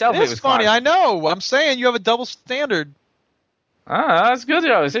said yourself it was funny. I know. I'm saying you have a double standard. Ah, that's a good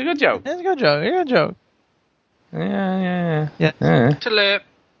joke. It's a good joke. It's a good joke. It's a good joke. Yeah. Tulip.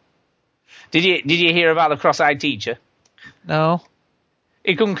 Did you hear about the cross-eyed teacher? No.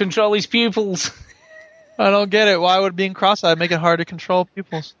 He couldn't control his pupils. I don't get it. Why would being cross-eyed make it hard to control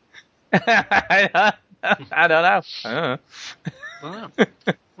pupils? I don't know.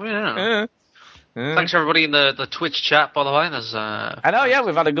 Thanks everybody in the Twitch chat, by the way. There's I know, yeah,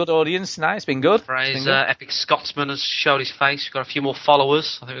 we've had a good audience tonight. It's been good. Epic Scotsman has showed his face. We've got a few more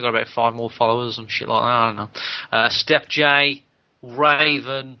followers. I think we've got about 5 more followers and shit like that. I don't know. Step J,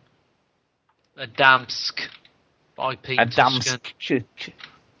 Raven, Adamsk, IP Adamsk.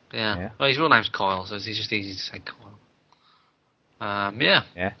 Yeah. Well, his real name's Kyle, so it's just easy to say Kyle. Yeah.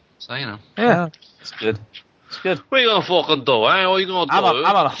 So, you know. Yeah. It's good. It's good. What are you going to fucking do, eh? What are you going to do?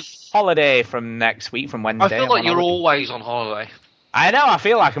 I'm on holiday from next week, from Wednesday. I feel like you're always on holiday. I know, I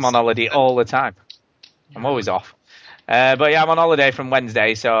feel like I'm on holiday all the time. I'm always off. But yeah, I'm on holiday from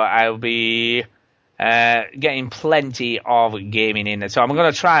Wednesday, so I'll be getting plenty of gaming in. So I'm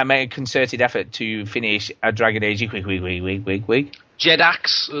going to try and make a concerted effort to finish a Dragon Age quick.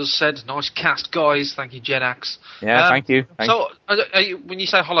 Jedax has said, nice cast, guys. Thank you, Jedax. Yeah, thank you. When you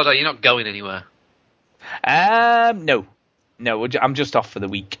say holiday, you're not going anywhere? No, I'm just off for the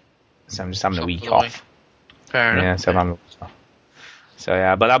week. So I'm just having a week off. Fair enough. Yeah, so I'm off. So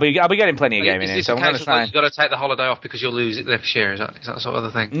yeah, but I'll be getting plenty of gaming in. Is So it I'm going to try. You've got to take the holiday off because you'll lose it next year. Is that sort of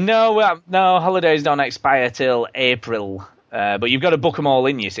the thing? No, holidays don't expire till April. But you've got to book them all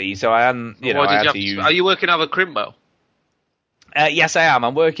in, you see. So I am, I have to use. Are you working over Crimbo? Yes, I am.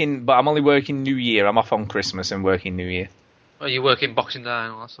 I'm working, but I'm only working New Year. I'm off on Christmas and working New Year. Are you working Boxing Day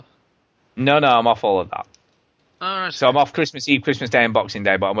and all that stuff? No, I'm off all of that. Oh, so I'm off Christmas Eve, Christmas Day, and Boxing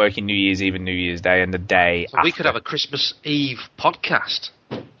Day, but I'm working New Year's Eve and New Year's Day, and the day So we could have a Christmas Eve podcast.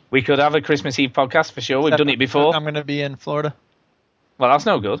 We could have a Christmas Eve podcast for sure. We've done it before. I'm going to be in Florida. Well, that's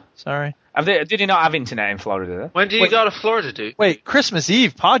no good. Sorry. Did you not have internet in Florida? When do you go to Florida, dude? Wait, Christmas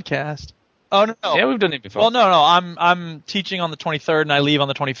Eve podcast? Oh, no. Yeah, we've done it before. Well, no. I'm teaching on the 23rd, and I leave on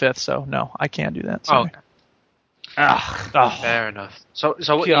the 25th, so no, I can't do that. Sorry. Okay. Fair enough. So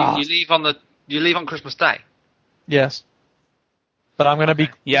what, you leave on Christmas Day? Yes. But I'm going to be...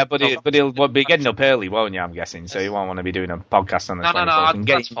 Yeah, but he'll be getting up early, won't you, I'm guessing? So you won't want to be doing a podcast on the 24th. No,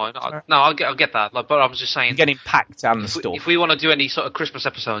 that's fine. I'll get that. But I was just saying... Getting packed and stuff. If we want to do any sort of Christmas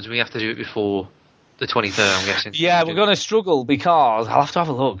episodes, we have to do it before the 23rd, I'm guessing. Yeah, we're going to struggle because... I'll have to have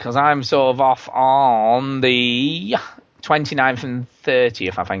a look, because I'm sort of off on the 29th and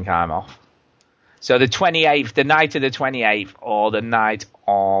 30th, I think I'm off. So the 28th, the night of the 28th, or the night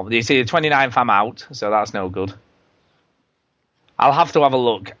of... You see, the 29th I'm out, so that's no good. I'll have to have a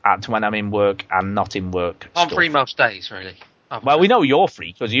look at when I'm in work and not in work. I'm free most days, really. Well, we know you're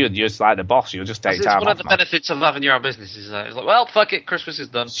free because you're just like the boss. You'll just take time off. It's one of the benefits of having your own business. Is that it's like, well, fuck it, Christmas is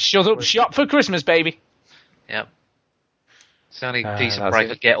done. Shut up, shop for Christmas, baby. Yep. It's the only decent break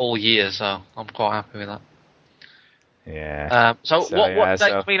I get all year, so I'm quite happy with that. Yeah. So what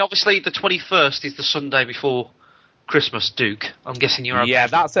day? I mean, obviously the 21st is the Sunday before Christmas, Duke. I'm guessing you're. Yeah,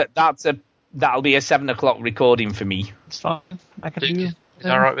 that'll be a 7 o'clock recording for me. It's fine. I can Duke, do. Is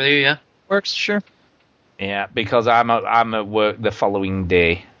that all right with you? Yeah. Works, sure. Yeah, because I'm at work the following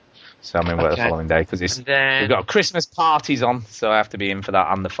day, so I'm in work the following day because we've got Christmas parties on, so I have to be in for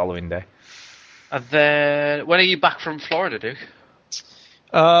that and the following day. And then when are you back from Florida, Duke?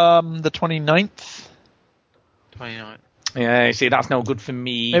 The 29th. 29th. Yeah, you see, that's no good for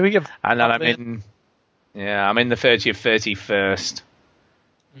me. Maybe give. And then I'm in the 30th, 31st,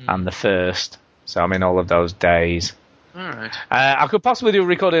 and the 1st. So I'm in all of those days. All right. I could possibly do a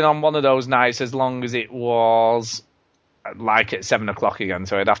recording on one of those nights as long as it was like at 7 o'clock again.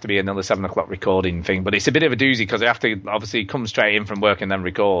 So it'd have to be another 7 o'clock recording thing. But it's a bit of a doozy because I have to obviously come straight in from work and then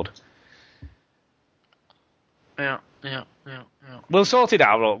record. Yeah. We'll sort it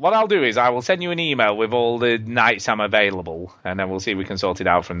out. What I'll do is I will send you an email with all the nights I'm available, and then we'll see if we can sort it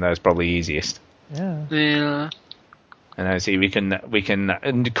out from there. It's probably easiest. Yeah. And then see we can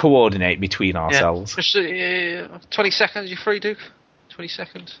coordinate between ourselves. 20 seconds, you free, Duke? 20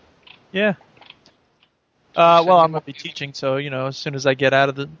 seconds? Yeah. Well, I'm going to be teaching, so, as soon as I get out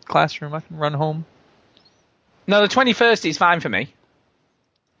of the classroom, I can run home. No, the 21st is fine for me.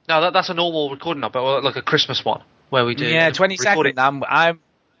 No, that's a normal recording, but like a Christmas one, where we do... Yeah, 22nd,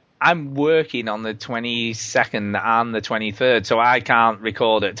 I'm working on the 22nd and the 23rd, so I can't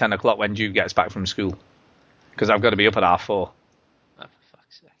record at 10 o'clock when Duke gets back from school. Because I've got to be up at 4:30. Oh, for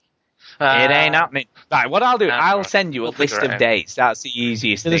fuck's sake. It ain't happening. Right, what I'll do, I'll send you a list of dates. That's the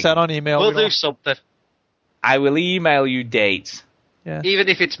easiest thing. Get us out on email. We'll do something. I will email you dates. Yeah. Even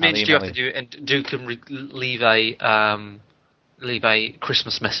if it's missed, you have to do it, and Duke can leave a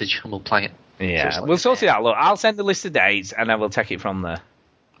Christmas message, and we'll play it. Yeah, so we'll sort it out. Look, I'll send the list of dates, and then we'll take it from there.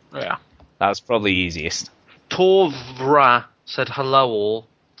 Yeah. That's probably easiest. Torvra said hello all.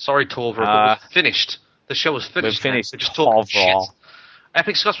 Sorry, Torvra, but we're finished. The show was finished. We're finished. We're just talking shit.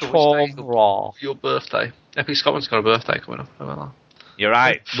 Epic Scotsman, for your birthday. Epic Scotland's got a birthday coming up. You're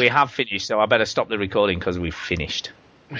right. We have finished, so I better stop the recording because we've finished.